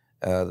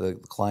 The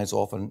clients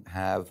often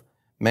have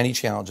many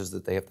challenges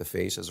that they have to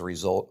face as a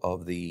result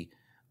of the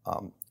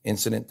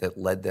incident that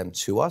led them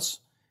to us,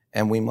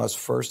 and we must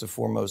first and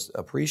foremost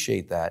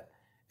appreciate that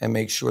and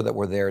make sure that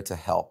we're there to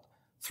help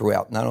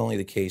throughout not only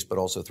the case but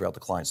also throughout the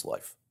client's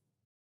life.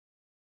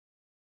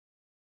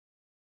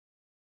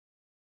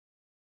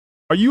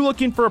 Are you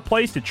looking for a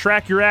place to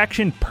track your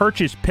action,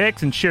 purchase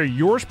picks, and share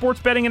your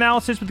sports betting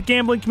analysis with the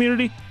gambling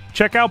community?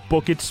 Check out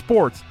Book It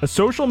Sports, a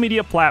social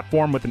media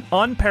platform with an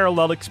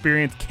unparalleled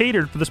experience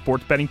catered for the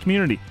sports betting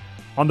community.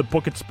 On the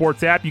Book It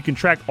Sports app, you can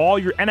track all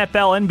your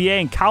NFL, NBA,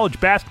 and college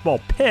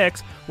basketball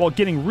picks while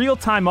getting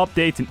real-time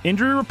updates and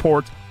injury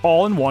reports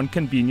all in one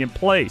convenient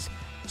place.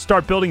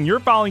 Start building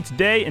your following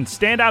today and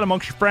stand out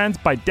amongst your friends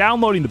by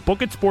downloading the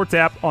Book It Sports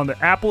app on the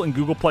Apple and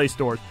Google Play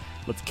stores.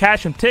 Let's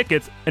cash some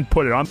tickets and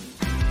put it on.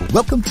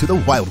 Welcome to the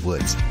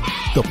Wildwoods,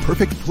 the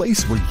perfect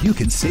place where you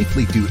can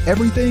safely do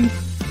everything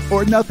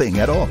or nothing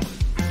at all.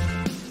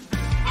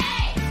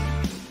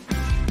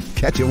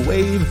 Catch a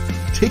wave,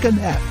 take a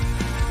nap,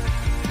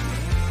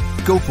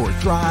 go for a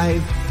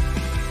drive,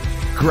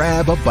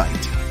 grab a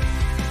bite.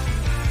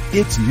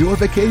 It's your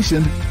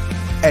vacation,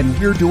 and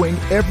we're doing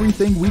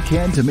everything we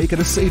can to make it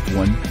a safe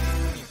one.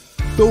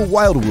 The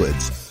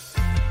Wildwoods.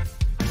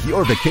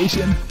 Your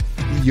vacation,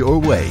 your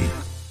way.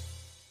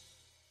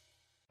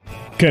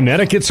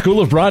 Connecticut School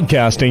of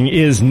Broadcasting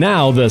is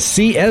now the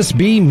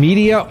CSB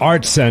Media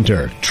Arts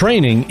Center,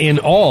 training in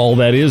all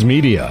that is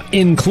media,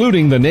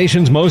 including the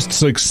nation's most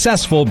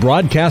successful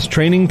broadcast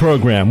training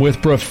program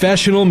with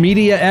professional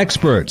media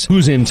experts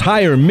whose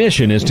entire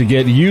mission is to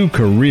get you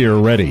career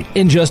ready.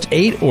 In just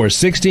 8 or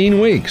 16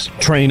 weeks,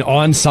 train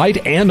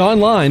on-site and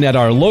online at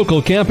our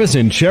local campus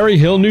in Cherry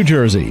Hill, New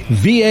Jersey.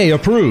 VA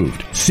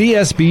approved.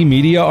 CSB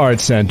Media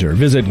Arts Center.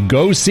 Visit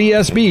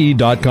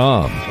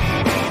gocsb.com.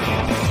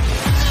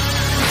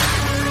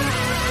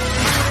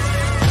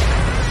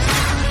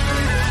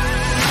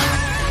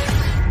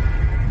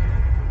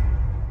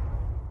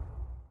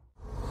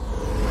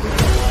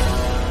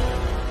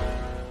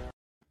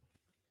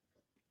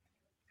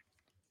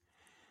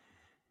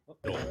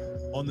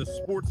 On the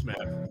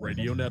SportsMap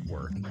Radio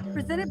Network.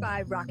 Presented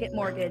by Rocket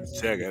Mortgage.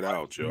 Check it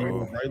out, From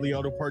Joe. O'Reilly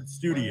Auto Parts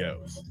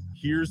Studios.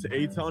 Here's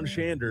Eytan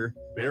Shander,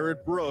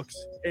 Barrett Brooks,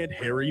 and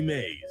Harry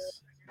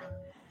Mays.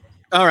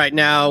 All right,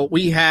 now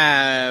we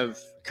have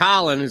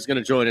Colin who's going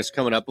to join us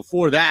coming up.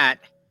 Before that,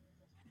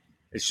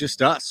 it's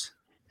just us.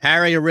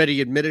 Harry already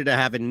admitted to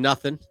having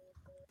nothing.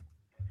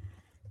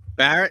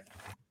 Barrett?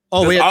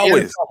 Oh, we have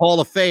always the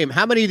Hall of Fame.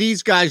 How many of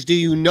these guys do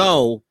you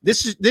know?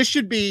 This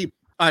should be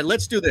all right.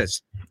 Let's do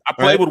this. I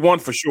played with one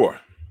for sure.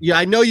 Yeah,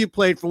 I know you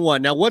played for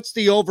one. Now, what's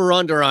the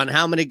over/under on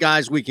how many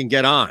guys we can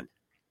get on?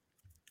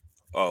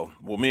 Oh,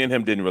 well, me and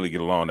him didn't really get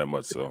along that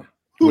much. So,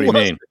 What do you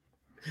mean?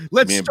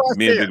 Let's me and, start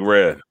me there. and Big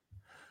Red.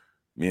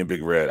 Me and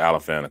Big Red, Alan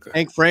Faneca.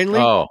 Hank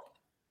Friendly? Oh,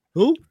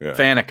 who? Yeah.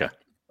 Faneca.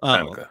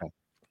 Faneca.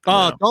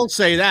 Oh, don't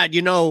say that.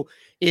 You know,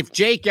 if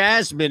Jake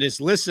Asman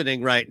is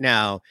listening right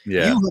now,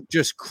 Yeah. you have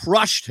just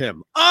crushed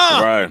him.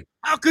 Oh, Right.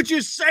 how could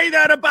you say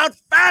that about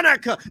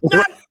Faneca?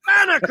 Not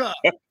Faneca.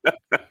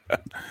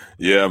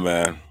 Yeah,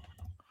 man.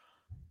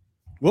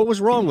 What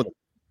was wrong with him?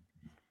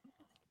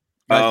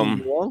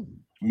 Nothing wrong?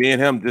 Me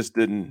and him just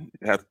didn't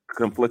have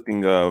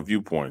conflicting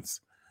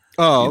viewpoints.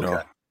 Oh, You okay.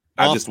 know,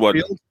 I Off just the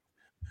wasn't. field?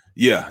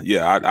 Yeah.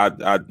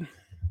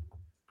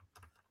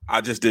 I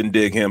just didn't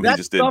dig him. He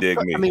just didn't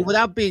dig me. I mean,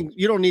 without being,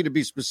 you don't need to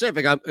be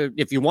specific.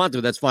 If you want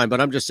to, that's fine.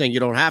 But I'm just saying you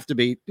don't have to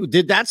be.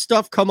 Did that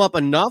stuff come up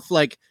enough?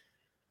 Like,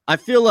 I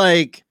feel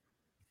like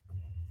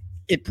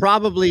it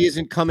probably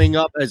isn't coming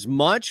up as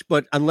much,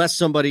 but unless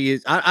somebody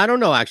is, I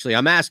don't know. Actually,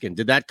 I'm asking.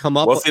 Did that come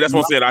up? Well, see, that's what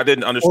I'm saying. I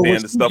didn't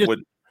understand the stuff with.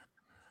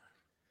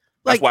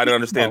 That's why I didn't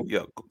understand.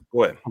 Yeah,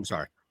 go ahead. I'm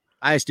sorry.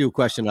 I asked you a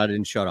question. I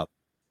didn't shut up.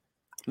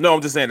 No,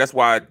 I'm just saying that's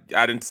why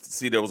I didn't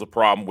see there was a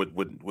problem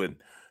with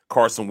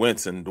Carson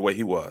Wentz and the way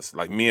he was.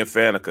 Like me and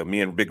Faneca,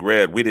 me and Big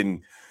Red, we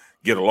didn't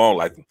get along.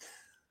 Like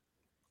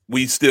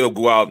we still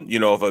go out, you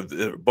know, if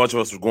a bunch of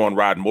us were going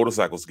riding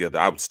motorcycles together,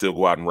 I would still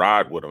go out and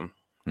ride with them.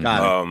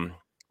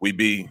 We'd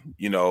be,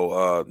 you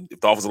know, if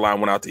the offensive line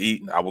went out to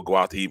eat, I would go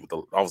out to eat with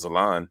the offensive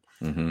line.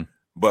 Mm-hmm.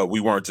 But we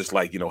weren't just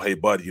like, you know, hey,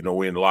 buddy, you know,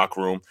 we're in the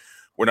locker room.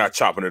 We're not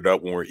chopping it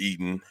up when we're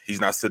eating. He's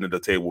not sitting at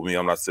the table with me.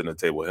 I'm not sitting at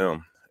the table with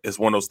him. It's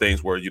one of those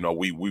things where, you know,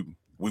 we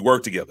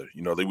work together.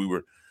 You know, that we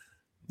were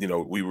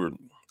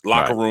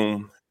locker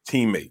room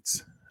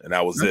teammates, and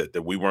that was it.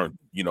 That we weren't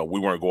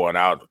going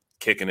out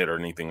kicking it or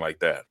anything like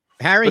that.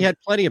 Harry had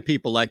plenty of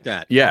people like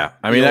that. Yeah.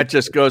 I mean, that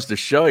just goes to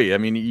show you. I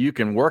mean, you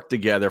can work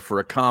together for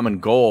a common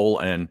goal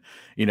and,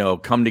 you know,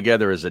 come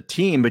together as a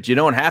team, but you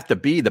don't have to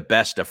be the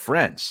best of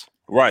friends.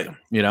 Right.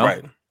 You know?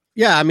 Right.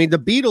 Yeah. I mean, the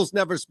Beatles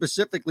never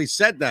specifically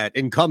said that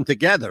in Come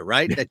Together,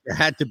 right? That you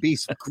had to be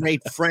some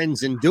great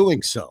friends in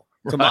doing so,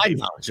 to my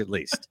knowledge, at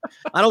least.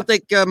 I don't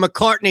think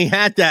McCartney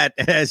had that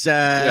as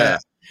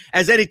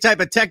any type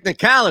of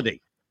technicality.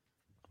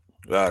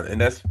 And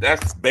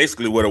that's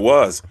basically what it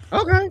was.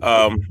 Okay.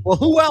 Well,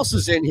 who else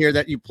is in here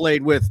that you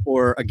played with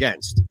or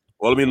against?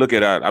 Well, let me look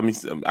at that. I mean,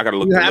 I got to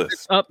look You at have the list.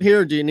 this up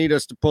here. Or do you need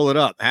us to pull it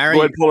up, Harry?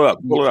 Go ahead, pull it up.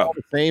 Pull it up. Hall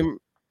of Fame.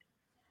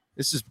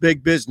 This is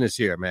big business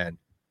here, man.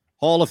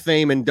 Hall of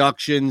Fame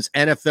inductions,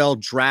 NFL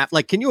draft.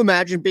 Like, can you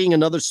imagine being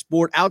another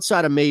sport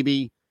outside of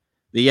maybe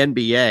the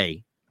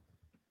NBA?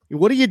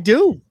 What do you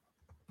do?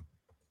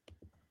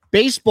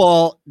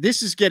 Baseball,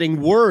 this is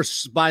getting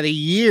worse by the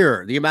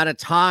year, the amount of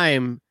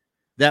time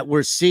that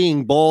we're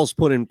seeing balls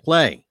put in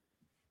play.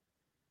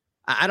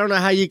 I don't know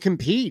how you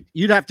compete.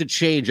 You'd have to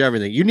change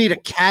everything. You need a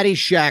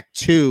Caddyshack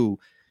 2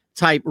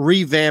 type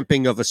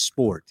revamping of a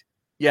sport.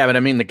 Yeah, but I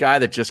mean, the guy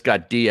that just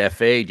got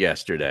DFA'd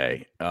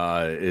yesterday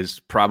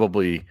is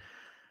probably,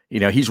 you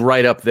know, he's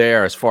right up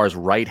there as far as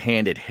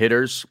right-handed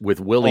hitters with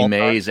Willie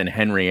Mays and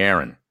Henry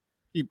Aaron.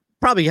 You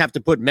probably have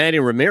to put Manny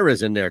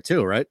Ramirez in there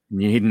too, right?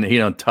 He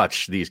don't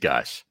touch these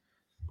guys.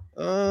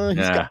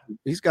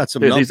 He's got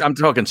some. Dude, I'm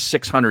talking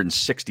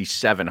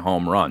 667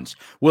 home runs.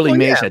 Willie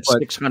Mays had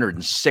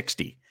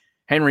 660.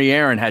 Henry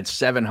Aaron had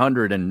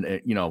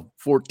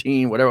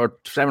 714, whatever,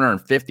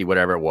 750,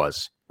 whatever it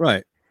was.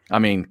 Right. I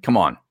mean, come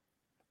on.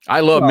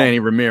 I love Manny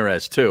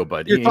Ramirez too,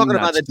 but you're talking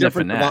about the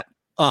difference of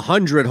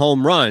 100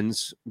 home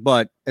runs.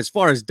 But as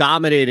far as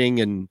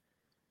dominating and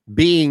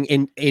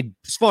being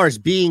as far as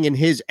being in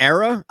his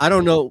era, I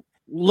don't know.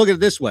 Look at it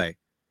this way.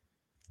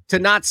 To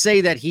not say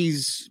that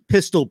he's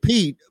Pistol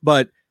Pete,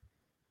 but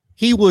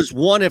he was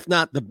one, if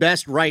not the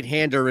best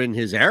right-hander in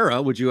his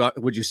era. Would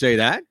you say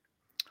that?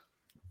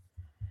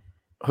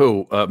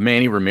 Who?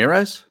 Manny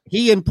Ramirez?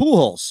 He and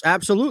Pujols,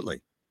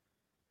 absolutely.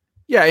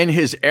 Yeah, in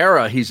his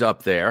era, he's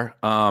up there.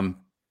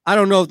 I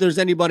don't know if there's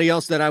anybody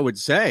else that I would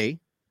say.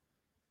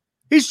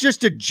 He's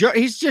just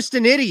he's just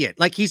an idiot.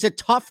 Like, he's a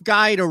tough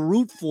guy to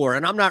root for,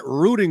 and I'm not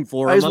rooting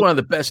for him. He's one of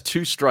the best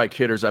two-strike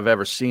hitters I've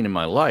ever seen in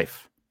my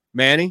life.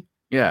 Manny?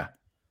 Yeah.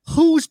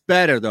 Who's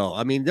better, though?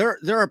 I mean, there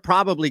are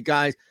probably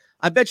guys.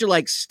 I bet you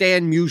like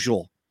Stan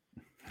Musial,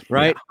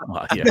 right?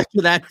 Yeah. I bet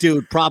you that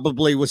dude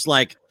probably was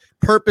like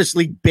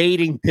purposely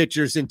baiting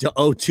pitchers into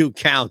 0-2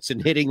 counts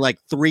and hitting like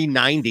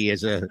 390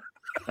 as a.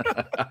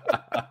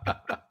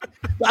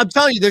 I'm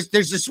telling you, there's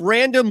this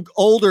random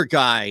older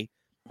guy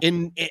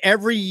in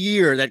every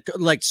year that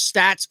like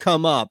stats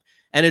come up,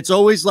 and it's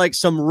always like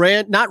some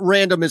not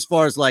random as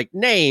far as like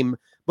name,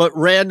 but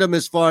random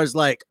as far as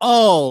like,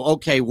 oh,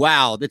 okay,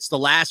 wow, that's the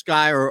last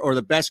guy or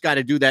the best guy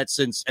to do that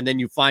since, and then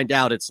you find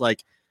out it's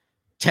like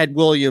Ted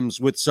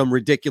Williams with some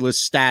ridiculous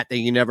stat that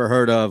you never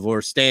heard of,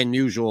 or Stan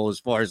Musial as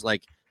far as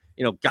like,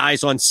 you know,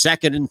 guys on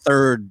second and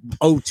third,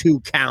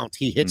 0-2 count,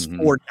 he hits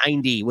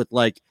 490 with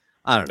like,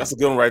 I don't know. That's a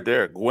good one right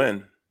there,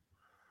 Gwynn.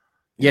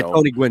 Yeah,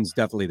 Tony Gwynn's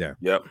definitely there.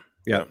 Yep.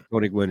 Yeah,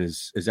 Tony Gwynn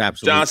is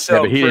absolutely. John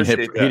Sell, but he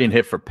didn't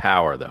hit for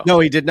power though. No,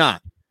 he did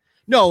not.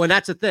 No, and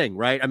that's the thing,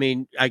 right? I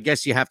mean, I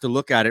guess you have to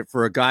look at it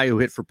for a guy who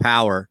hit for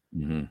power,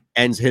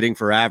 ends hitting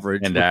for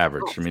average. And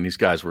average. I mean, these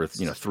guys were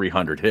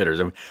 300 hitters.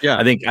 I mean, yeah,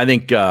 I think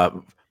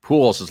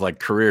Pujols is like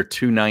career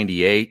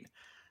 298.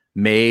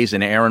 Mays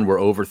and Aaron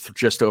were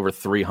just over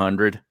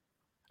 300,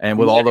 and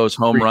with all those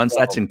home runs,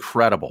 that's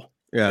incredible.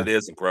 Yeah, it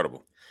is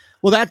incredible.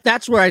 Well,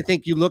 that's where I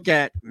think you look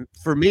at,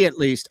 for me at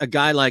least, a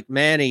guy like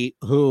Manny,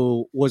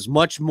 who was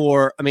much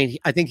more. I mean,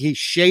 I think he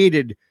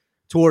shaded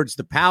towards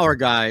the power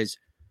guys,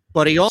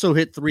 but he also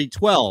hit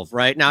 312.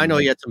 Right now, I know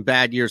he had some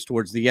bad years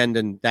towards the end,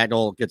 and that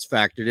all gets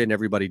factored in.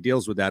 Everybody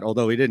deals with that.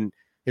 Although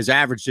his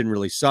average didn't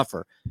really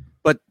suffer.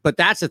 But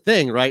that's the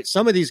thing, right?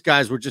 Some of these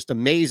guys were just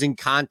amazing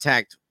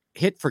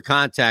hit for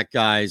contact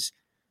guys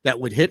that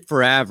would hit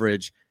for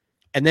average.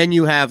 And then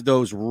you have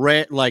those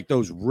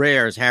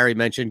rares, Harry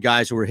mentioned,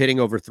 guys who were hitting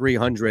over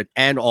 300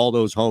 and all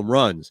those home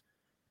runs.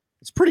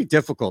 It's pretty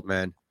difficult,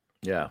 man.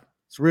 Yeah.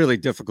 It's really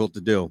difficult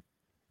to do.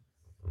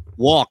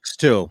 Walks,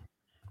 too.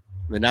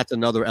 I mean, that's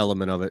another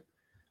element of it.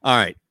 All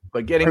right.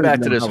 But getting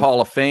back to this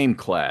Hall of Fame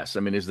class, I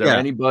mean, is there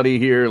anybody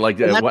here like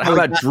that? Well, How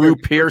about Drew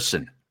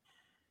Pearson?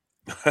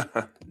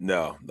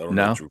 No, I don't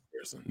know Drew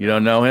Pearson. You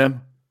don't know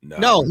him?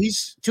 No,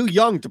 he's too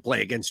young to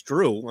play against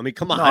Drew. I mean,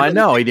 come on. No, I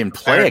know he didn't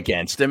play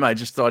against him. I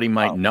just thought he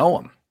might know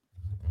him.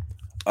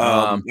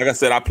 Like I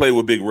said, I played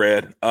with Big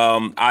Red.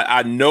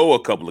 I know a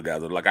couple of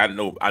guys. Like I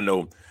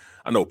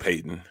know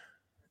Peyton.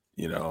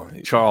 You know,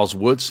 Charles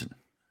Woodson.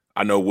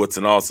 I know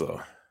Woodson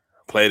also.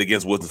 Played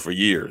against Woodson for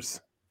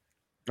years.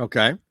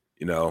 Okay.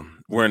 You know,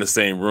 we're in the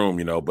same room.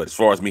 You know, but as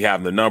far as me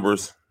having the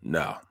numbers,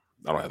 no,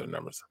 I don't have the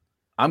numbers.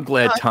 I'm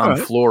glad Tom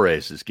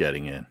Flores is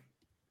getting in.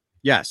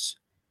 Yes.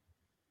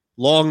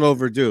 Long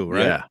overdue,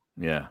 right? Yeah,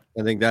 yeah.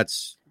 I think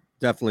that's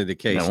definitely the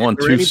case. Won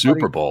 2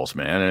 Super Bowls,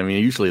 man. I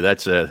mean, usually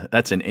that's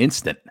an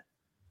instant.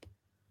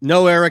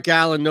 No Eric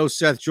Allen, no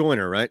Seth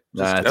Joyner, right?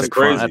 That's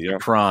crazy. That's a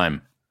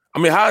crime. I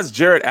mean, how is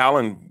Jared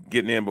Allen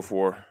getting in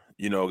before,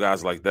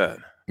 guys like that?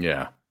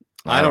 Yeah.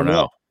 I don't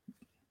know.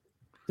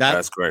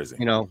 That's crazy.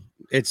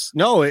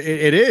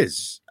 It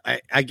is.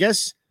 I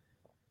guess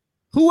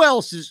who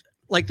else is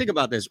like, think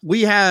about this.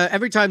 We have,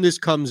 every time this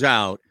comes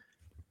out,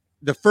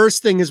 the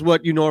first thing is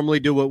what you normally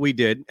do, what we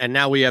did. And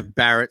now we have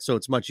Barrett, so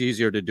it's much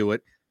easier to do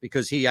it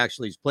because he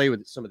actually has played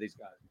with some of these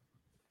guys.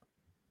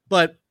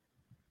 But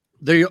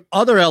the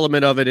other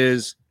element of it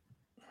is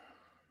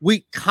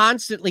we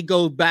constantly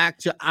go back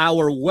to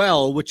our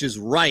well, which is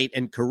right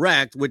and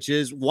correct, which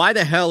is why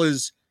the hell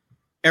is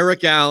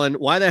Eric Allen?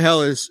 Why the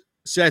hell is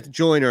Seth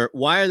Joyner?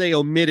 Why are they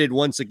omitted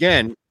once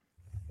again?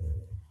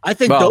 I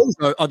think those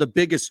are the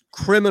biggest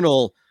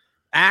criminal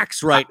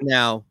acts right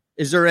now.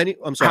 Is there any?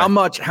 I'm sorry.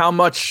 How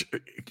much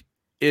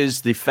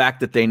is the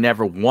fact that they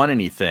never won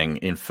anything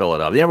in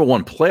Philadelphia? They never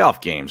won playoff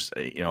games,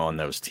 on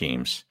those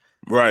teams,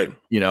 right?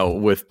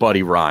 With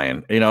Buddy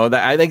Ryan.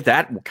 I think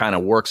that kind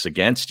of works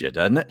against you,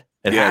 doesn't it?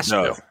 It has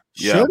to.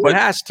 Yeah, but it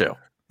has to.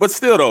 But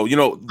still, though,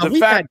 the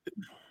fact.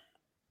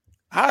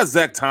 How is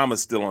Zach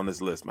Thomas still on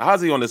this list? How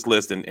is he on this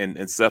list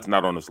and Seth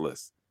not on this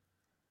list?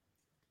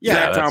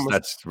 Yeah,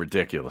 that's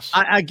ridiculous.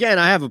 I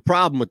have a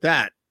problem with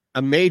that.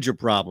 A major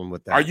problem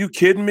with that. Are you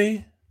kidding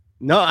me?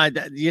 No,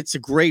 it's a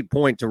great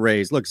point to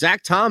raise. Look,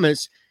 Zach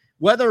Thomas,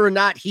 whether or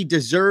not he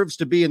deserves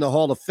to be in the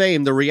Hall of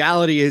Fame, the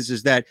reality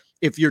is that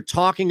if you're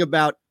talking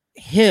about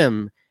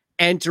him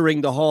entering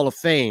the Hall of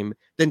Fame,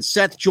 then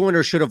Seth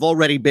Joyner should have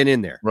already been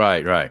in there.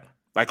 Right.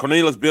 Like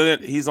Cornelius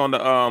Brilliant, he's on the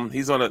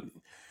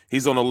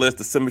list,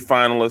 the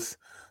semifinalists.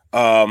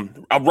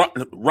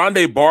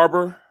 Rondé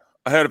Barber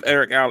ahead of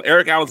Eric Allen.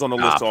 Eric Allen's on the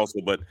list also,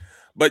 but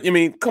I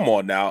mean, come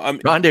on now.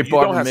 Rondé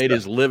Barber made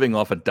his living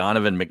off of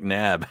Donovan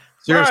McNabb.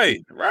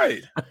 Seriously.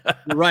 Right.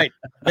 You're right.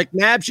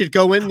 McNabb should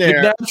go in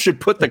there. McNabb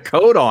should put the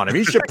coat on him.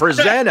 He should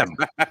present him.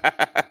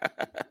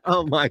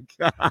 Oh my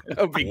God. That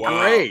would be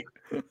great.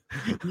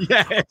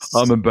 Yes.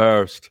 I'm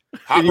embarrassed.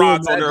 Hot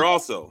Rod's on there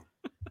also.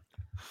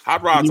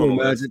 Hot Rod's on the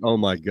list. Oh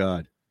my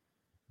God.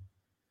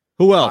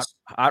 Who else?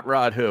 Hot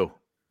Rod who?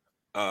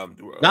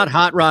 Not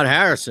Hot Rod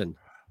Harrison.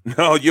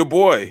 No, your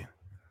boy,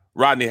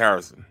 Rodney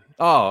Harrison.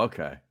 Oh,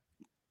 okay.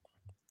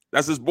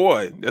 That's his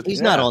boy.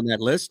 He's not on that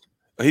list.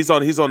 He's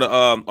on the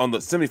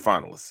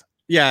semifinalists.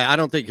 Yeah, I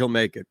don't think he'll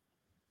make it.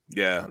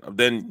 Yeah.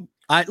 Then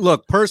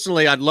look,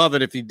 personally, I'd love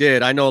it if he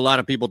did. I know a lot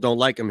of people don't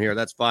like him here.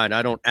 That's fine.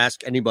 I don't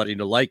ask anybody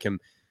to like him.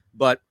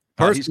 But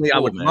personally, cool,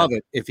 I would man. love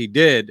it if he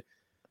did.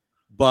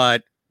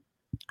 But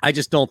I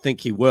just don't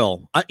think he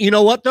will. You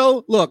know what,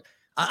 though? Look,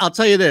 I'll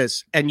tell you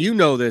this, and you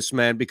know this,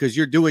 man, because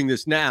you're doing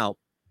this now.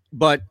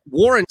 But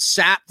Warren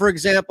Sapp, for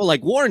example,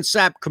 Warren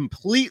Sapp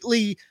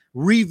completely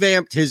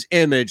revamped his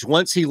image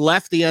once he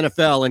left the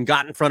NFL and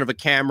got in front of a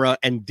camera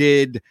and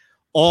did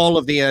all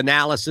of the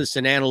analysis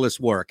and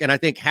analyst work. And I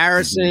think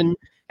Harrison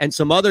and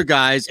some other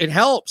guys, it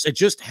helps. It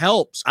just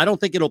helps. I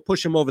don't think it'll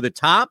push him over the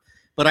top,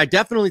 but I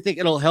definitely think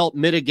it'll help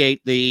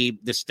mitigate the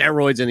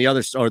steroids and the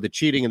other, or the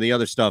cheating and the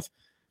other stuff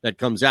that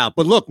comes out.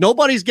 But look,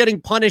 nobody's getting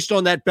punished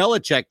on that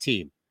Belichick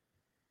team.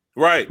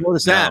 Right.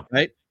 Notice that,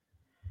 right?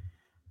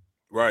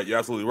 Right, you're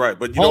absolutely right.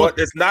 But you know what?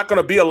 It's not going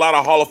to be a lot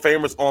of Hall of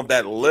Famers on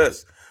that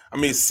list. I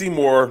mean,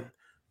 Seymour,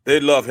 they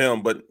love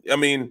him. But, I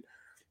mean,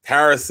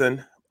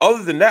 Harrison,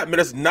 other than that,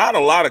 there's not a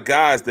lot of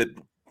guys that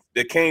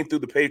came through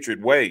the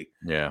Patriot way.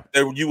 Yeah.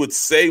 That you would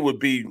say would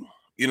be,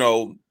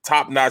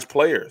 top-notch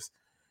players.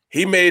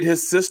 He made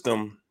his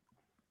system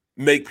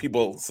make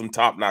people some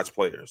top-notch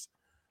players.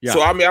 Yeah.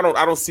 So, I mean,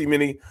 I don't see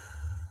many.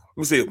 Let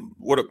me see.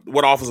 What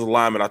offensive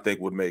lineman I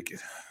think would make it?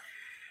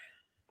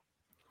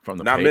 From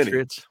the not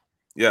Patriots? Many.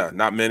 Yeah,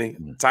 not many.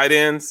 Tight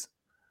ends.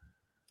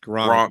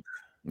 Gronk.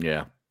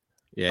 Yeah.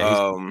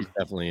 Yeah, he's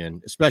definitely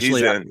in,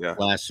 especially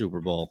last Super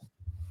Bowl.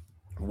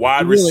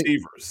 Wide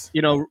receivers.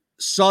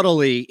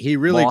 subtly, he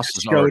really Moss just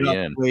is showed already up,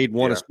 in. played,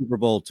 won a Super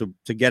Bowl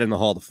to get in the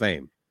Hall of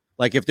Fame.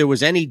 Like, if there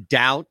was any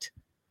doubt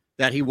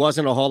that he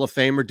wasn't a Hall of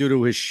Famer due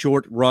to his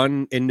short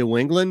run in New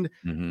England,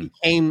 he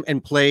came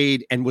and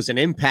played and was an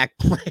impact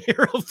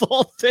player of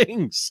all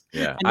things.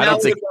 Yeah, And now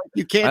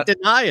you can't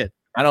deny it.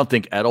 I don't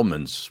think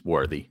Edelman's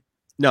worthy.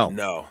 No,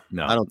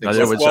 I don't think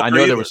so. so. I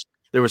know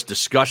there was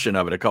discussion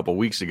of it a couple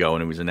weeks ago,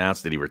 and it was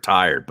announced that he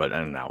retired. But I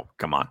don't know.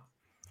 Come on,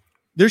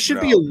 there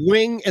should be a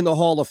wing in the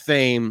Hall of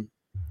Fame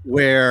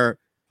where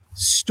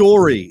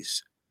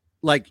stories,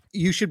 like,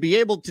 you should be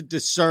able to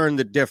discern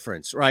the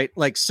difference, right?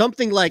 Like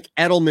something like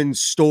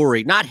Edelman's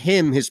story, not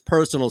him, his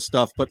personal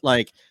stuff, but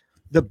like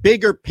the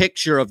bigger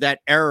picture of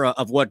that era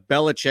of what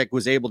Belichick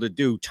was able to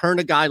do, turn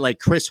a guy like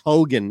Chris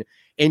Hogan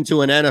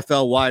into an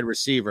NFL wide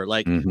receiver.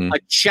 Like a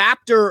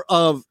chapter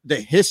of the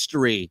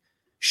history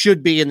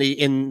should be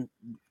in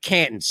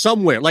Canton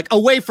somewhere, like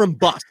away from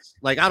Bus.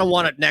 Like, I don't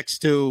want it next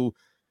to,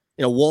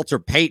 Walter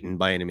Payton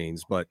by any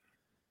means, but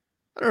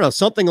I don't know,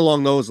 something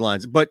along those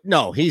lines. But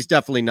no, he's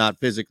definitely not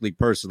physically,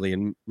 personally, at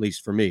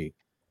least for me.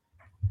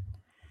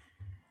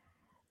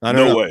 I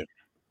don't know. way.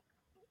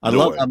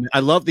 I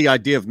love the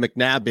idea of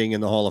McNabb being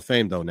in the Hall of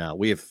Fame, though. Now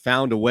we have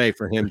found a way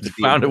for him to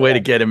found a way to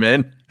get him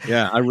in.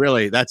 Yeah,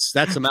 that's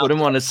some put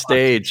him on a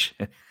stage.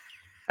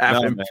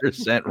 Have him man.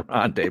 present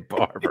Rondé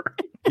Barber.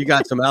 You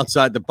got some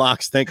outside the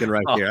box thinking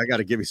right here. I got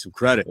to give you some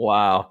credit.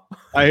 Wow.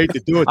 I hate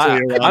to do it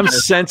to you. I'm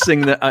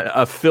sensing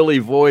a Philly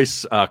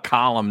voice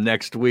column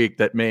next week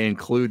that may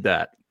include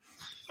that.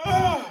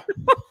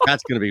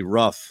 That's going to be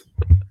rough,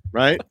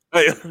 right?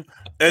 Hey,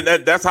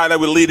 and that's how that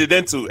would lead it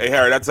into. Hey,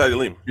 Harry, that's how you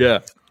lead. Yeah.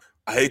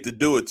 I hate to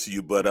do it to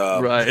you, but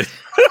right.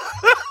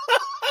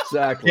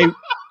 Exactly. Hey,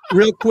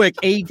 real quick,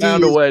 AD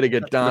found a way to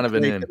get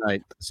Donovan in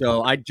tonight.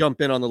 So I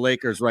jump in on the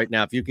Lakers right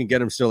now. If you can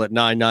get him still at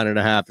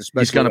 9.5,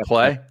 especially he's going to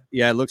play.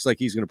 Yeah, it looks like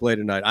he's going to play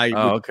tonight.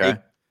 Okay.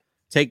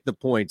 Take the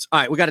points.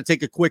 All right, we got to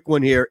take a quick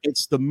one here.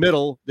 It's the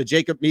middle, the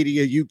Jacob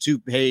Media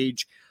YouTube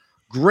page.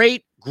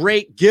 Great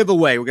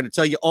giveaway. We're going to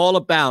tell you all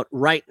about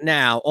right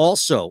now,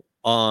 also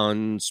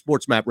on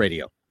Sports Map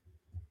Radio.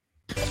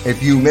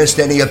 If you missed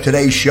any of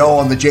today's show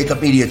on the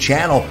Jacob Media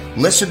channel,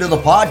 listen to the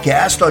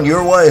podcast on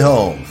your way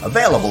home.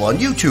 Available on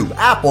YouTube,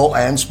 Apple,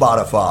 and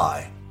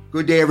Spotify.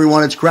 Good day,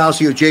 everyone. It's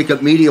Krause of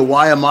Jacob Media.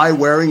 Why am I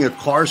wearing a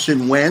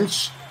Carson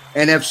Wentz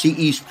NFC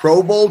East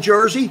Pro Bowl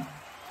jersey?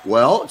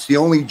 Well, it's the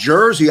only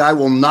jersey I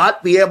will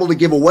not be able to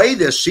give away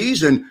this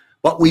season,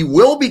 but we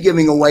will be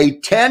giving away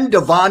 10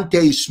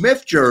 Devontae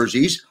Smith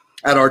jerseys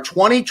at our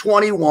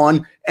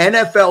 2021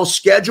 NFL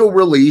schedule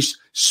release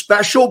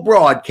special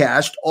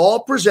broadcast,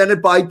 all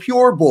presented by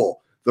Pure Bull.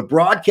 The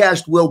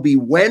broadcast will be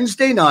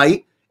Wednesday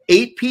night,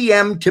 8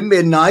 p.m. to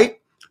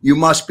midnight. You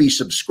must be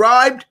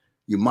subscribed.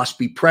 You must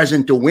be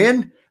present to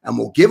win, and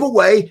we'll give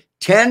away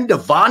 10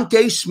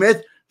 Devontae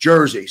Smith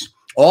jerseys.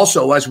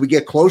 Also, as we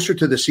get closer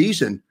to the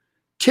season,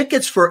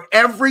 tickets for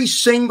every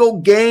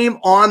single game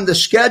on the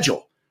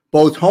schedule,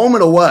 both home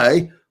and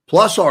away,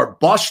 plus our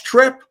bus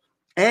trip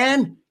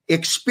and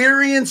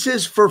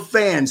experiences for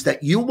fans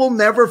that you will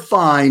never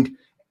find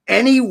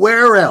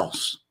anywhere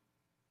else.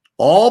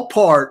 All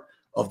part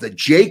of the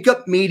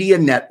Jacob Media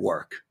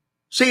Network.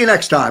 See you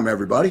next time,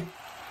 everybody.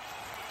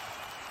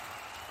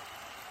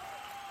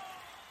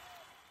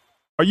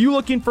 Are you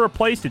looking for a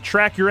place to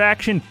track your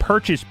action,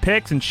 purchase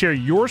picks, and share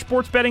your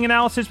sports betting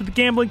analysis with the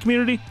gambling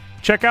community?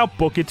 Check out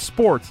Book It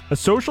Sports, a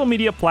social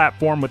media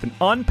platform with an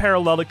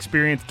unparalleled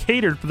experience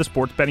catered for the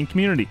sports betting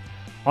community.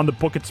 On the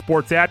Book It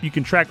Sports app, you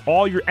can track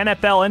all your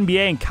NFL,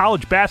 NBA, and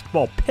college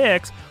basketball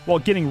picks while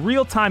getting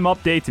real-time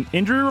updates and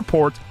injury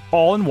reports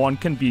all in one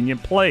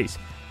convenient place.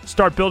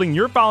 Start building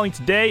your following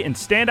today and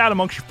stand out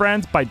amongst your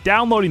friends by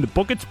downloading the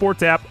Book It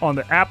Sports app on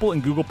the Apple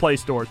and Google Play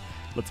stores.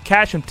 Let's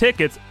cash some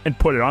tickets and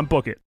put it on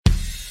Book It.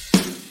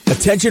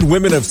 Attention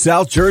women of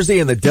South Jersey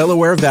and the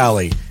Delaware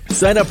Valley.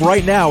 Sign up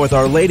right now with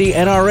Our Lady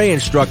NRA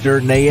instructor,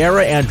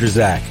 Nayara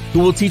Andrzak, who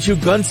will teach you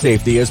gun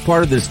safety as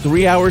part of this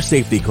 3-hour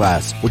safety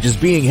class, which is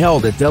being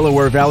held at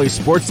Delaware Valley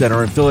Sports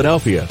Center in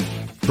Philadelphia.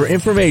 For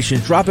information,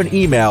 drop an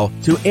email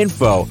to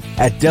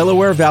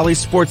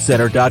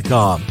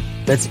info@DelawareValleySportsCenter.com.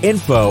 That's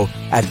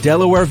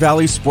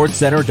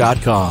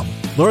info@DelawareValleySportsCenter.com.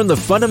 Learn the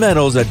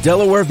fundamentals at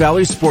Delaware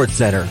Valley Sports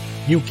Center.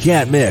 You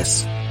can't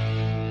miss.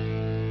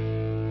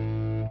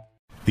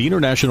 The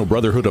International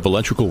Brotherhood of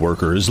Electrical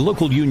Workers,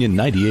 Local Union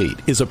 98,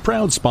 is a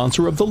proud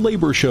sponsor of The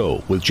Labor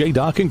Show with J.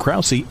 Doc and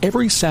Krause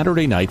every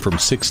Saturday night from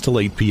 6 till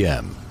 8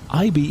 p.m.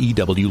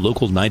 IBEW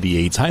Local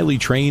 98's highly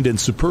trained and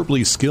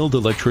superbly skilled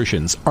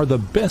electricians are the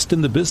best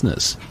in the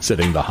business,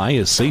 setting the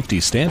highest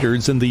safety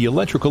standards in the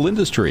electrical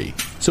industry.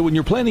 So when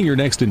you're planning your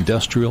next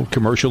industrial,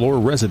 commercial, or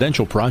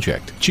residential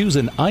project, choose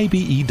an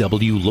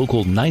IBEW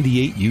Local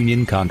 98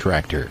 union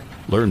contractor.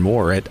 Learn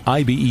more at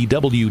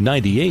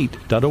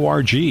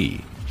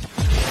IBEW98.org.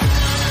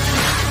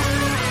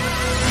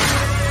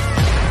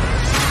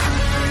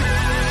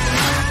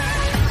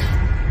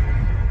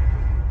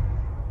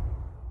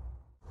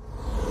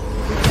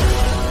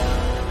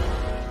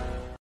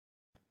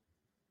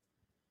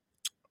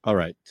 All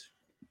right.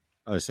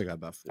 I still got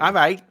about 4. All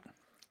right.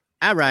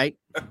 All right.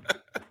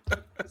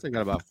 I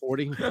got about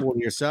 40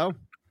 or so.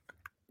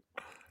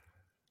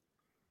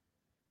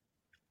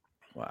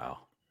 Wow.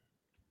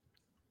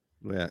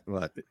 Yeah,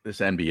 what? This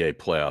NBA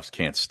playoffs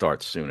can't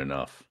start soon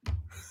enough.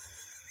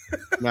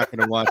 I'm not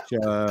going to watch. We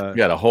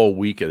got a whole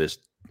week of this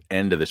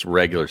end of this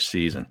regular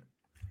season.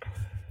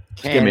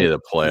 Just give me the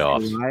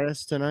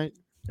playoffs tonight.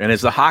 And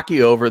is the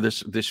hockey over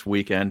this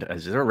weekend?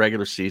 Is there a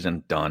regular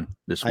season done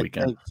this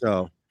weekend? I think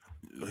so.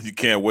 You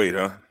can't wait,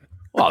 huh?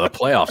 Well, the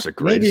playoffs are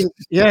great. Maybe,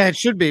 yeah, it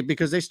should be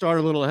because they start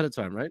a little ahead of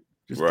time, right?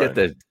 Just get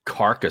the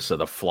carcass of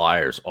the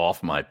Flyers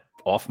off my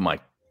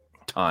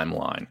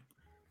timeline.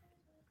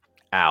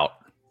 Out.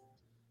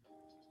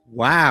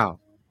 Wow.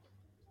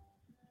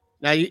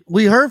 Now,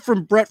 we heard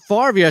from Brett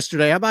Favre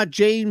yesterday. How about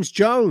James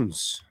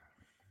Jones?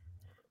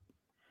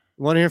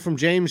 You want to hear from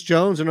James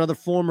Jones, another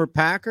former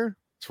Packer?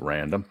 It's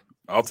random.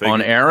 I'll take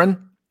on it.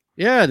 Aaron?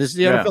 Yeah, this is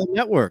the NFL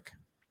Network.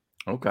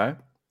 Okay.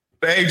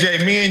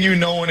 AJ, me and you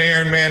knowing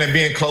Aaron, man, and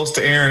being close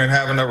to Aaron and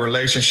having a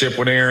relationship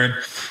with Aaron,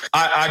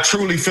 I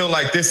truly feel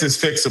like this is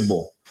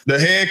fixable. The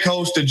head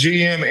coach, the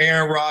GM,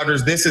 Aaron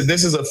Rodgers, this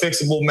is a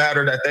fixable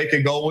matter that they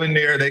can go in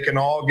there. They can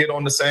all get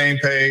on the same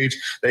page.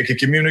 They can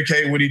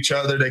communicate with each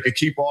other. They can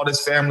keep all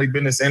this family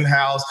business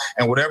in-house,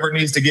 and whatever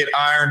needs to get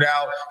ironed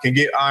out can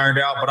get ironed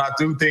out. But I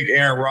do think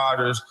Aaron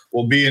Rodgers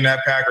will be in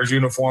that Packers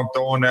uniform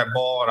throwing that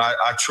ball, and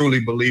I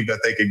truly believe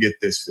that they could get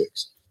this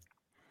fixed.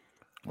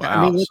 Wow.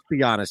 I mean, let's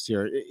be honest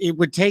here. It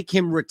would take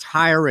him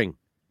retiring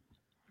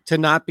to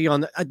not be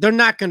on the. They're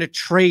not going to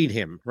trade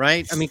him,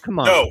 right? I mean, come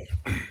on. No.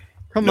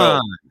 Come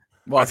on.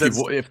 Well,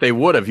 if they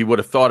would have, he would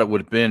have thought it would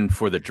have been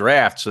for the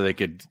draft so they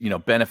could,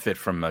 benefit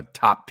from a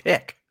top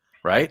pick,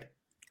 right?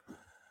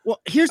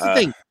 Well, here's the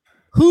thing.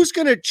 Who's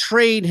going to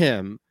trade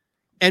him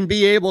and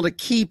be able to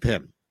keep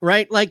him,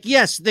 right? Like,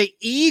 yes, the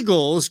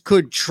Eagles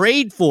could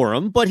trade for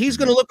him, but he's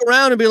going to look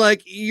around and be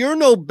like, you're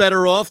no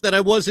better off than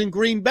I was in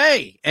Green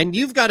Bay. And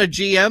you've got a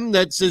GM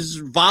that's as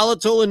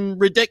volatile and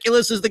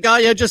ridiculous as the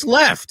guy I just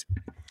left.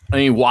 I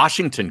mean,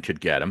 Washington could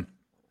get him.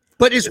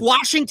 But is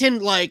Washington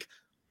like...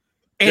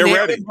 And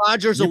Aaron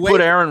Rodgers you away. Put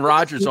Aaron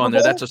Rodgers on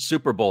there. That's a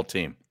Super Bowl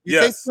team.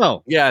 You think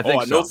so? Yeah, I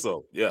think I know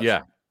so. Yeah.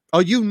 Yeah. Oh,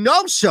 you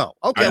know so.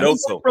 Okay. I know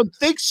so. From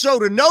think so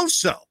to know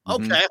so.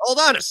 Okay, hold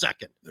on a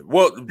second.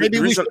 Well, maybe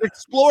we should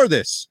explore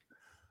this.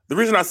 The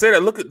reason I say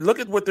that, look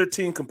at what their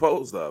team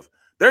composed of.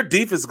 Their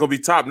defense is going to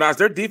be top notch.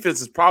 Their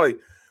defense is probably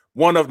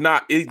one of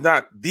not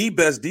the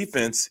best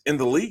defense in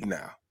the league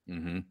now.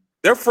 Mm-hmm.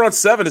 Their front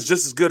seven is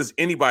just as good as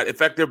anybody. In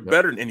fact, they're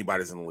better than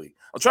anybody's in the league.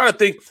 I'm trying to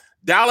think.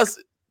 Dallas,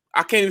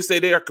 I can't even say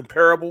they are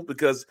comparable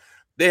because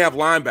they have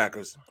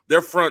linebackers.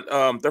 Their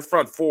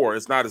front four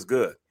is not as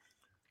good.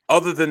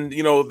 Other than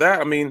that,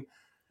 I mean,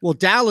 well,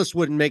 Dallas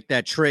wouldn't make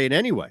that trade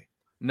anyway.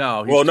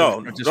 No,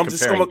 I'm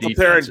just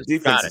comparing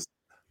defenses.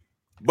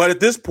 But at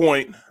this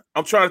point,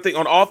 I'm trying to think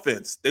on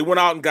offense. They went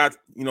out and got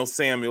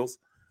Samuels.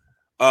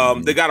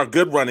 They got a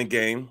good running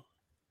game.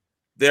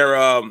 They're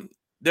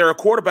a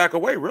quarterback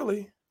away,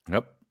 really.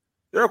 Yep,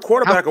 they're a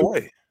quarterback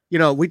away.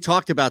 We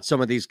talked about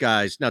some of these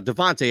guys. Now,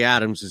 Devontae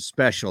Adams is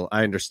special.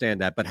 I understand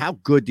that. But how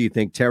good do you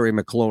think Terry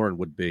McLaurin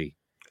would be?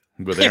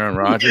 With Aaron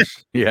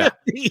Rodgers? Yeah.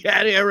 He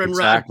had Aaron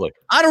exactly.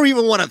 Rodgers. I don't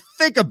even want to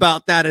think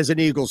about that as an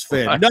Eagles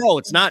fan. No,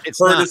 it's not. It's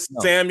Curtis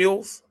not.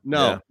 Samuels?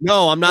 No,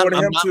 I'm not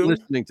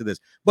listening to this.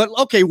 But,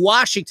 okay,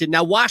 Washington.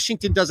 Now,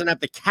 Washington doesn't have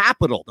the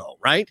capital, though,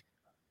 right?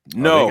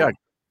 No.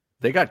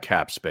 They got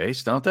cap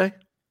space, don't they?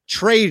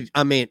 Trade,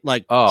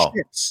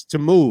 chips to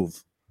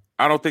move.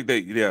 I don't think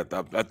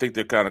I think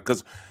they're kind of –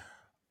 because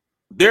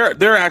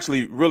they're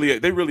actually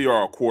really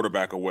are a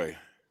quarterback away.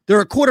 They're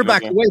a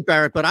quarterback away,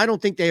 Barrett, but I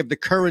don't think they have the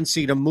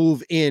currency to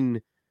move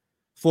in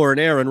for an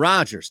Aaron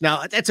Rodgers.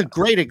 Now, that's a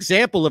great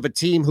example of a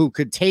team who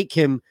could take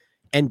him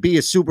and be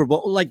a Super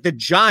Bowl, like the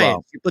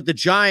Giants. Wow. But the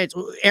Giants,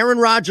 Aaron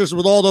Rodgers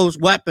with all those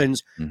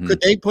weapons, could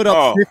they put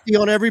up 50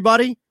 on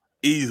everybody?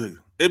 Easily.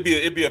 It'd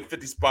be a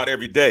 50 spot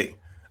every day,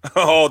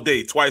 all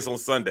day, twice on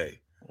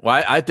Sunday.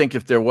 Well, I think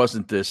if there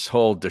wasn't this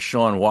whole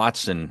Deshaun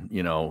Watson,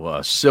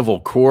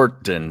 civil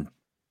court and,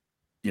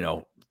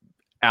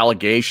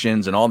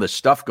 allegations and all this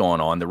stuff going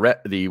on,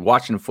 the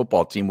Washington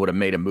football team would have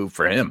made a move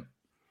for him.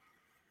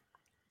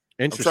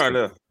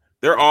 Interesting.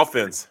 Their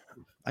offense.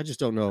 I just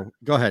don't know.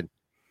 Go ahead.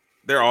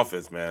 Their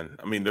offense, man.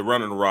 I mean, they're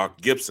running the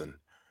rock. Gibson,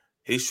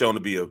 he's shown to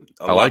be a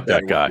I like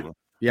that guy.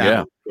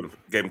 Yeah.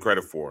 Gave him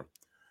credit for.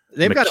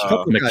 They've got a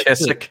couple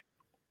McKissick.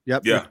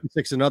 Yep. Yeah.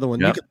 McKissick's another one.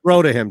 Yep. You can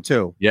throw to him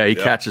too. Yeah, he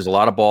catches a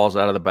lot of balls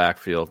out of the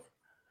backfield.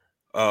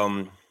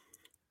 I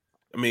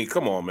mean,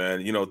 come on,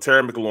 man.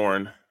 Terry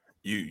McLaurin,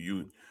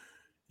 you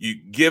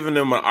giving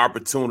them an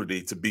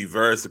opportunity to be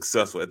very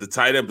successful at the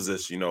tight end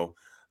position.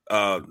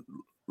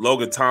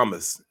 Logan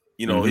Thomas,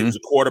 he was a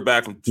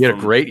quarterback he had a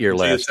great year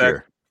last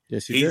year.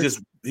 Yes,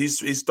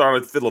 he's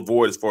starting to fill a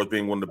void as far as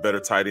being one of the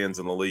better tight ends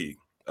in the league,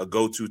 a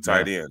go-to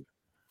tight end.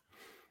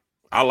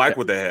 I like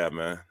what they have,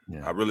 man.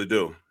 Yeah. I really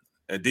do.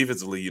 And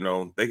defensively,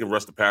 they can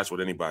rush the pass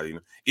with anybody.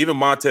 Even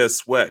Montez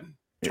Sweat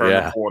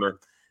turned the corner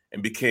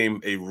and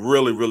became a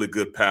really, really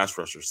good pass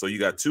rusher. So you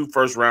got 2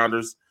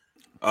 first-rounders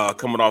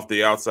coming off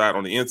the outside.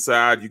 On the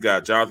inside, you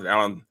got Jonathan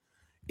Allen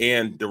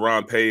and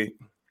Deron Pay.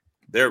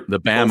 They're the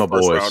Bama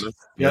boys.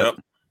 Yep.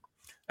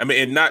 I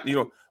mean, and not,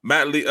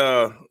 Matt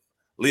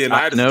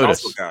Leonidas is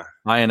also a guy.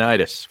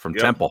 Ioannidis from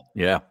Temple.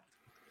 Yeah.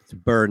 It's a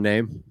bird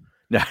name.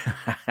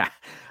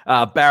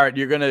 Barrett,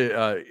 you're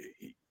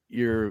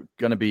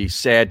gonna be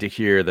sad to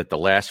hear that the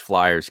last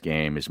Flyers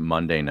game is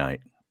Monday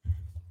night.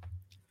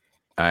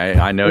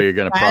 I know you're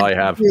gonna probably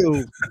have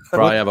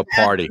a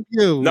party.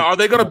 Now, are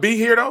they gonna be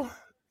here though?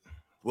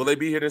 Will they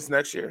be here this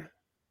next year?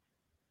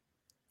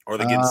 Or are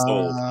they getting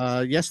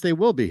sold? Yes, they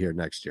will be here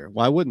next year.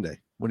 Why wouldn't they?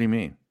 What do you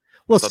mean?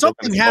 Well,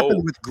 something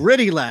happened with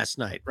Gritty last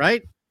night,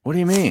 right? What do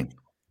you mean?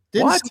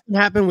 Didn't something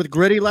happen with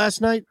Gritty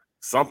last night?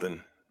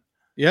 Something.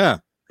 Yeah.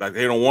 Like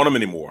they don't want him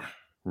anymore.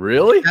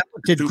 Really?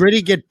 Did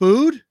Gritty get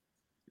booed?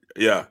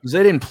 Yeah. Because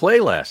they didn't play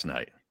last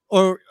night.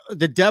 Or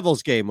the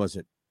Devils game, was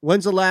it?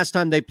 When's the last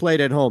time they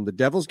played at home? The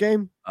Devils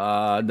game?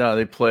 No,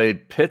 they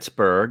played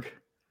Pittsburgh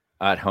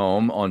at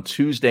home on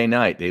Tuesday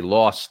night. They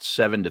lost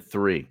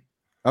 7-3.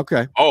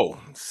 Okay. Oh,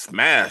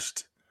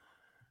 smashed.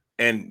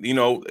 And,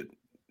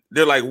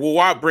 they're like, well,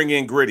 why bring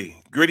in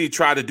Gritty? Gritty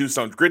tried to do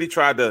something. Gritty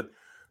tried to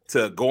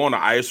go on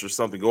the ice or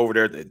something, go over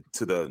there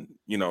to the,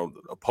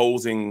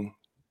 opposing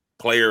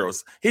player.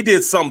 He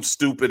did something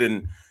stupid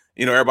and,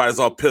 everybody's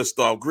all pissed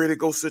off. Gritty,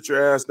 go sit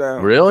your ass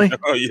down. Really?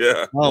 Oh,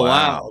 yeah. Oh,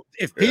 wow.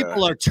 If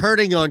people are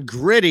turning on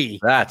Gritty,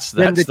 that's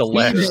the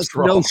last team has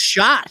straw. no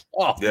shot.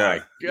 Oh,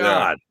 my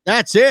God.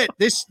 That's it.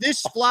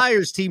 This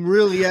Flyers team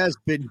really has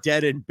been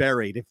dead and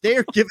buried. If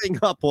they're giving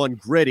up on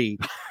Gritty,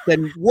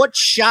 then what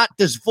shot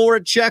does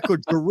Voracek or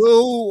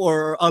Giroux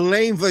or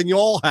Alain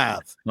Vigneault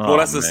have? Well,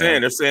 that's the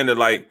saying. They're saying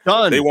that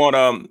Done. They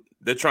want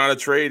they're trying to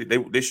trade.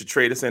 They should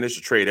trade. They're saying they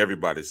should trade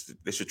everybody.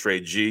 They should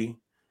trade G.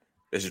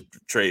 They should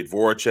trade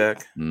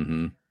Voracek.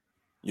 Mm-hmm.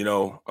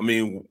 I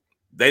mean,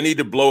 they need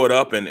to blow it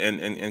up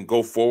and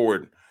go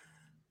forward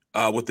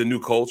with the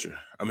new culture.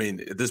 I mean,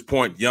 at this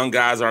point, young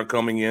guys aren't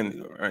coming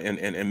in and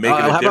making a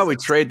difference. How about we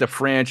trade the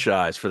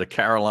franchise for the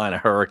Carolina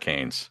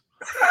Hurricanes?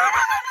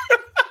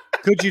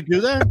 Could you do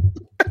that?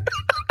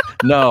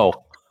 No.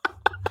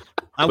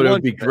 But it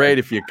would be great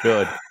if you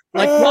could.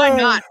 Why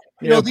not?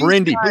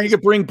 Brindy. You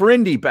could bring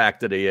Brindy back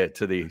to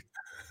the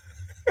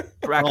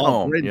back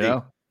home.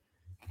 Brindy.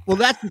 Well,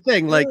 that's the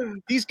thing.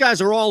 These guys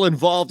are all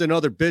involved in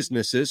other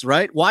businesses,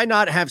 right? Why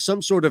not have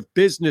some sort of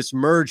business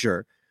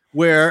merger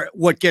where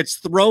what gets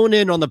thrown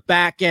in on the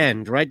back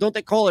end, right? Don't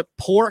they call it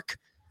pork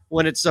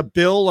when it's a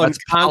bill on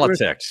Congress?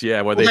 Politics,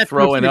 yeah, where they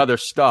throw in other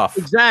stuff.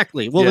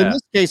 Exactly. Well, in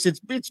this case, it's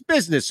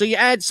business. So you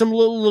add some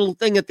little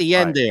thing at the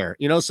end there,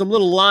 some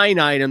little line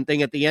item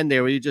thing at the end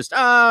there where you just,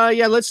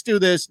 let's do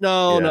this.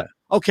 No.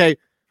 Okay,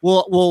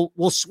 we'll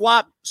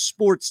swap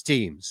sports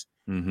teams.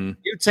 Mm-hmm.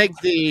 You take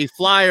the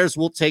Flyers,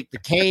 we'll take the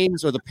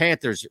Canes or the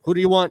Panthers. Who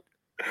do you want?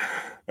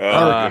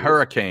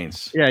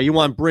 Hurricanes. Yeah, you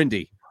want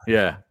Brindy.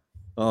 Yeah.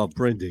 Oh,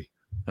 Brindy.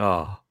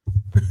 Oh.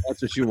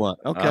 That's what you want.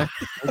 Okay.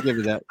 I'll give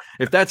you that.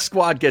 If that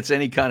squad gets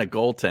any kind of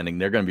goaltending,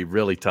 they're going to be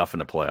really tough in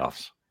the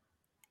playoffs.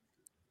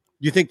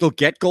 You think they'll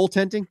get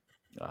goaltending?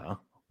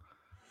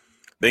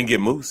 They can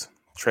get Moose.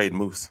 Trade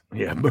Moose.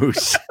 Yeah,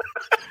 Moose.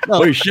 No,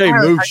 Moose. Are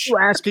you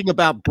asking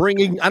about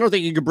bringing? I don't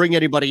think you can bring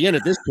anybody in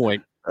at this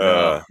point.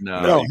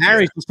 No.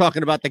 Harry's was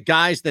talking about the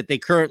guys that they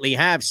currently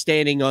have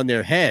standing on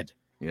their head.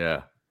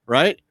 Yeah.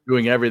 Right?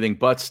 Doing everything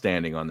but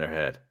standing on their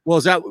head.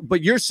 Well,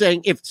 but you're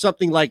saying if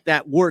something like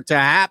that were to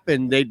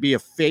happen, they'd be a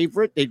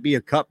favorite? They'd be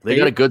a cup favorite? They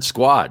got a good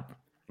squad.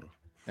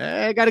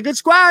 They got a good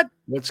squad.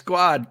 Good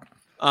squad.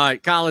 All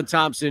right, Colin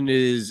Thompson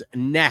is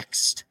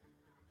next.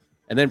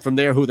 And then from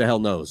there, who the hell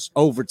knows?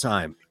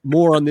 Overtime.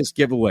 More on this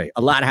giveaway.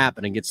 A lot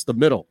happening. It's the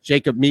middle.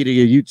 Jacob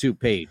Media YouTube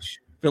page,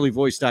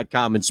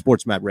 phillyvoice.com, and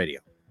SportsMap Radio.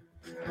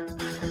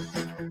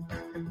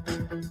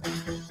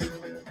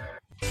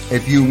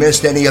 If you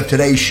missed any of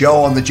today's show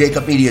on the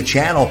Jacob Media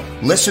channel,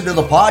 listen to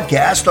the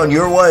podcast on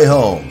your way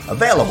home.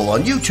 Available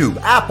on YouTube,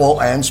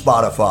 Apple, and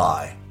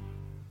Spotify.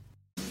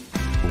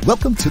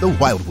 Welcome to the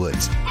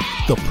Wildwoods,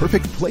 the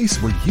perfect place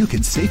where you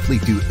can safely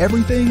do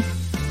everything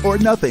or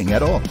nothing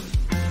at all.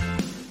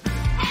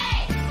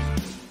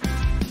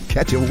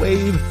 Catch a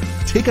wave,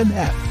 take a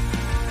nap,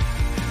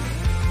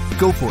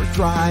 go for a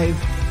drive,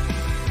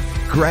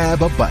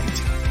 grab a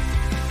bite.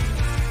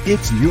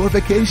 It's your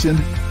vacation,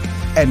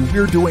 and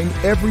we're doing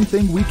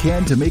everything we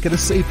can to make it a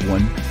safe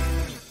one.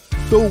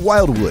 The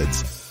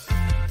Wildwoods.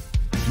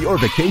 Your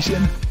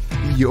vacation,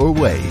 your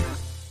way.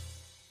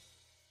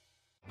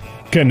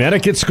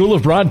 Connecticut School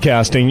of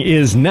Broadcasting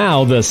is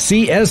now the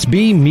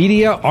CSB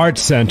Media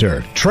Arts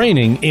Center,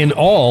 training in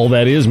all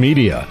that is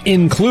media,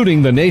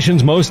 including the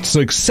nation's most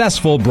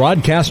successful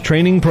broadcast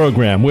training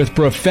program with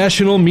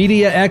professional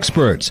media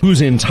experts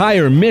whose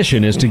entire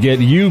mission is to get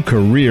you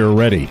career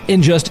ready.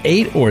 In just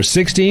 8 or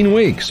 16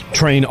 weeks,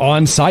 train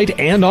on-site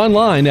and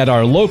online at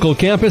our local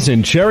campus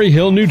in Cherry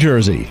Hill, New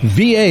Jersey.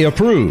 VA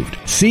approved.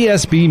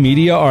 CSB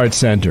Media Arts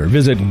Center.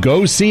 Visit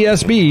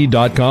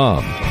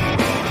gocsb.com.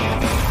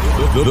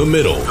 The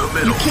middle.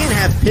 You can't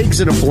have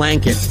pigs in a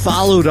blanket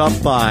followed up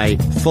by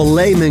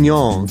filet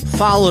mignon,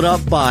 followed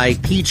up by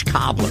peach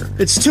cobbler.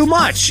 It's too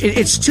much.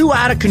 It's too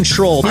out of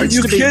control. Are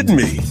you kidding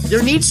me?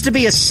 There needs to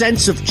be a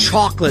sense of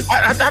chocolate.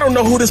 I don't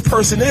know who this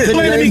person is.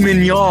 Filet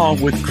mignon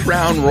with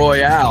Crown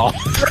Royale.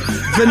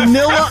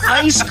 Vanilla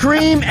ice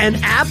cream and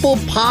apple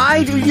pie?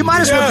 You might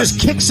as well just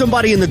kick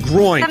somebody in the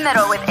groin. The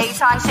Middle with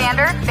Eytan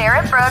Shander,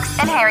 Barrett Brooks,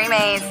 and Harry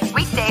Mays.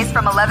 Weekdays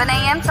from 11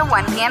 a.m. to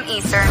 1 p.m.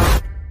 Eastern.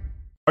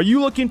 Are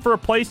you looking for a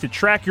place to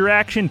track your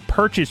action,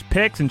 purchase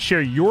picks, and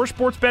share your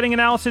sports betting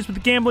analysis with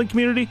the gambling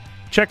community?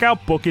 Check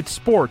out Book It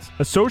Sports,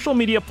 a social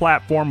media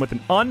platform with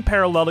an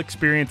unparalleled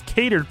experience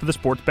catered for the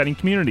sports betting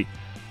community.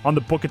 On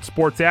the Book It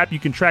Sports app, you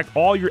can track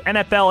all your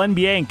NFL,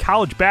 NBA, and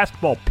college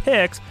basketball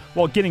picks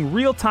while getting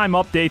real-time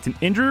updates and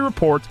injury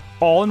reports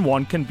all in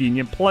one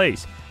convenient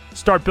place.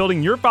 Start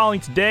building your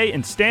following today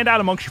and stand out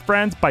amongst your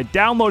friends by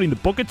downloading the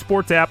Book It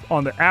Sports app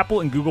on the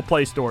Apple and Google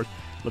Play stores.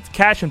 Let's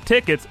cash some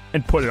tickets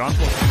and put it on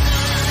play.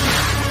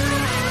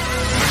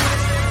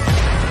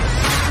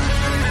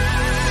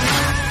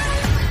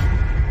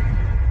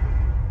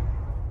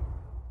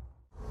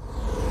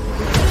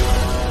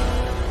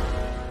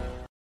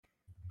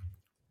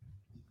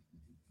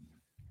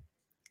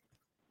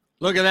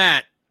 Look at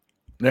that.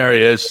 There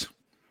he is.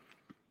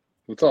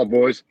 What's up,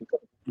 boys?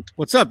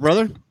 What's up,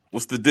 brother?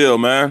 What's the deal,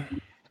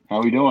 man?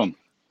 How we doing?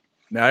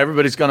 Now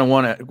everybody's going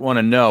to want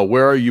to know,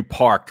 where are you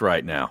parked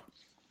right now?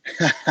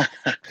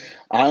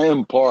 I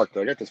am parked.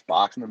 I got this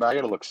box in the back. I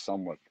got to look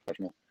somewhat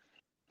professional.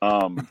 I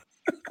am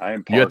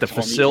parked. You at the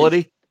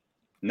facility?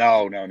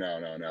 No.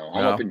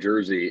 I'm up in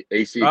Jersey,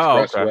 AC Oh,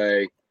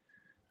 Expressway,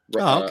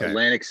 okay.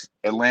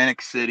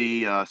 Atlantic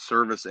City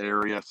service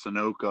area,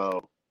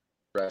 Sunoco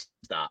rest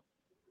stop.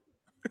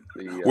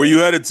 Where you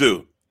headed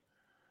to?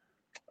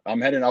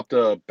 I'm heading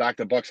back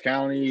to Bucks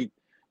County,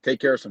 take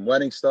care of some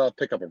wedding stuff,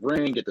 pick up a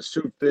ring, get the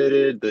suit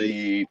fitted.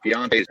 The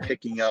fiance is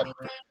picking up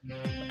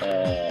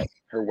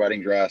her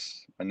wedding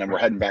dress, and then we're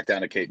heading back down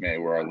to Cape May,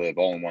 where I live,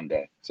 all in one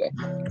day. So,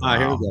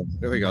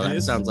 Here we go.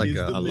 That sounds like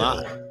a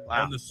lot.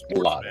 On the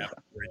Sports Map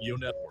Radio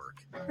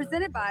Network.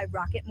 Presented by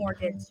Rocket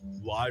Mortgage.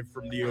 Live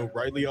from the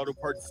O'Reilly Auto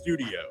Parts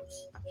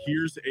Studios.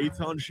 Here's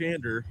Eytan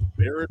Shander,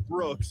 Barrett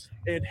Brooks,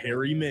 and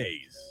Harry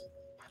Mays.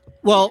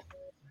 Well,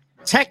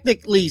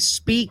 technically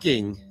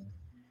speaking,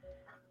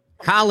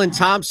 Colin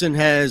Thompson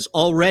has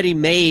already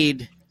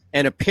made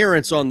an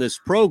appearance on this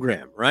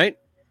program, right?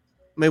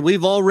 I mean,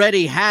 we've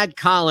already had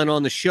Colin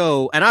on the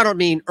show, and I don't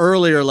mean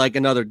earlier like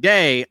another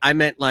day. I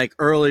meant like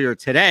earlier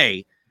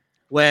today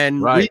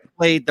when we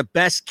played the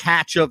best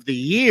catch of the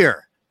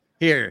year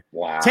here.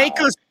 Wow. Take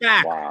us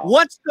back. Wow.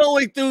 What's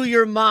going through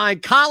your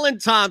mind? Colin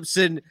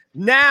Thompson,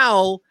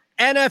 now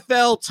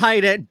NFL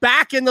tight end,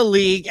 back in the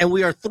league, and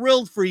we are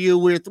thrilled for you.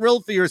 We're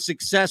thrilled for your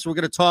success. We're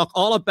going to talk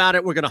all about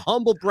it. We're going to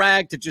humble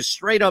brag to just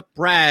straight up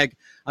brag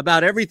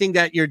about everything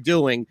that you're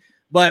doing.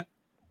 But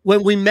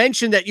when we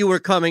mentioned that you were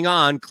coming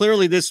on,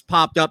 clearly this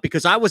popped up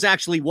because I was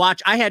actually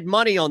I had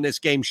money on this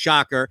game,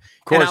 shocker.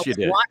 Of course and I you was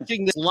did.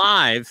 watching this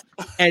live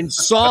and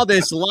saw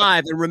this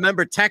live and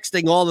remember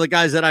texting all the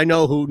guys that I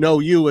know who know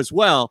you as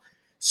well.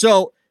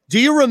 So do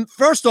you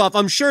first off,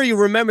 I'm sure you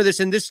remember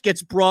this, and this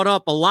gets brought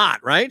up a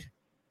lot, right?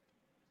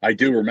 I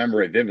do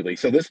remember it vividly.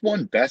 So this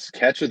won best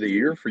catch of the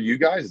year for you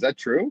guys. Is that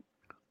true?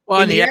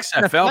 Well, in the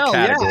XFL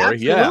category,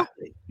 yeah.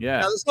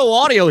 Now, there's no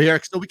audio here,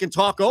 so we can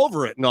talk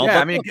over it and all. Yeah,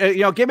 I mean,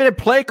 give me the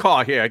play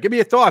call here. Give me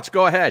your thoughts.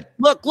 Go ahead.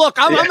 Look,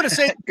 I'm going to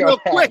say it real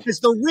quick as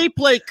the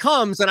replay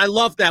comes, and I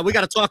love that. We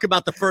got to talk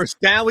about the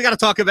first down. We got to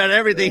talk about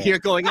everything here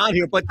going on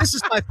here, but this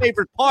is my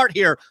favorite part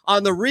here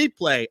on the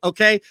replay,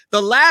 okay?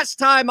 The last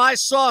time I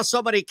saw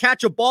somebody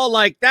catch a ball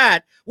like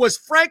that was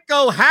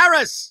Franco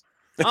Harris.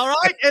 All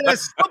right, in a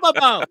Super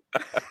Bowl.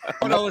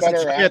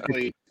 Better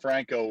athlete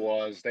Franco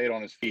was, stayed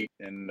on his feet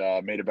and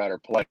made a better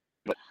play.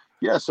 But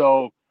yeah,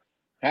 so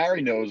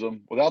Harry knows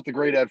him. Without the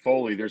great Ed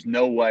Foley, there's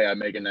no way I'm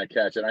making that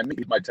catch. And I mean,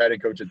 he's my tight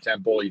end coach at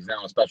Temple. He's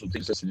now a special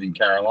team assistant in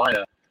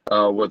Carolina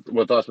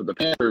with us with the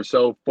Panthers.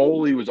 So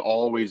Foley was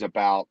always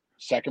about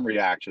second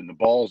reaction. The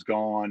ball's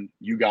gone.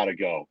 You got to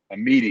go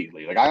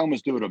immediately. Like I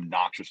almost do it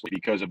obnoxiously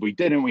because if we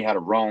didn't, we had to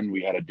run.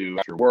 We had to do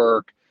extra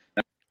work.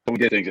 And we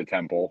did things at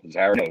Temple, as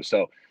Harry knows.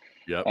 So.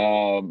 Yep.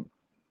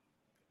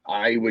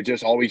 I would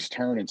just always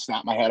turn and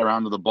snap my head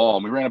around to the ball.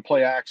 And we ran a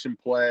play action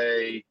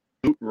play,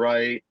 boot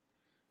right.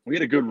 We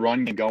had a good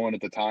run going at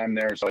the time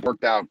there, so it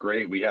worked out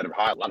great. We had a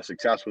lot of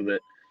success with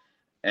it.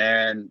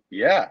 And,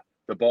 yeah,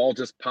 the ball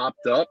just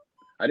popped up.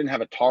 I didn't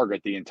have a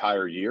target the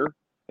entire year.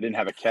 I didn't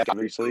have a catch,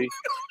 obviously.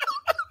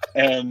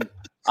 And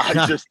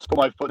I just put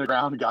my foot in the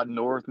ground and got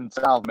north and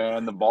south,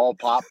 man. The ball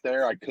popped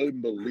there. I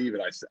couldn't believe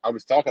it. I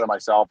was talking to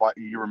myself.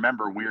 You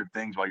remember weird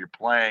things while you're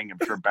playing. I'm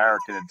sure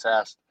Barrett can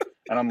attest.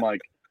 And I'm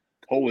like,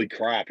 holy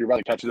crap, you're about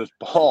to catch this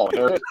ball.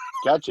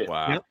 Catch it.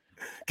 Wow.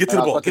 Get to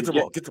the ball. Get the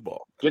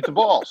ball. Get the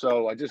ball.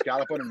 So I just got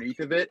up underneath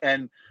of it.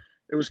 And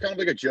it was kind of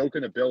like a joke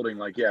in the building.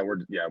 Like, we're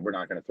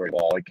not going to throw the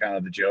ball. Like kind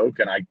of the joke.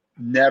 And I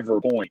never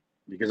point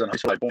because in high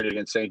school I pointed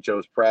against St.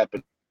 Joe's Prep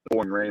and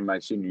pouring rain my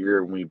senior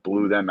year when we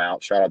blew them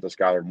out. Shout out to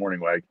Skylar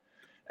Morningweg.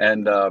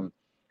 And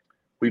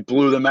we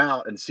blew them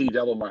out. And C.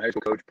 Devil, my high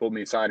school coach, pulled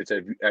me aside and said,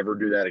 "If you ever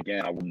do that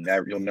again,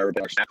 you'll never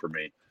be a snap for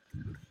me."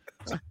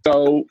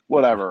 So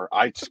whatever,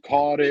 I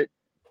caught it,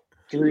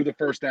 threw the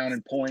first down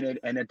and pointed.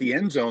 And at the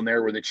end zone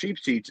there were the cheap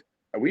seats.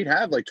 We'd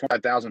have like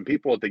 25,000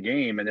 people at the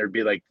game, and there'd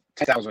be like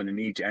 10,000 in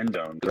each end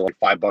zone. They're like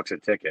 $5 a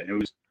ticket. It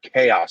was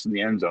chaos in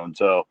the end zone.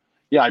 So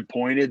yeah, I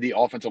pointed. The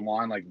offensive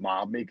line like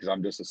mobbed me because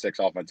I'm just a 6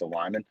 offensive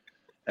lineman,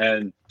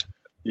 and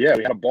yeah,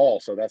 we had a ball.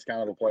 So that's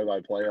kind of the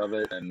play-by-play of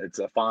it, and it's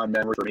a fond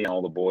memory for me and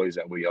all the boys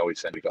that we always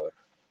send each other.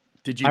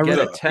 Did you get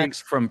a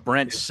text from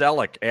Brent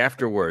Selleck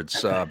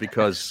afterwards?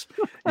 Because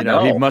he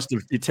must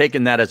have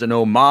taken that as an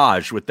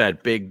homage with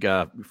that big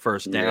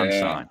first down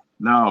sign.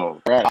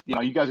 No, Brett.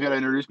 You guys got to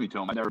introduce me to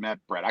him. I never met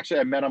Brett.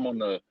 Actually, I met him on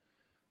the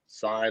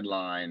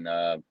sideline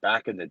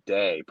back in the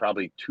day,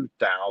 probably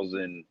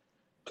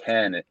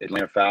 2010 at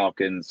Atlanta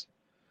Falcons.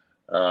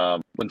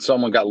 When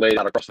someone got laid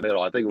out across the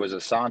middle, I think it was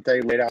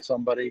Asante laid out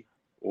somebody,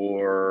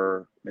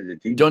 or is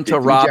it Donta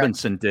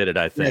Robinson did it,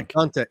 I think.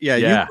 Yeah,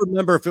 you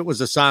remember if it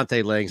was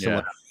Asante laying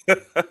someone.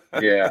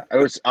 Yeah,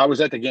 I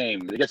was at the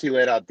game. I guess he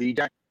laid out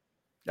D-Jack.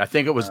 I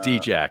think it was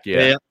D-Jack.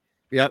 Yep.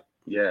 Yep.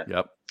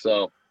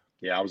 So.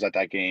 Yeah, I was at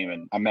that game,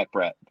 and I met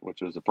Brett,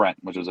 which was a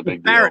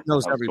big deal. Barrett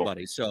knows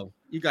everybody, so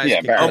you guys.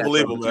 Yeah, Barrett,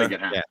 unbelievable, man.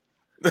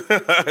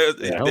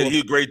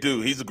 He's a great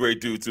dude. He's a great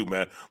dude too,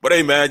 man. But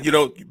hey, man,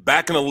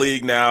 back in the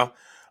league now.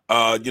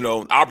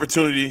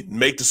 Opportunity to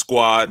make the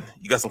squad.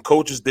 You got some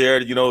coaches there,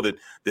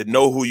 that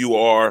know who you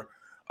are.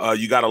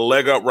 You got a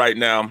leg up right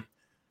now.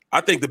 I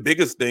think the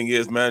biggest thing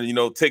is, man,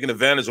 taking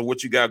advantage of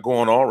what you got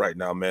going on right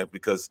now, man,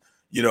 because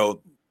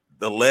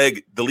the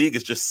league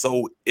is just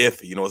so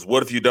iffy. It's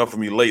what have you done for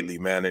me lately,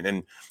 man?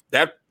 And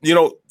that,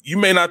 you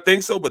may not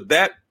think so, but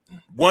that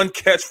one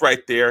catch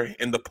right there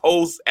in the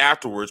post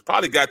afterwards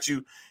probably got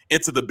you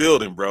into the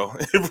building, bro.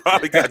 It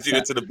probably got you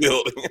into the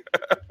building.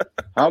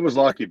 I was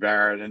lucky,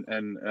 Barrett,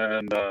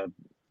 and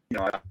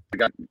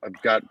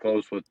I've got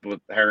close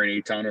with Harry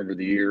and Eytan over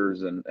the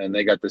years, and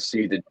they got to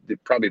see the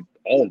probably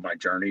all of my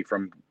journey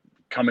from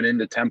coming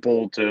into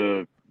Temple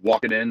to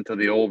walking into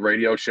the old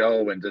radio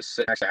show and just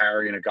sitting next to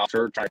Harry in a golf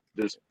shirt trying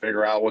to just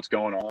figure out what's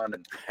going on.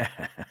 And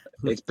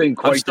it's been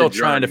quite. I'm still the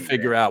trying to journey,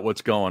 figure out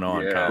what's going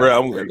on. Yeah,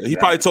 Right, he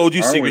probably told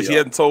you secrets he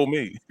hadn't told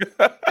me.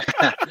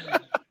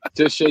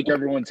 Just shake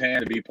everyone's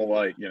hand and be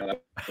polite.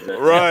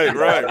 Right.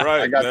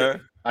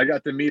 I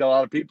got to meet a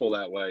lot of people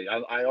that way.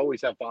 I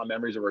always have fond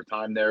memories of our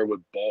time there with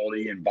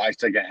Baldy and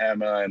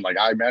Vicegahema, and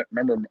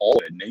remember all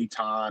of it,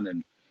 Eytan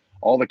and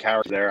all the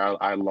characters there.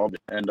 I loved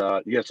it,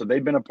 and so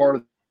they've been a part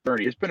of the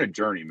journey. It's been a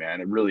journey,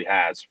 man. It really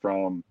has.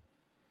 From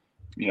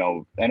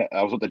and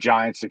I was with the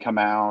Giants to come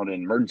out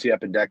and emergency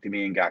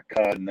appendectomy and got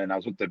cut, and then I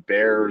was with the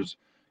Bears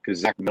because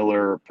Zach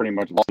Miller pretty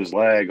much lost his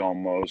leg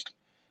almost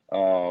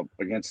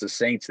against the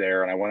Saints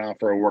there, and I went out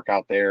for a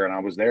workout there, and I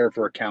was there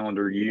for a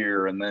calendar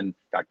year, and then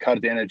got cut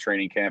at the end of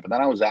training camp, and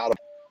then I was out of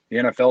the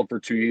NFL for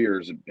 2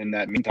 years. In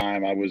that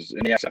meantime, I was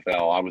in the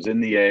XFL, I was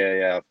in the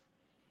AAF,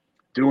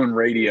 doing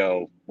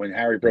radio when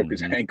Harry broke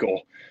his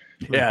ankle.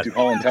 Yeah,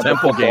 calling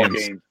Temple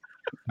games.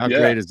 How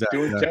great is that?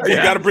 You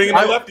got to bring in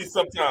a lefty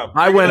sometime.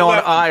 I went on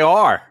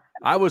IR.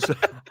 I was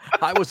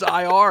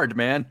IR'd,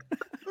 man.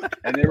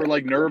 And they were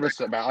like nervous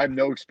about. I have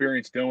no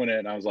experience doing it,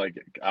 and I was like,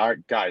 "All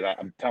right, guys,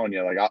 I'm telling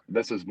you,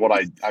 this is what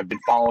I've been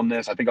following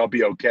this. I think I'll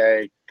be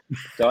okay."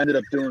 So I ended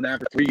up doing that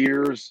for 3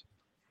 years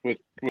with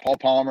Paul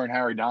Palmer and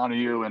Harry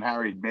Donahue, and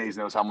Harry Mays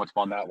knows how much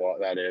fun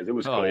that is. It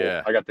was cool.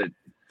 Yeah.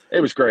 It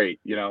was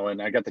great,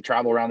 and I got to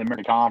travel around the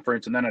American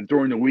Conference, and then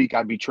during the week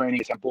I'd be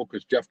training at Temple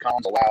because Jeff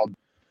Collins allowed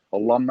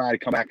alumni to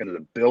come back into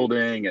the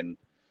building, and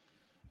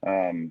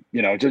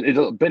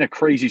it's been a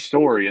crazy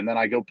story. And then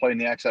I go play in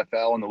the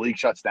XFL and the league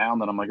shuts down.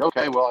 Then I'm like,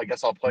 okay, well, I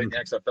guess I'll play in the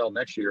XFL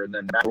next year. And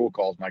then Matt Rule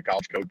calls, my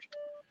college coach,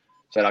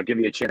 said, I'll give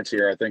you a chance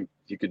here. I think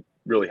you could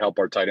really help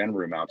our tight end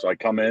room out. So I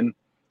come in,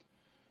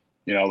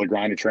 the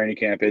grind of training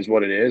camp is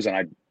what it is. And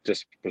I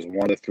just was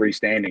one of the 3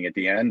 standing at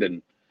the end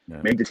and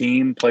made the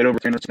team, played over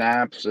 10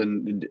 snaps.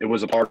 And it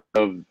was a part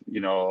of,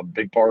 a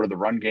big part of the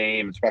run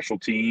game and special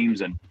teams,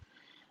 and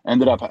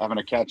ended up having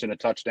a catch and a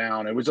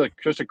touchdown. It was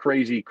just a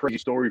crazy, crazy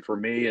story for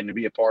me, and to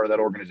be a part of that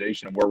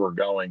organization and where we're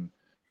going.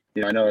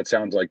 I know it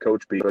sounds like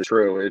Coach B, but it's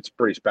true. It's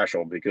pretty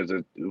special because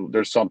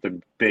there's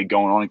something big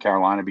going on in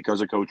Carolina because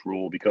of Coach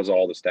Rule, because of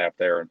all the staff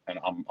there, and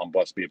I'm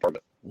blessed to be a part of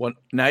it. Well,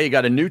 now you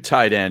got a new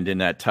tight end in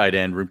that tight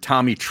end room,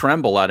 Tommy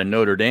Tremble out of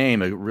Notre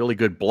Dame, a really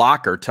good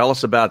blocker. Tell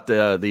us about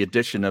the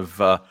addition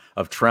of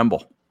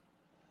Tremble.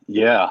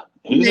 Yeah,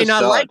 he may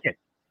not like it.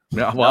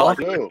 No, well, I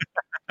do.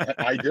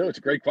 I do. It's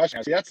a great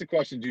question. See, that's the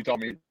question you taught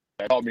me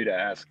to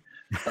ask.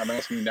 I'm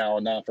asking now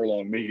on Not For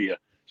Long Media.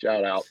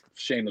 Shout out,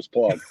 shameless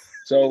plug.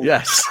 So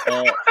yes,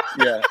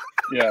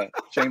 yeah,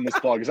 shameless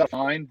plug. Is that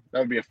fine? That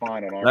would be a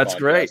fine on our. That's podcast.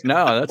 Great.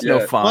 No, that's no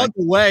fine. Plug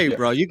away,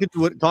 bro. You can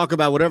talk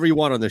about whatever you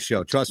want on this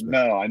show. Trust me.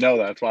 No, I know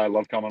that. That's why I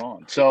love coming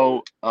on.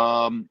 So,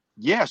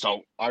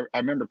 So I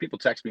remember people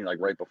text me like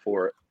right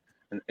before it,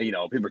 and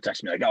people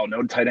text me like, "Oh,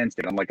 no tight ends."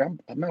 I'm like, I'm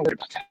not worried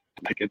about that.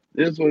 Like, it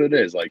is what it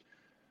is. Like,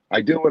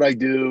 I do what I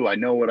do. I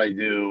know what I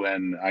do,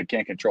 and I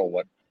can't control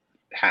what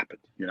happened.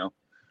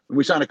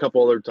 We signed a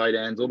couple other tight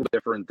ends, a little bit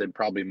different than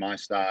probably my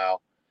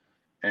style.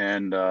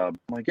 And I'm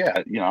like, yeah,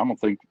 I don't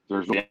think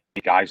there's any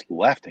guys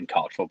left in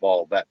college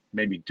football that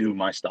maybe do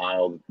my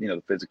style,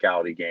 the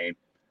physicality game.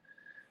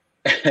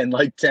 And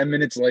like 10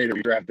 minutes later,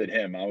 we drafted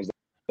him. I was like,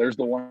 there's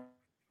the one.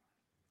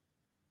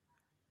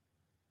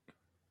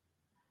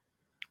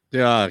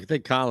 Yeah, I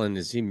think Colin,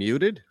 is he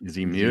muted? Is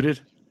he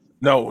muted?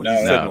 No.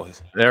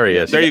 There he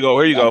is. There you go.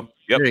 Here you go.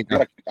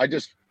 Yep. I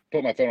just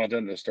put my phone on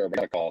Didn't Disturb. I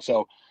got a call.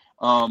 So,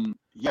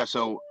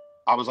 so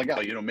I was like,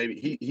 oh,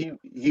 maybe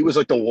he was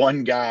like the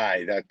one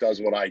guy that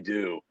does what I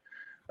do.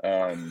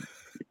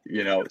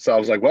 So I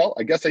was like, well,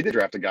 I guess they did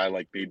draft a guy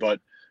like me, but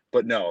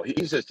no,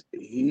 he's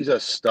a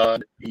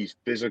stud. He's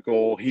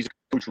physical. He's a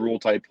Coach Rule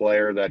type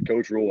player that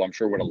Coach Rule, I'm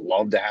sure, would have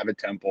loved to have at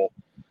Temple.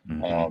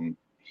 Mm-hmm.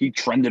 He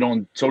trended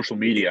on social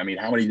media. I mean,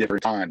 how many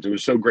different times? It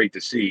was so great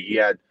to see. He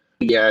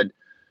had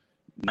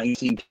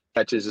 19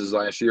 catches his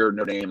last year at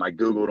Notre Dame. I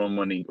Googled him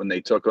when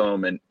they took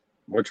him, and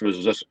which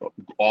was just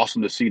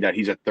awesome to see that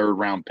he's a 3rd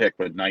round pick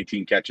with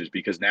 19 catches,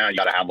 because now you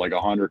got to have like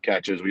 100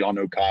 catches. We all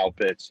know Kyle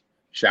Pitts.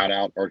 Shout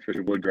out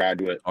Archbishop Wood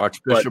graduate.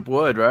 Archbishop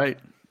Wood, right?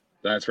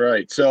 That's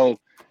right. So,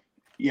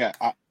 yeah,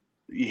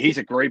 he's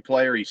a great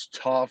player. He's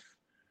tough.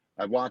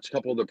 I watched a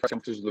couple of the press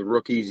conferences of the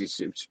rookies.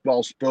 He's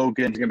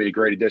well-spoken. He's going to be a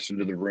great addition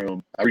to the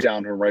room. I reached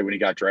out to him right when he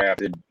got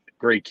drafted.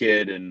 Great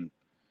kid, and,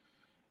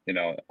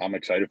 I'm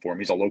excited for him.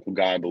 He's a local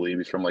guy, I believe.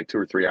 He's from like 2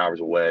 or 3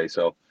 hours away.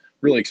 So,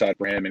 really excited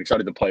for him and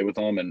excited to play with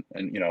him and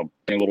bring a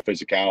little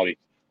physicality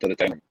to the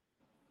team.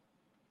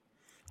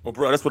 Well,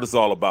 bro, that's what it's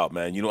all about,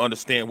 man.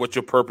 Understand what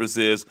your purpose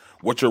is,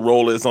 what your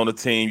role is on the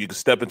team. You can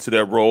step into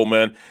that role,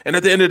 man. And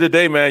at the end of the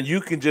day, man,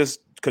 you can just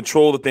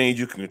control the things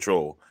you can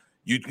control.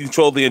 You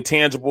control the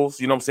intangibles,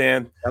 you know what I'm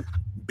saying? Yep.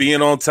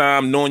 Being on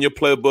time, knowing your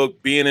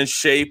playbook, being in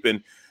shape,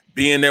 and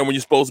being there when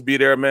you're supposed to be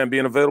there, man,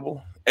 being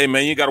available. Hey,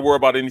 man, you got to worry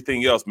about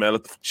anything else, man.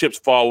 Let the chips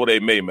fall where they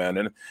may, man.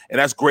 And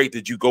that's great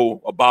that you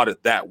go about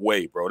it that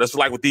way, bro. That's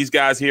like with these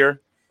guys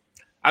here.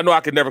 I know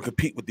I could never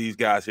compete with these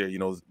guys here,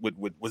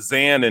 with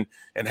Zan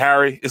and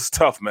Harry. It's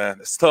tough, man.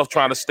 It's tough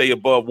trying to stay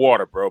above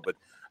water, bro. But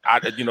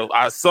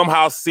I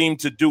somehow seem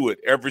to do it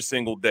every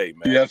single day,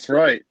 man. Yeah, that's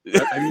right.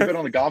 Have you been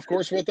on the golf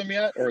course with them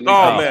yet? Or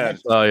man.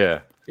 Oh,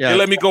 yeah. They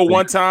let me go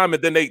one time,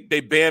 and then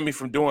they ban me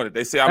from doing it.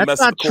 They say I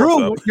messed the course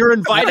true. up. You're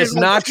invited. It's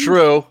not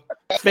true.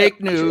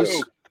 Fake news.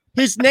 True.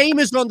 His name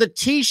is on the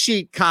tee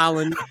sheet,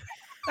 Colin,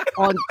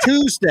 on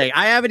Tuesday.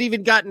 I haven't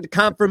even gotten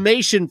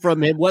confirmation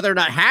from him whether or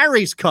not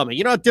Harry's coming.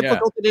 You know how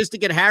difficult it is to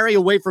get Harry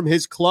away from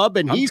his club,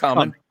 and he's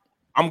coming.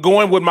 I'm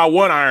going with my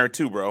 1 iron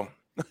too, bro.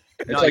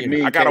 It's like me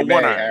and I got Cape a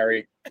 1 May, iron.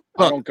 Harry.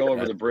 I don't go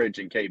over the bridge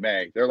in Cape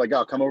May. They're like,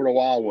 oh, come over to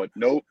Wildwood.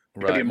 Nope.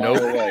 Right. Be a mile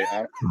away.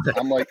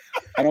 I'm like,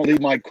 I don't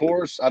leave my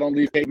course. I don't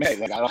leave Cape May.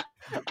 Like,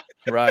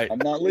 right. I'm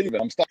not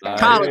leaving. I'm stuck.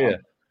 Colin,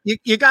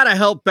 you got to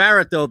help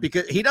Barrett, though,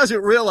 because he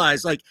doesn't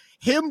realize, like,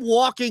 him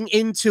walking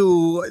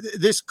into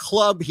this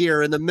club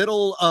here in the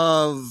middle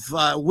of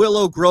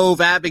Willow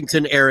Grove,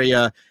 Abington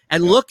area,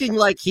 and looking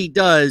like he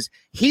does,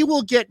 he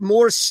will get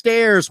more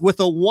stares with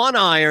a 1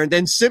 iron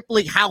than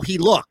simply how he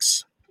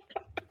looks.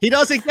 He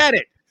doesn't get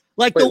it.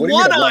 Like, the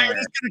 1 iron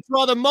is going to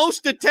draw the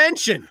most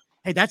attention.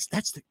 Hey, that's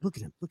the look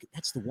at him. Look at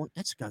that's the one.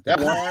 That's got that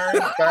 1 iron,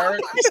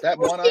 Barrett. That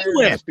 1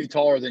 iron must be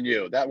taller than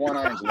you. That 1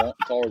 iron's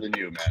taller than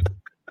you, man.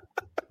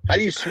 How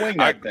do you swing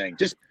that thing?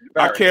 Just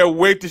Barrett.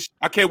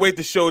 I can't wait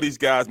to show these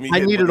guys. I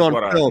need it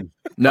on film.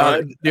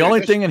 No, the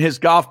only thing in his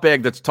golf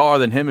bag that's taller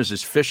than him is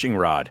his fishing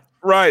rod.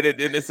 Right,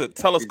 and it's a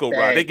telescope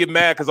rod. They get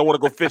mad because I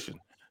want to go fishing.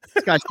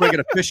 This guy's taking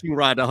a fishing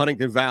rod to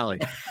Huntington Valley.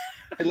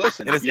 Hey,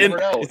 listen, and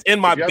it's in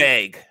my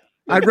bag.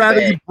 I'd rather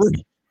you bring.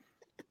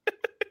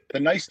 The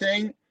nice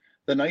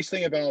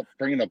thing about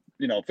bringing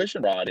a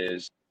fishing rod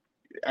is,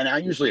 and I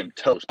usually am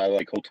toast. I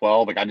like hole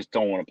 12. Like, I just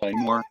don't want to play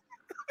anymore.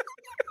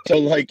 So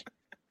like,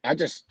 I'm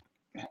just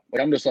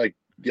like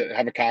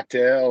have a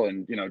cocktail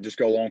and just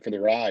go along for the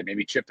ride.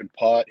 Maybe chip and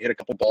putt, hit a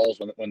couple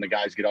balls when the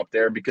guys get up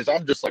there, because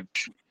I'm just like,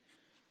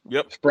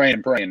 spraying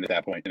and praying at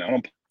that point. I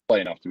don't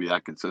play enough to be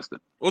that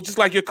consistent. Well, just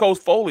like your coach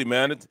Foley,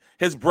 man. It's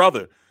his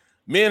brother.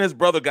 Me and his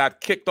brother got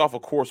kicked off a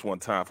course one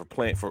time for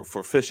playing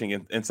for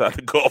fishing inside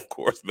the golf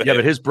course, man. Yeah,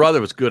 but his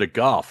brother was good at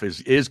golf.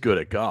 Is good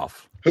at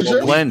golf. Who's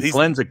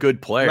Glenn's a good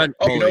player. Glenn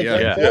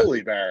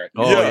Foley, Barrett.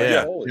 Oh,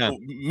 yeah. Well,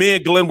 me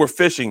and Glenn were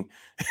fishing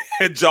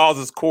at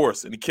Jaws'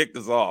 course, and he kicked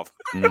us off.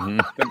 Mm-hmm.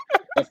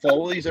 The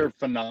Foleys are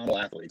phenomenal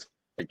athletes.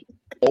 Like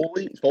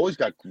Foley's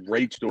got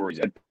great stories.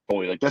 At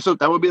Foley, like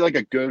that would be like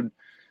a good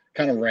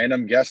kind of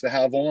random guest to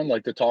have on,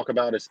 like to talk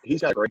about.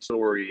 He's got a great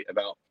story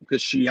about,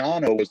 because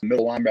Shiano was the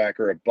middle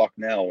linebacker at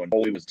Bucknell and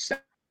Foley was the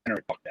center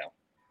at Bucknell.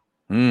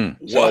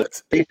 So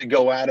they used to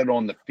go at it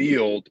on the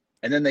field,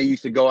 and then they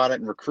used to go at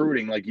it in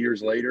recruiting like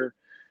years later.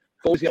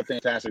 Foley's got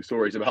fantastic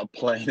stories about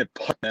playing at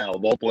Bucknell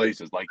of all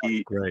places. Like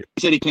he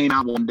said he came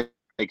out one day,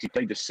 he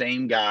played the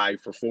same guy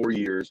for 4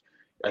 years.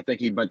 I think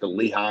he went to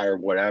Lehigh or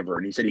whatever.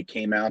 And he said he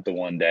came out the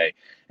one day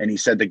and he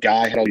said the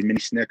guy had all these mini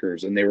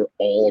Snickers and they were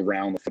all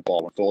around the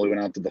football. When Foley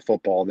went out to the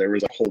football, there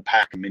was a whole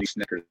pack of mini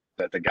Snickers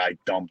that the guy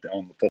dumped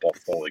on the football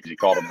for Foley because he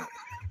called him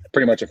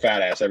pretty much a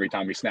fat ass every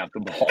time he snapped the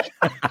ball.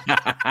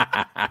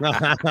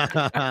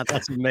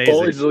 That's amazing.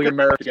 Foley's like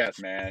America's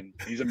guest, man.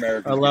 He's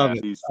America's I love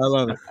guest. it. I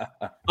love it.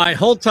 All right,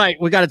 hold tight.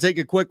 We got to take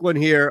a quick one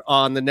here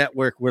on the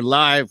network. We're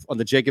live on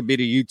the Jacob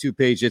Media YouTube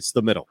page. It's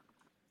the middle.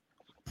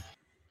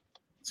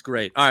 It's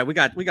great. All right, we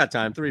got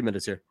time. 3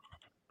 minutes here.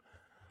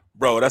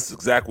 Bro, that's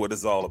exactly what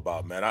it's all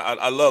about, man.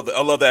 I love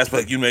the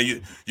aspect.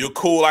 You're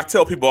cool. I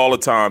tell people all the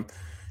time,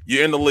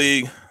 you're in the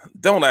league.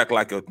 Don't act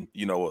like a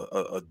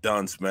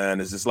dunce,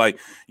 man. It's just like,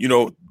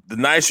 the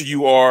nicer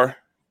you are,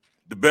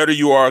 the better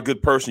you are, a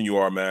good person you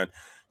are, man.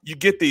 You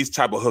get these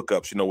type of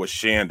hookups, with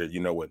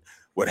Shander,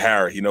 with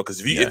Harry,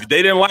 because if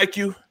they didn't like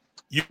you,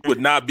 you would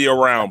not be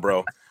around,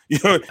 bro.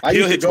 He'll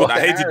hit you. I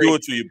hate to do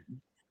it to you.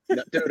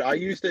 Dude, I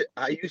used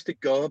to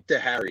go up to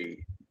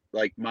Harry,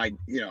 like I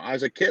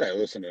was a kid. I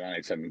listened to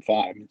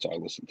 97.5, that's all I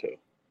listened to,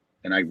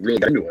 and I really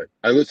got into it.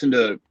 I listened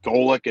to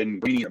Golick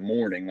and Greeny in the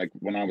morning, like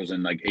when I was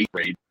in like 8th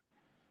grade,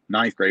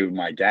 9th grade with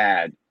my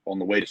dad on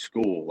the way to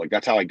school. Like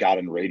that's how I got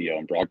into radio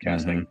and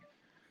broadcasting.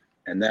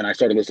 Mm-hmm. And then I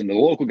started listening to the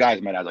local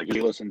guys. My dad's like,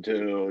 you listen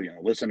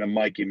to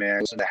Mikey, man,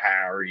 listen to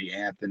Harry,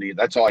 Anthony.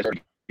 That's all I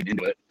started getting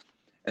into it.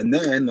 And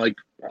then like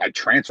I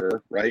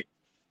transfer, right?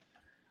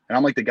 And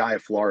I'm like the guy in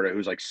Florida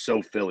who's like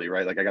so Philly,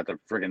 right? Like I got the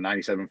friggin'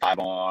 97.5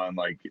 on,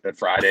 like at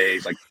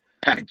Fridays, like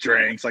pack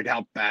drinks, like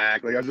out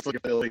back. Like I was just like a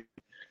Philly.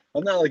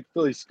 I'm not like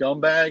Philly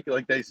scumbag,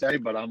 like they say,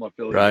 but I'm a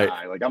Philly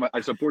guy. Like I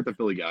support the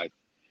Philly guy.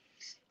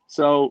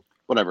 So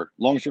whatever.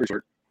 Long story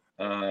short,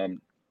 I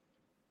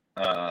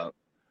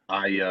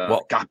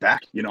got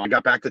back. I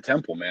got back to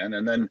Temple, man,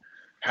 and then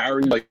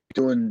Harry like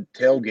doing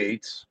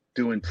tailgates,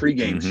 doing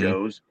pregame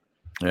shows.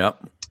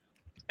 Yep.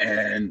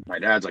 And my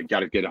dad's like, got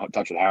to get in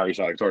touch with Harry.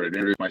 So I started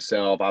introducing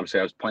myself. Obviously,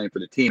 I was playing for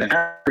the team, and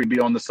Harry would be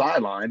on the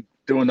sideline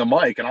doing the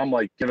mic, and I'm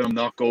like giving him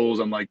knuckles.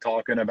 I'm like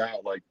talking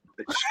about like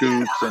the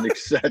scoops and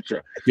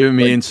etc. Giving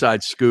me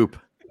inside scoop.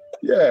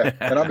 Yeah,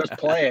 and I'm just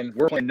playing.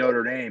 We're playing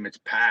Notre Dame. It's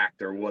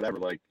packed or whatever.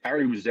 Like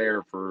Harry was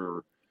there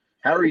for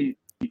Harry.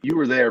 You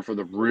were there for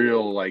the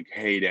real like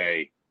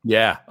heyday.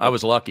 Yeah, I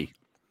was lucky.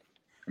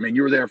 I mean,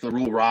 you were there for the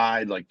rule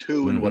ride, like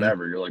 2 and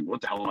whatever. You're like,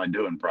 what the hell am I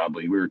doing?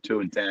 Probably we were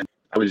 2 and 10.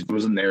 I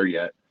wasn't there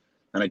yet.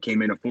 And I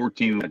came in at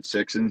 14, went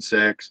 6 and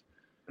 6,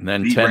 and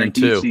then 10 and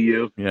 2.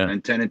 ECU,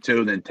 and 10 and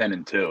 2, then 10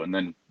 and 2, and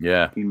then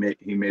he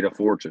made a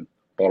fortune,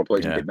 bought a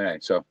place in May.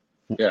 So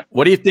yeah.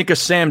 What do you think of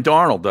Sam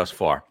Darnold thus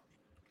far?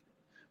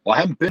 Well, I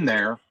haven't been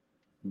there,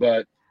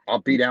 but I'll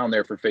be down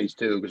there for phase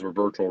 2 because we're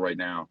virtual right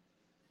now.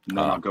 And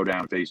then I'll go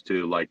down phase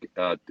 2 like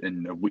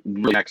in the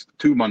next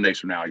 2 Mondays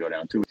from now. I go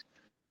down 2 weeks.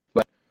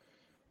 But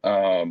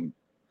I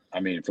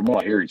mean, from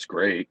what I hear, he's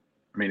great.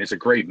 I mean, it's a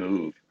great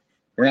move.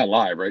 We're not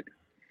live, right?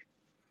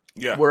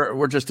 Yeah,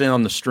 we're just in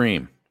on the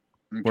stream.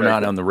 Okay. We're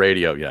not on the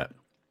radio yet.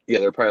 Yeah,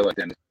 they're probably like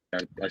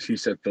that. She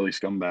said Philly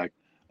scumbag.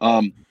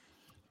 But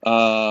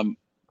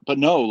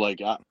no,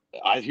 like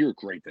I hear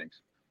great things.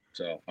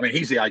 So I mean,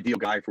 he's the ideal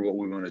guy for what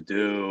we want to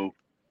do.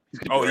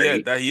 Oh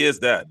great. Yeah, he is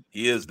that.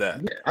 He is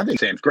that. Yeah, I think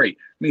Sam's great.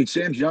 I mean,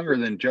 Sam's younger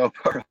than Joe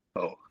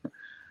Burrow.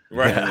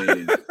 Right. I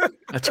mean,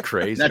 that's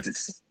crazy.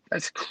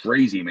 That's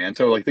crazy, man.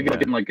 So like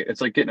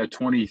it's like getting a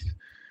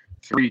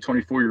 23,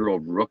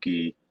 24-year-old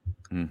rookie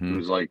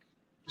who's like.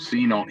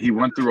 He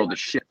went through all the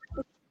shit.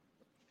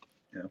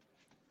 Yeah.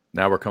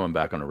 Now we're coming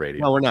back on the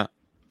radio. No, we're not.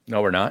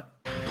 No, we're not.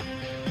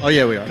 Oh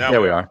yeah, we are. Yeah,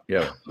 we are.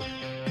 Yeah.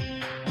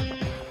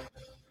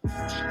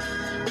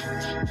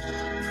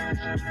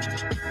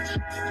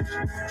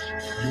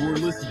 You're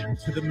listening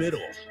to The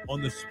Middle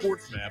on the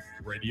SportsMap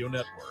Radio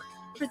Network.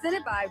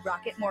 Presented by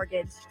Rocket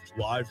Mortgage.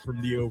 Live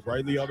from the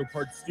O'Reilly Auto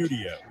Parts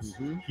Studios.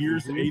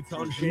 Here's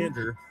Eytan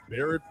Shander,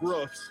 Barrett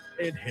Brooks,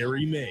 and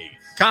Harry Mays.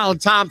 Colin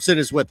Thompson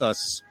is with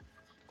us.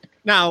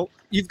 Now,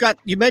 you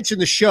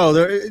mentioned the show.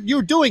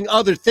 You're doing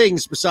other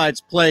things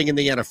besides playing in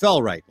the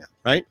NFL right now,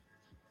 right?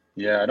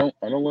 Yeah, I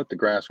don't let the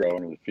grass grow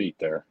under the feet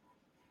there.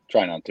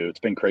 Try not to. It's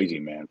been crazy,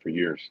 man, for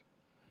years.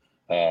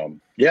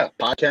 Yeah,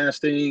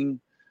 podcasting.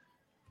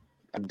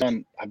 I've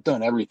done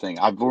everything.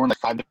 I've worn like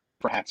 5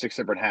 different hats, 6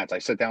 different hats. I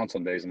sit down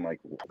some days and I'm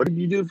like, what did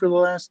you do for the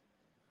last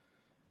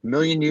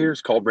million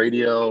years? Called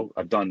radio.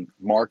 I've done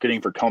marketing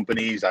for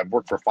companies. I've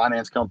worked for a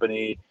finance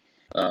company.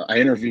 I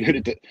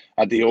interviewed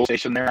at the old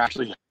station there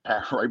actually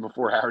right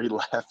before Harry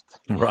left.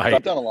 Right. So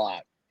I've done a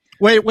lot.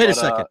 Wait a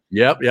second.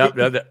 Yep.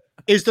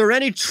 Is there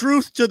any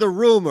truth to the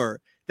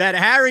rumor that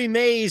Harry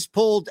Mays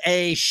pulled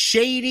a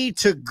Shady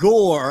to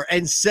Gore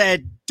and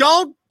said,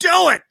 don't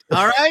do it?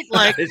 All right?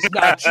 Like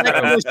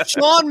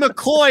Sean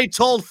McCoy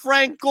told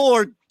Frank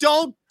Gore,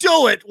 don't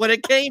do it when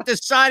it came to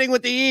signing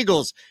with the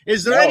Eagles.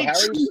 Is there any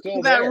truth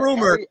to that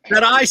rumor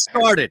that I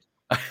started?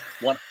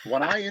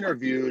 When I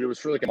interviewed, it was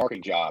for like a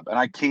marketing job, and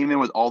I came in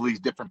with all these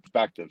different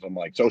perspectives. I'm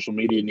like, social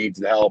media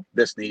needs help.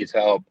 This needs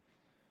help.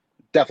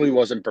 Definitely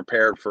wasn't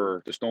prepared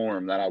for the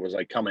storm that I was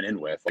like coming in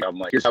with. Like, I'm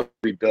like, here's how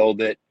we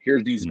build it.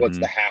 Here's what's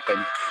to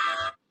happen.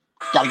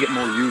 got to get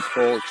more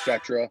youthful,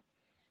 etc.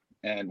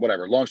 And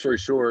whatever. Long story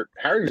short,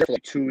 Harry was there for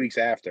like 2 weeks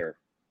after,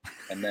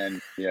 and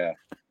then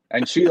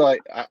and she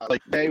like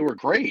they were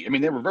great. I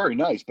mean, they were very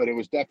nice, but it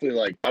was definitely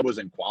like I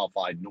wasn't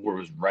qualified nor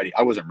was ready.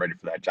 I wasn't ready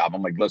for that job.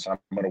 I'm like, listen, I'm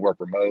going to work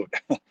remote.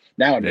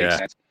 Now it makes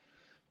sense.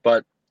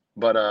 But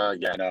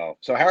no.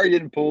 So Harry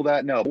didn't pull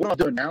that. No. But what I'm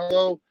doing now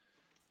though,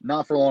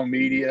 not for long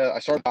media. I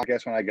started the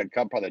podcast when I got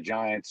cut by the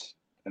Giants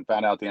and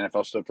found out the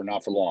NFL stood for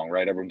not for long.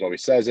 Right? Everyone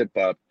always says it,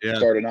 but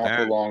started not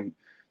for long.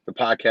 The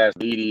podcast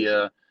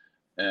media,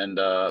 and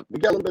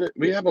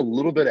we have a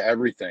little bit of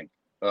everything.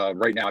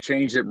 Right now, I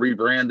changed it,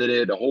 rebranded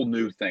it, a whole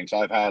new thing. So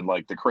I've had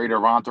like the creator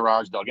of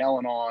Entourage, Doug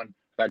Ellen, on.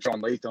 I've had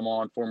John Latham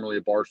on, formerly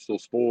of Barstool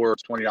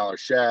Sports, $20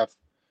 Chef.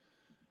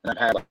 And I've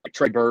had like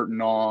Trey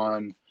Burton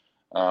on,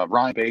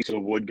 Ryan Bates, the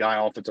Wood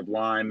guy, offensive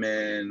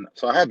lineman.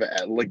 So I have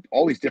like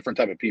all these different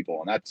type of people,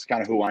 and that's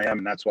kind of who I am,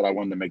 and that's what I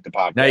wanted to make the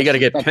podcast. Now you got to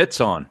get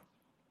Pitts on.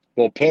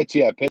 Well, Pitts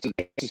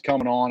is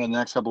coming on in the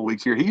next couple of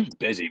weeks here. He's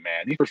busy,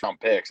 man. These first round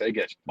picks, they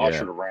get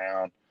ushered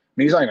around. I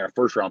mean, he's not even a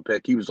first round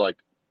pick. He was like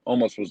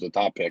almost was the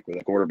top pick when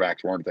the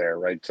quarterbacks weren't there,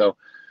 right? So,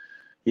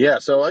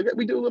 so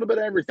we do a little bit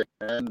of everything.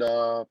 And,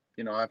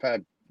 I've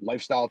had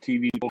lifestyle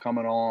TV people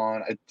coming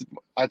on.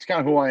 It's kind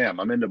of who I am.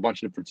 I'm into a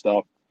bunch of different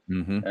stuff.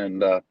 Mm-hmm.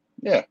 And,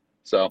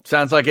 so.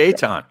 Sounds like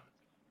Eytan.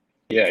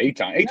 Yeah,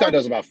 Eytan. Eytan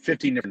does about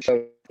 15 different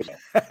shows.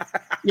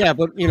 Yeah,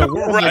 but, one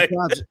of my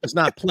jobs is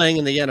not playing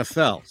in the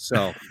NFL.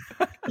 So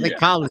I think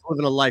Colin's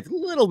living a life a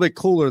little bit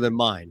cooler than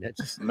mine.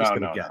 No.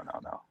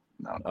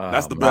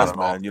 That's the best,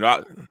 man.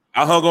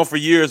 I hung on for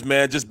years,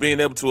 man, just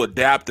being able to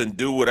adapt and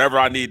do whatever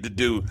I need to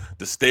do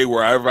to stay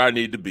wherever I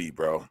need to be,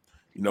 bro.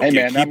 Hey,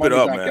 man, that keep it money's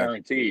up, not man.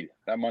 guaranteed.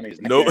 That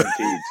money's not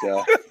guaranteed.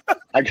 So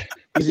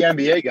these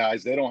NBA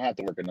guys, they don't have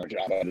to work in their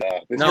job.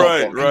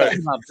 Right.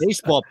 About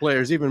baseball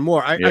players even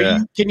more.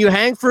 Can you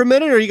hang for a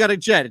minute, or you got a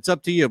jet? It's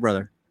up to you,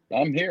 brother.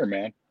 I'm here,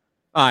 man.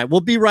 All right,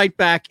 we'll be right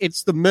back.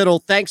 It's the middle.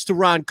 Thanks to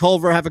Ron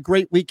Culver. Have a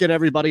great weekend,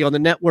 everybody, on the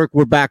network.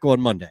 We're back on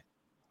Monday.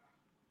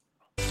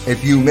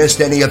 If you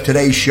missed any of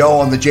today's show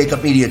on the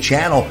Jacob Media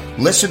channel,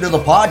 listen to the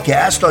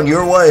podcast on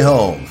your way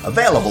home.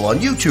 Available on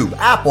YouTube,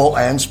 Apple,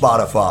 and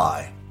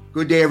Spotify.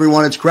 Good day,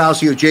 everyone. It's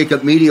Krause of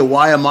Jacob Media.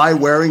 Why am I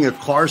wearing a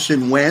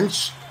Carson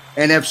Wentz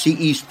NFC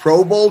East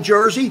Pro Bowl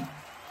jersey?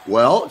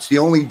 Well, it's the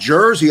only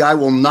jersey I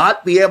will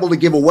not be able to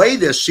give away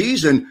this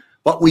season,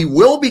 but we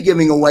will be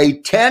giving away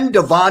 10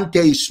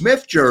 Devontae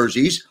Smith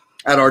jerseys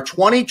at our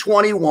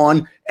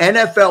 2021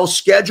 NFL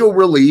schedule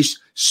release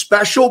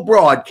special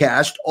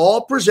broadcast,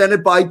 all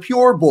presented by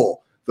Pure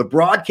Bull. The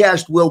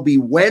broadcast will be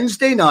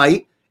Wednesday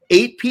night,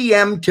 8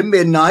 p.m. to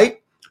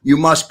midnight. You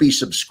must be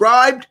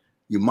subscribed.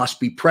 You must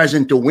be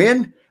present to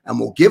win, and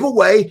we'll give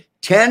away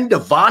 10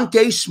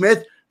 Devontae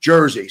Smith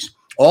jerseys.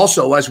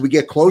 Also, as we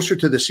get closer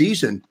to the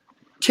season,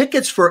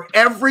 tickets for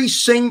every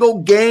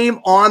single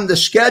game on the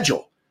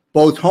schedule,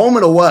 both home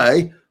and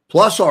away,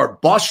 plus our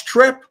bus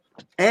trip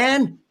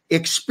and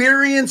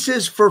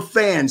experiences for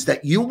fans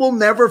that you will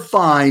never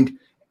find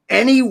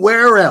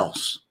anywhere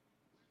else.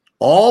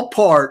 All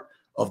part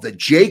of the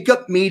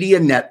Jacob Media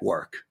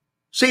Network.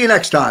 See you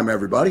next time,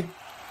 everybody.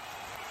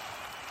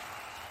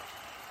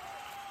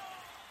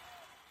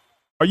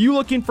 Are you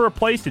looking for a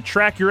place to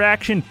track your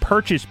action,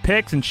 purchase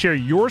picks, and share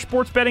your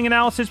sports betting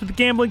analysis with the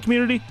gambling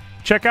community?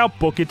 Check out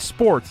Book It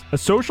Sports, a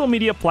social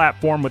media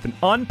platform with an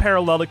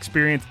unparalleled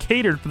experience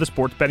catered for the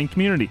sports betting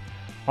community.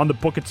 On the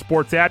Book It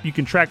Sports app, you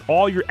can track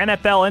all your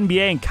NFL,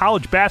 NBA, and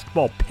college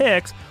basketball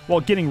picks while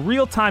getting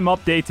real-time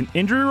updates and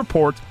injury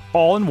reports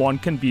all in one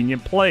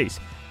convenient place.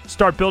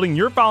 Start building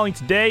your following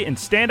today and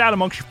stand out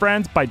amongst your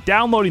friends by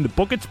downloading the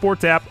Book It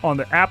Sports app on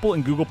the Apple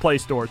and Google Play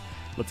stores.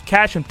 Let's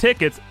cash some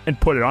tickets and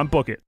put it on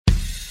Book It.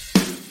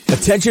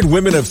 Attention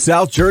women of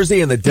South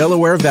Jersey and the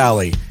Delaware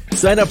Valley.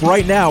 Sign up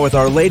right now with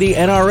Our Lady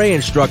NRA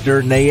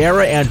instructor,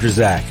 Nayara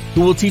Andrzak,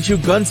 who will teach you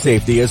gun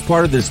safety as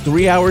part of this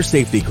 3-hour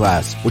safety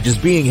class, which is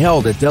being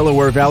held at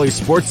Delaware Valley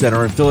Sports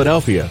Center in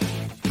Philadelphia.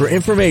 For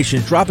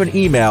information, drop an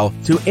email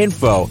to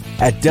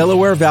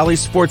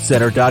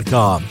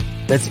info@DelawareValleySportsCenter.com.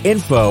 That's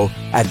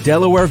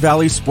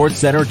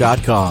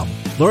info@DelawareValleySportsCenter.com.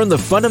 Learn the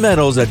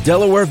fundamentals at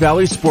Delaware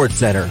Valley Sports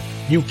Center.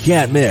 You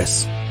can't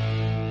miss.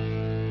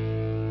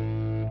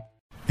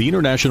 The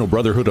International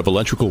Brotherhood of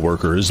Electrical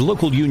Workers,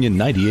 Local Union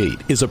 98,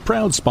 is a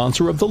proud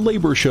sponsor of The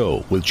Labor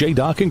Show with J.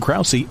 Doc and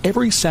Krause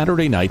every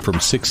Saturday night from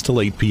 6 till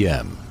 8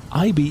 p.m.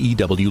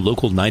 IBEW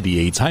Local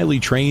 98's highly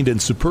trained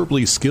and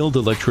superbly skilled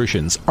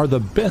electricians are the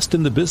best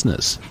in the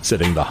business,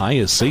 setting the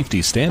highest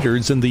safety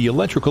standards in the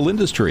electrical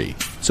industry.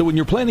 So when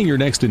you're planning your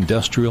next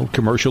industrial,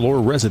 commercial,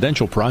 or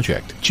residential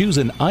project, choose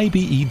an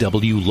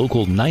IBEW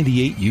Local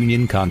 98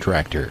 union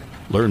contractor.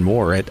 Learn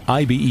more at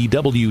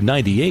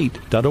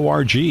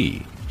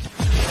IBEW98.org.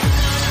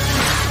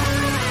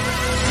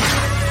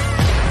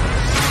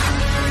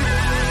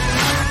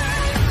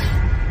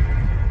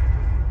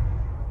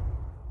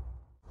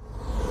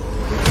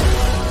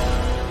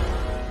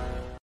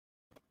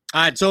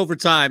 All right, it's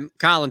overtime.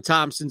 Colin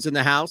Thompson's in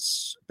the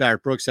house.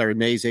 Barrett Brooks, Harry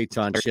Mays,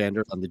 Eytan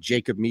Shander on the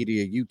Jacob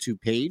Media YouTube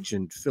page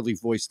and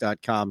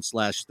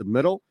phillyvoice.com/the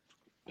middle.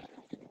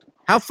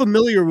 How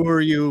familiar were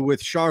you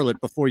with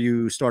Charlotte before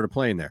you started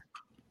playing there?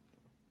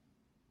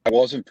 I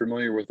wasn't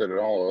familiar with it at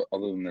all,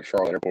 other than the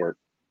Charlotte airport.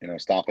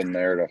 Stopping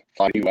there to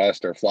fly to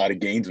West or fly to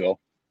Gainesville.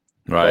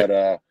 Right.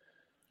 But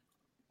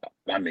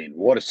I mean,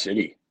 what a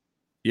city!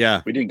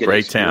 Yeah, we didn't get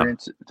great to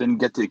experience.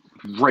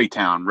 Great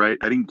town, right?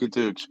 I didn't get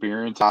to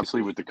experience,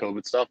 obviously, with the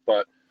COVID stuff,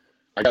 but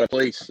I got a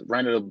place,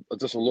 rented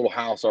just a little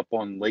house up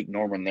on Lake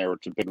Norman there,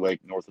 which is a big lake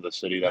north of the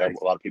city that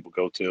a lot of people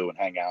go to and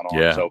hang out on.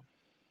 Yeah. So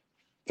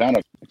found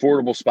an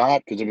affordable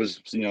spot because it was,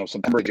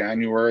 September,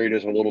 January,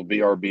 just a little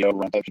VRBO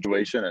rent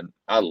situation, and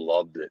I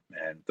loved it,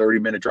 man.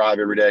 30-minute drive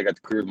every day. I got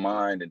to clear the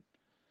mind and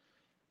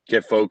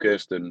get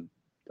focused, and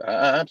I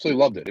absolutely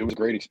loved it. It was a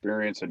great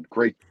experience, and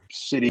great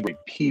city, great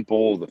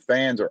people. The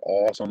fans are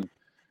awesome.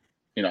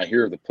 I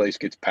hear the place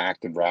gets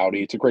packed and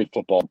rowdy. It's a great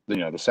football.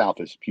 The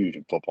South is huge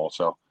in football,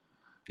 so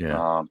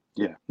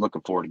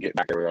looking forward to getting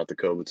back there without the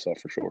COVID stuff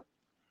for sure.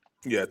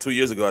 Yeah, 2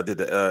 years ago I did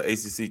the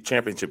ACC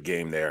championship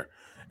game there,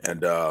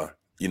 and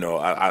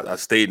I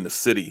stayed in the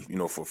city,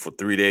 for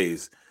 3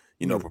 days,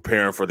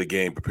 preparing for the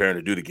game, preparing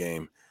to do the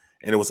game.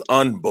 And it was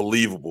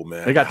unbelievable,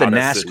 man. They got the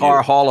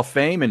NASCAR Hall of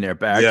Fame in there,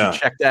 Barrett. Yeah. You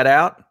check that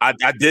out? I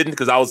didn't,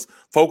 because I was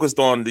focused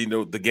on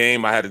the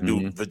game. I had to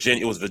do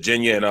Virginia. It was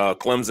Virginia and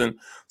Clemson,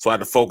 so I had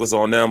to focus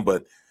on them.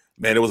 But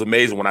man, it was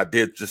amazing when I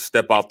did just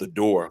step out the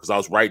door, because I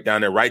was right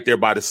there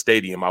by the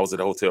stadium. I was at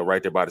a hotel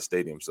right there by the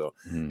stadium. So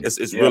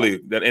it's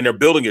really, and they're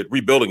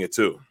rebuilding it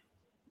too.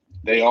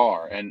 They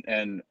are,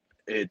 and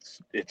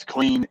it's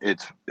clean.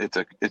 It's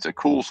a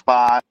cool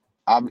spot.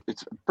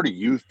 It's pretty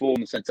youthful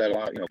in the sense that a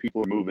lot,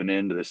 people are moving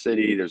into the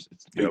city. There's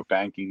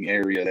banking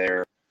area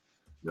there.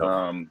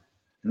 And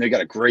they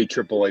got a great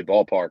AAA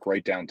ballpark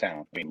right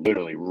downtown. I mean,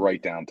 literally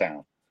right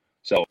downtown.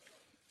 So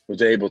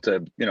was able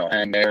to,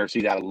 hang there,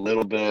 see that a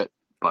little bit.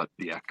 But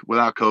yeah,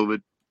 without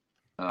COVID,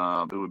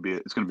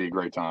 it's going to be a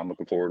great time.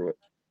 Looking forward to it.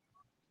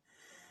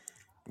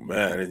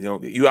 Man,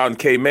 you out in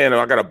Cayman,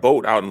 I got a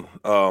boat out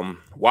in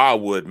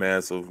Wildwood,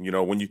 man. So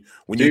when you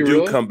do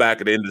really? Come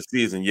back at the end of the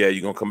season, you're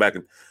gonna come back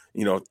and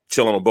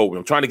chill on a boat.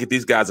 I'm trying to get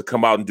these guys to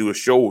come out and do a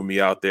show with me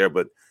out there,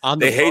 but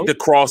they hate to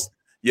cross.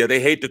 Yeah, they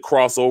hate to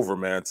cross over,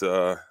 man,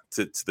 to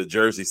the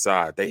Jersey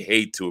side. They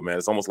hate to, man.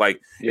 It's almost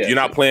like if you're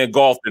not playing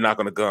golf, they're not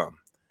gonna come.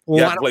 Well,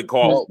 you have to play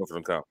golf for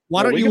them to come.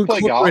 Why don't you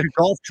incorporate a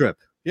golf trip?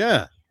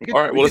 Yeah.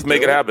 All right, well, let's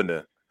make it happen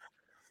then.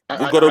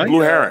 We'll go to Blue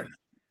Heron.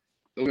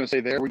 I was gonna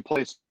say there we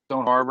play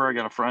Stone Harbor. I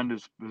got a friend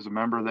who's a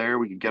member there.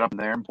 We can get up in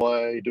there and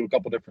play, do a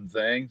couple different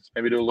things.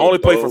 Maybe do a little. Only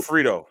play for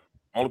free though.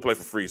 Only play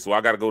for free. So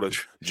I got to go to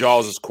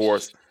Jaws'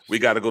 course. We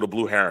got to go to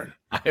Blue Heron.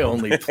 I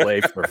only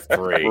play for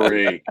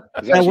free.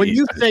 Now, when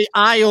you say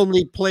I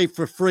only play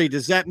for free,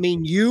 does that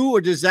mean you,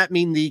 or does that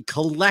mean the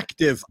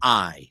collective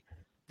I?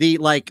 The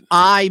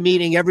I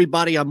meaning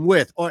everybody I'm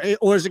with, or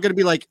is it going to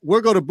be like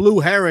we're going to Blue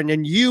Heron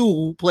and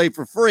you play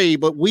for free,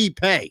 but we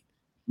pay?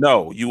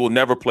 No, you will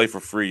never play for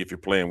free if you're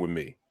playing with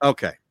me.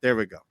 Okay, there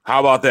we go. How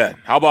about that?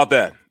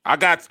 I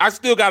got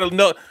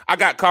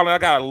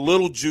a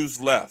little juice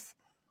left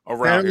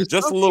around here,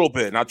 just a little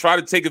bit, and I try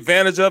to take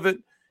advantage of it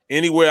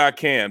any way I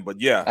can.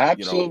 But yeah,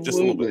 absolutely, just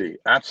a little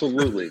bit.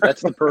 Absolutely,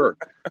 that's the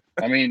perk.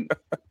 I mean,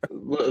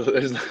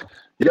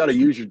 you got to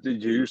use your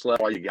juice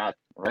left while you got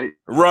it,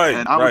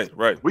 right?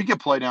 Right. We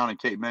could play down in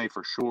Cape May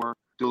for sure.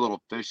 Do a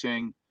little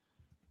fishing.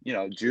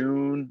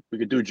 June we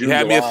could do June. You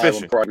had me at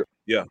fishing.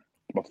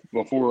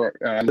 Before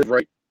I live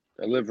right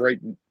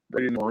in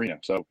the marina,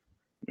 so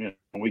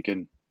we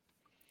can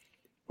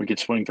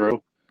swing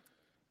through.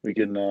 We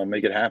can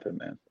make it happen,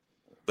 man.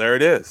 There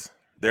it is.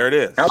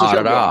 How's the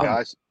show going,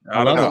 guys? It's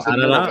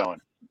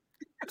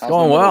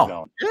going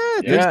well.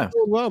 Yeah, it's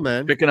going well,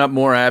 man. Picking up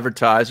more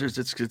advertisers.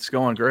 It's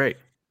going great.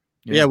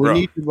 Yeah, we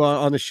need you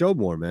on the show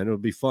more, man. It'll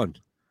be fun.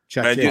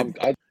 Check in.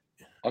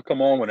 I'll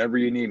come on whenever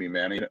you need me,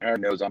 man.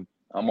 Aaron knows I'm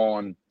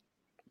on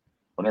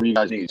whenever you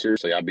guys need.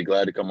 Seriously, I'd be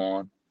glad to come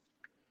on.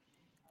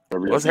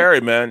 Well, it's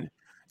Harry, man.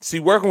 See,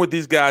 working with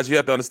these guys, you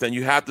have to understand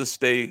you have to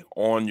stay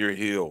on your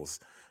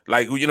heels.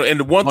 And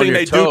the one thing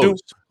they do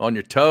on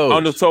your toes.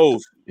 On the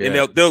toes.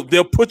 Yeah. And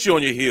they'll put you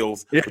on your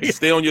heels. You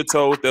stay on your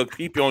toes, they'll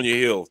keep you on your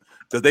heels.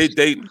 Because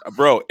they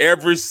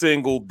every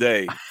single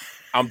day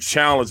I'm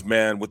challenged,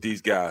 man, with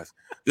these guys.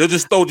 They'll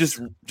just throw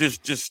just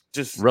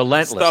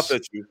relentless stuff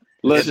at you.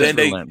 And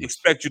they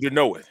expect you to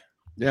know it.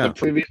 Yeah. The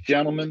previous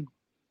gentleman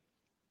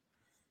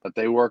that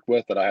they work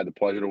with, that I had the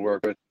pleasure to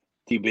work with,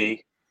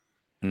 TB,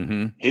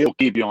 he'll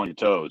keep you on your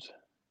toes.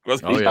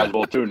 These guys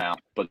will too now.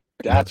 But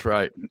that's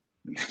right.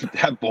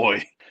 That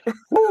boy,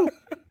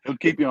 he'll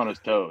keep you on his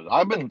toes.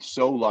 I've been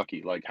so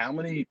lucky.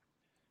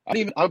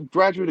 I've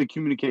graduated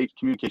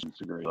communications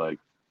degree.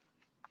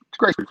 It's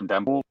great from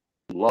Temple.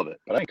 Love it.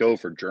 But I didn't go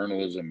for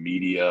journalism,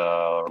 media,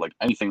 or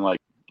anything like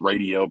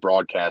radio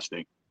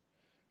broadcasting.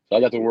 So I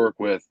got to work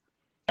with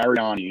Harry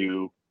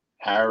Donahue,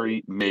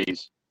 Harry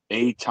Mays,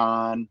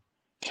 Eytan,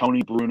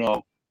 Tony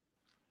Bruno,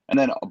 and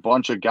then a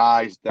bunch of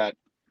guys that,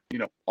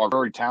 are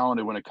very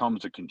talented when it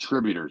comes to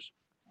contributors.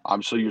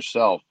 Obviously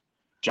yourself,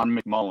 John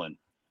McMullen,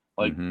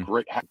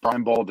 great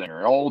Brian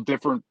Baldinger, all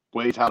different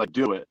ways how to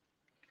do it.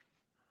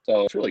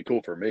 So it's really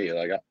cool for me.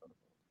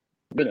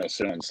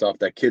 and stuff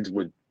that kids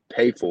would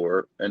pay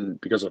for, and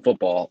because of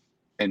football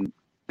and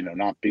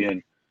not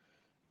being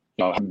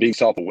being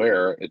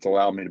self-aware, it's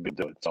allowed me to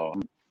do it. So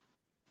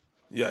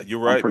yeah, you're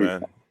right,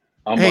 man.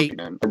 I'm lucky,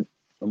 man.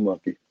 I'm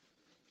lucky.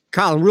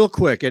 Colin, real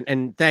quick,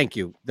 and thank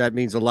you. That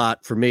means a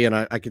lot for me, and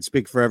I can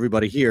speak for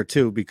everybody here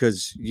too,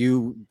 because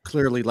you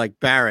clearly, like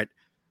Barrett,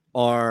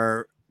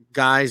 are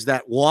guys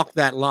that walk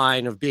that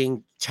line of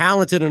being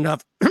talented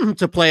enough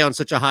to play on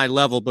such a high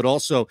level, but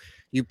also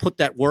you put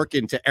that work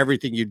into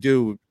everything you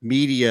do,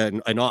 media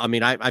and all. I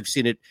mean, I've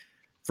seen it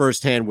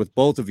firsthand with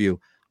both of you.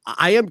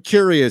 I am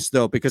curious,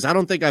 though, because I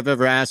don't think I've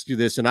ever asked you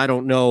this, and I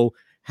don't know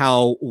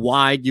how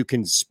wide you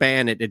can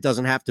span it. It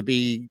doesn't have to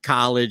be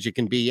college. It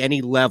can be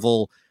any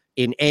level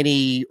in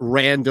any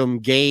random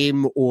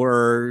game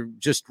or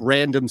just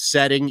random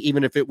setting,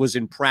 even if it was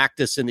in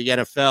practice in the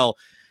NFL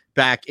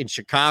back in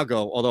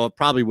Chicago, although it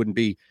probably wouldn't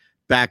be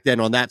back then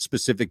on that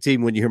specific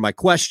team when you hear my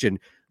question.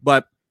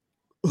 But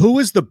who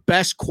is the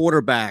best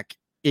quarterback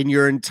in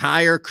your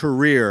entire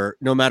career,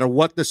 no matter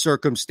what the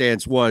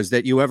circumstance was,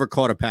 that you ever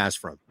caught a pass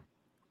from?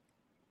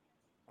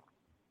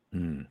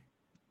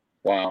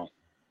 Wow.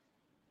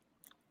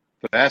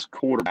 The best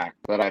quarterback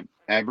that I've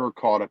ever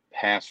caught a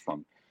pass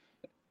from.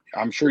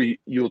 I'm sure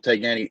you'll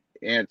take any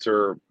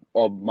answer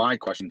of my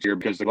questions here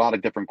because there's a lot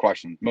of different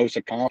questions. Most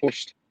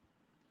accomplished.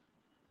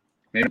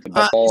 Maybe the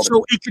best ball.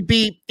 So it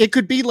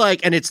could be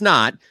like, and it's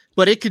not,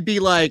 but it could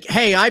be like,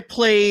 hey, I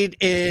played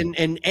in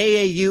an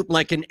AAU,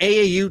 like an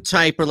AAU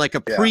type or like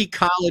a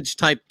pre-college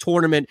type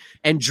tournament,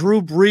 and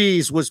Drew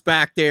Brees was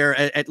back there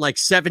at like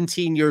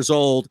 17 years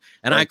old,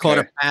 and I caught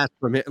a pass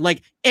from it.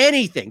 Like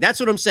anything. That's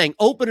what I'm saying.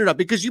 Open it up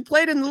because you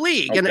played in the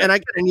league, and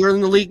you're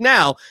in the league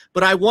now.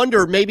 But I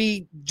wonder,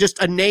 maybe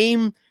just a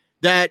name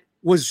that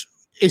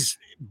is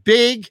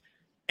big.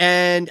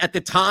 And at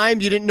the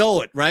time, you didn't know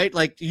it, right?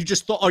 Like you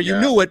just thought, or you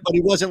knew it, but he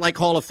wasn't like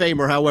Hall of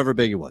Fame or however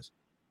big he was.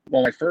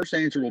 Well, my first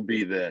answer will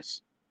be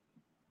this.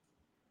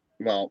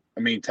 Well, I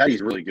mean,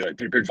 Teddy's really good.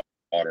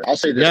 I'll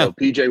say this, though,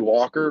 PJ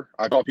Walker.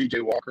 I caught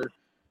PJ Walker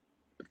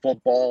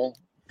football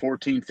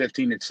 14,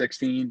 15, and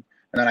 16. And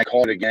then I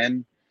caught it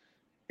again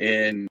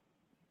in,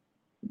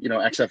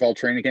 XFL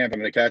training camp. I'm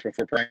going to catch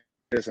before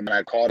practice. And then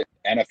I caught it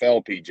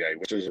NFL PJ,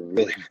 which is a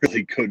really,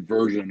 really good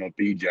version of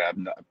PJ. I've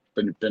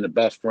been a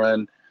best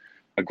friend,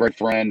 a great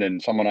friend,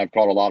 and someone I've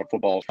caught a lot of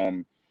footballs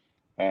from.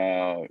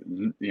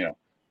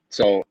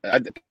 So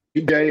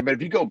PJ, but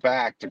if you go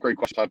back, it's a great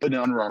question. I put in an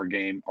Under Armour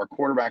game. Our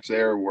quarterbacks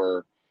there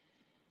were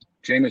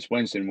Jameis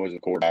Winston was the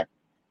quarterback.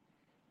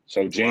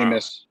 So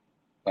Jameis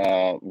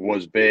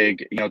was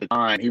big. At the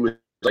time, he was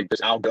like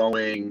this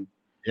outgoing,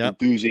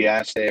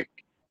 enthusiastic,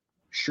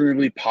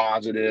 extremely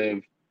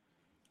positive.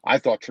 I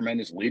thought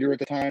tremendous leader at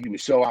the time. He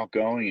was so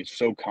outgoing and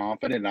so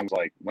confident. And I was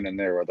like, went in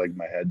there with like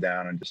my head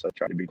down and just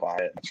tried to be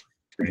quiet and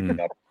screaming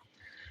up.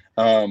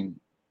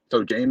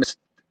 So Jameis,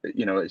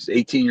 it's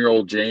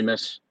 18-year-old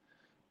Jameis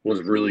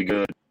was really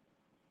good.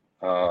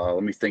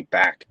 Let me think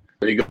back.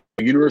 There you go.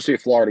 University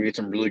of Florida, we had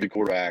some really good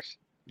quarterbacks.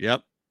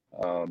 Yep.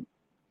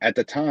 At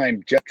the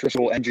time, Jeff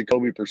Driscoll and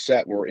Jacoby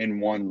Brissett were in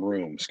one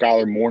room.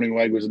 Skylar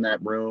Morningweg was in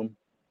that room.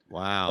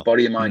 Wow. A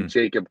buddy of mine,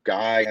 Jacob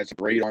Guy, has a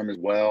great arm as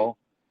well.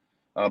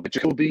 But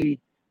Jacoby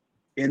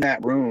in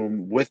that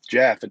room with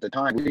Jeff at the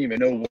time, we didn't even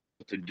know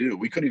what to do.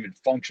 We couldn't even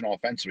function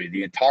offensively.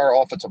 The entire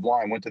offensive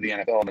line went to the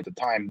NFL, and at the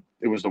time,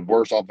 it was the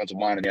worst offensive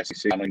line in the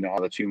SEC. I don't even know how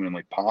that's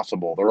humanly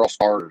possible. They're all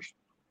starters.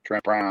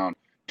 Trent Brown,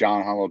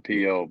 John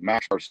Jalapeno,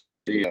 Max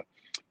Garcia,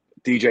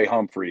 DJ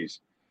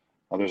Humphreys.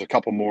 There's a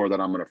couple more that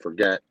I'm going to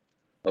forget,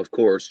 of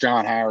course.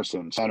 John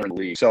Harrison, center in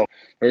the league. So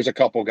there's a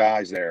couple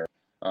guys there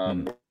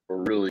who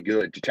were really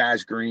good.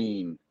 Chaz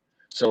Green.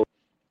 So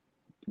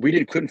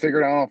we couldn't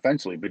figure it out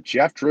offensively, but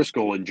Jeff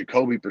Driscoll and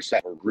Jacoby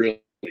Brissett were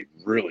really,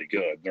 really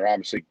good. They're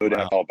obviously good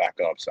NFL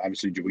backups.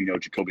 Obviously, we know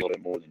Jacoby a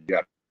little bit more than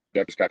Jeff.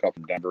 Jeff just got up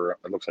from Denver.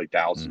 It looks like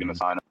Dallas is going to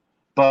sign him.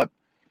 But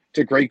it's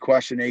a great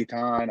question,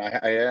 Eytan.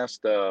 I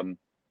asked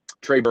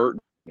Trey Burton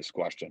this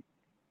question.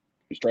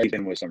 He's straight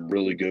in with some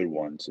really good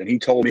ones. And he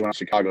told me when I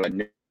was in Chicago that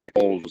Nick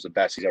Foles was the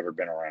best he's ever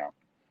been around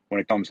when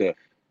it comes to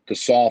the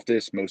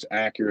softest, most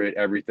accurate,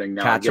 everything.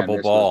 Now,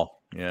 catchable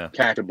ball. Yeah.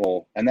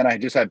 Catchable. And then I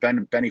just had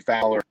Benny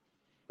Fowler,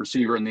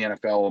 receiver in the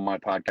NFL, on my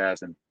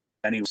podcast. And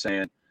Benny was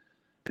saying,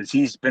 because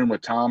he's been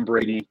with Tom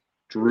Brady,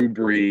 Drew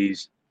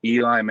Brees,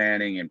 Eli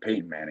Manning, and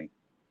Peyton Manning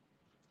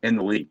in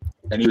the league.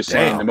 And he was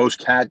saying the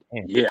most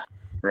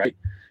right.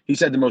 He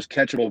said the most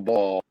catchable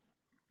ball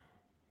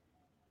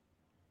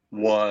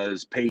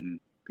was Peyton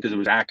because it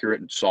was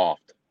accurate and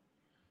soft.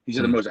 He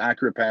said the most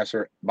accurate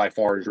passer by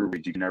far is Drew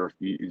Brees.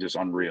 You're just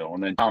unreal.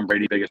 And then Tom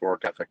Brady, biggest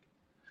work ethic.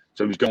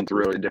 So he was going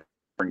through it,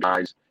 different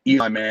guys.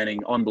 Eli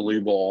Manning,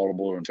 unbelievable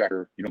audible and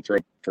checker. You don't throw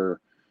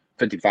for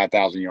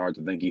 55,000 yards,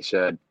 I think he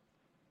said,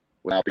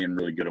 without being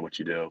really good at what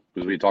you do.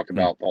 Because we talked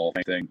about the whole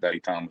thing that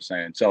Eytan was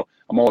saying. So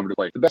I'm all over the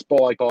place. The best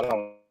ball I caught, I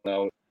don't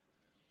know.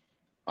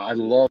 I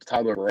love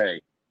Tyler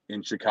Ray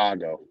in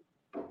Chicago,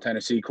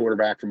 Tennessee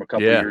quarterback from a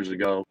couple years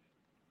ago.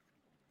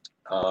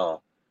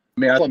 I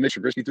mean, I thought Mitch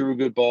Trubisky threw a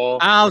good ball.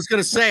 I was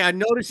going to say, I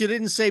noticed you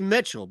didn't say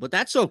Mitchell, but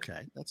that's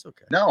okay. That's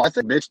okay. No, I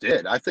think Mitch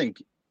did. I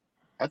think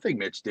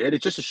Mitch did.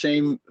 It's just a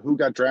shame who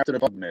got drafted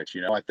above Mitch.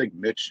 You know, I think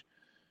Mitch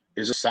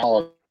is a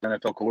solid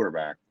NFL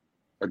quarterback,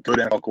 a good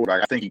NFL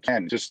quarterback. I think he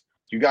can. Just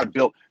you got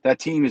built. That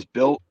team is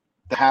built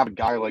to have a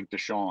guy like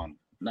Deshaun,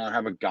 not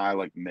have a guy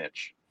like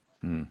Mitch.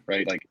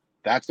 Right? Like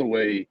that's the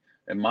way,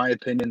 in my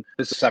opinion.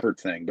 This is a separate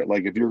thing, but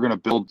like if you're going to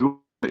build, Tim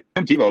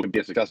Tebow can be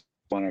a successful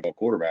NFL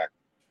quarterback,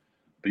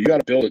 but you got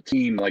to build a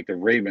team like the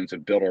Ravens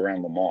have built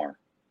around Lamar.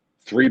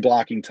 3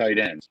 blocking tight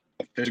ends,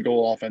 a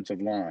physical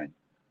offensive line.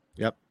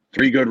 Yep.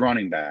 3 good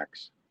running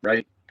backs,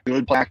 right?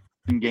 Good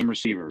passing game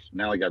receivers.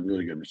 Now they got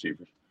really good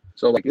receivers.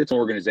 So, like, it's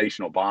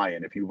organizational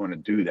buy-in if you want to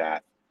do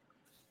that.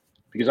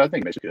 Because I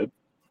think Mitch is good.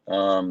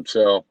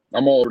 So,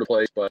 I'm all over the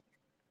place, but.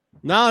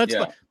 No, that's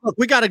fine. Look,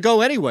 we got to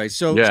go anyway.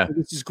 So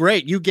this is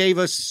great. You gave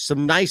us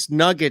some nice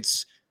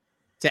nuggets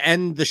to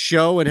end the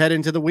show and head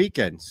into the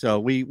weekend. So,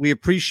 we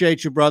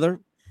appreciate you, brother.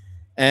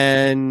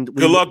 And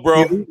good luck,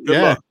 bro. Good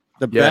luck.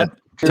 The best.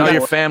 Tell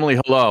your family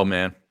hello,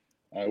 man.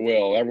 I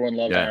will. Everyone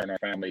loves Aaron in our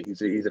family.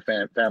 He's a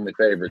family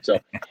favorite. So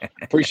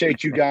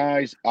appreciate you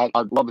guys.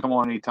 I'd love to come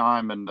on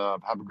anytime and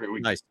have a great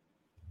week. Nice.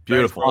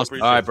 Beautiful.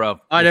 Awesome. All right, bro. All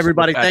right,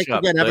 everybody. Thanks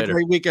again. Have Later. a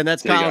great weekend.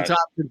 That's Colin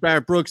Thompson,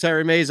 Barrett Brooks,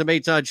 Harry Mays. I'm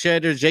Eytan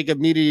Shander, Jacob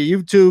Media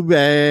YouTube,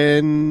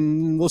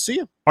 and we'll see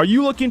you. Are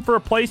you looking for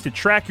a place to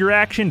track your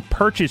action,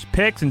 purchase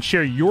picks, and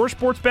share your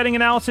sports betting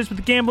analysis with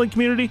the gambling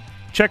community?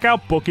 Check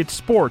out Book It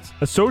Sports,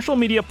 a social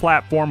media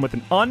platform with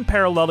an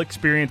unparalleled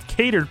experience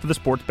catered for the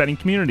sports betting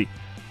community.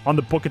 On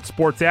the Book It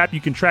Sports app,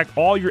 you can track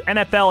all your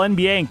NFL,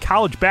 NBA, and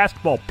college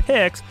basketball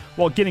picks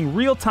while getting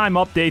real-time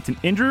updates and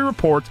injury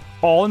reports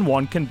all in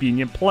one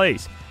convenient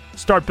place.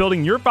 Start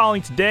building your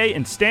following today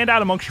and stand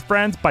out amongst your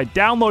friends by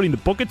downloading the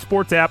Book It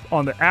Sports app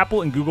on the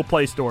Apple and Google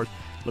Play stores.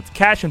 Let's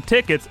cash some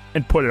tickets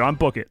and put it on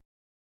Book It.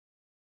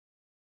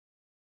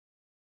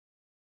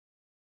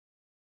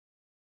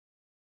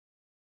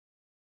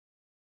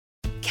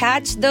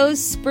 Catch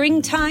those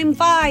springtime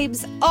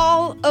vibes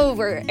all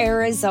over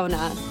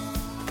Arizona.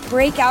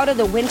 Break out of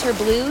the winter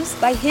blues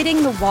by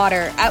hitting the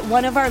water at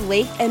one of our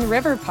lake and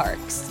river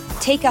parks.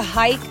 Take a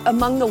hike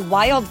among the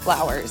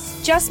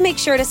wildflowers. Just make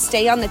sure to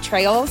stay on the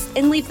trails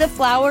and leave the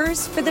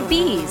flowers for the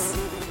bees.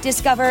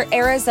 Discover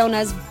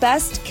Arizona's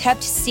best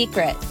kept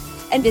secret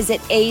and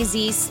visit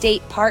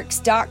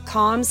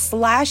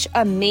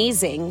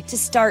azstateparks.com/amazing to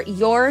start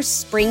your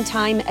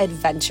springtime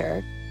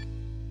adventure.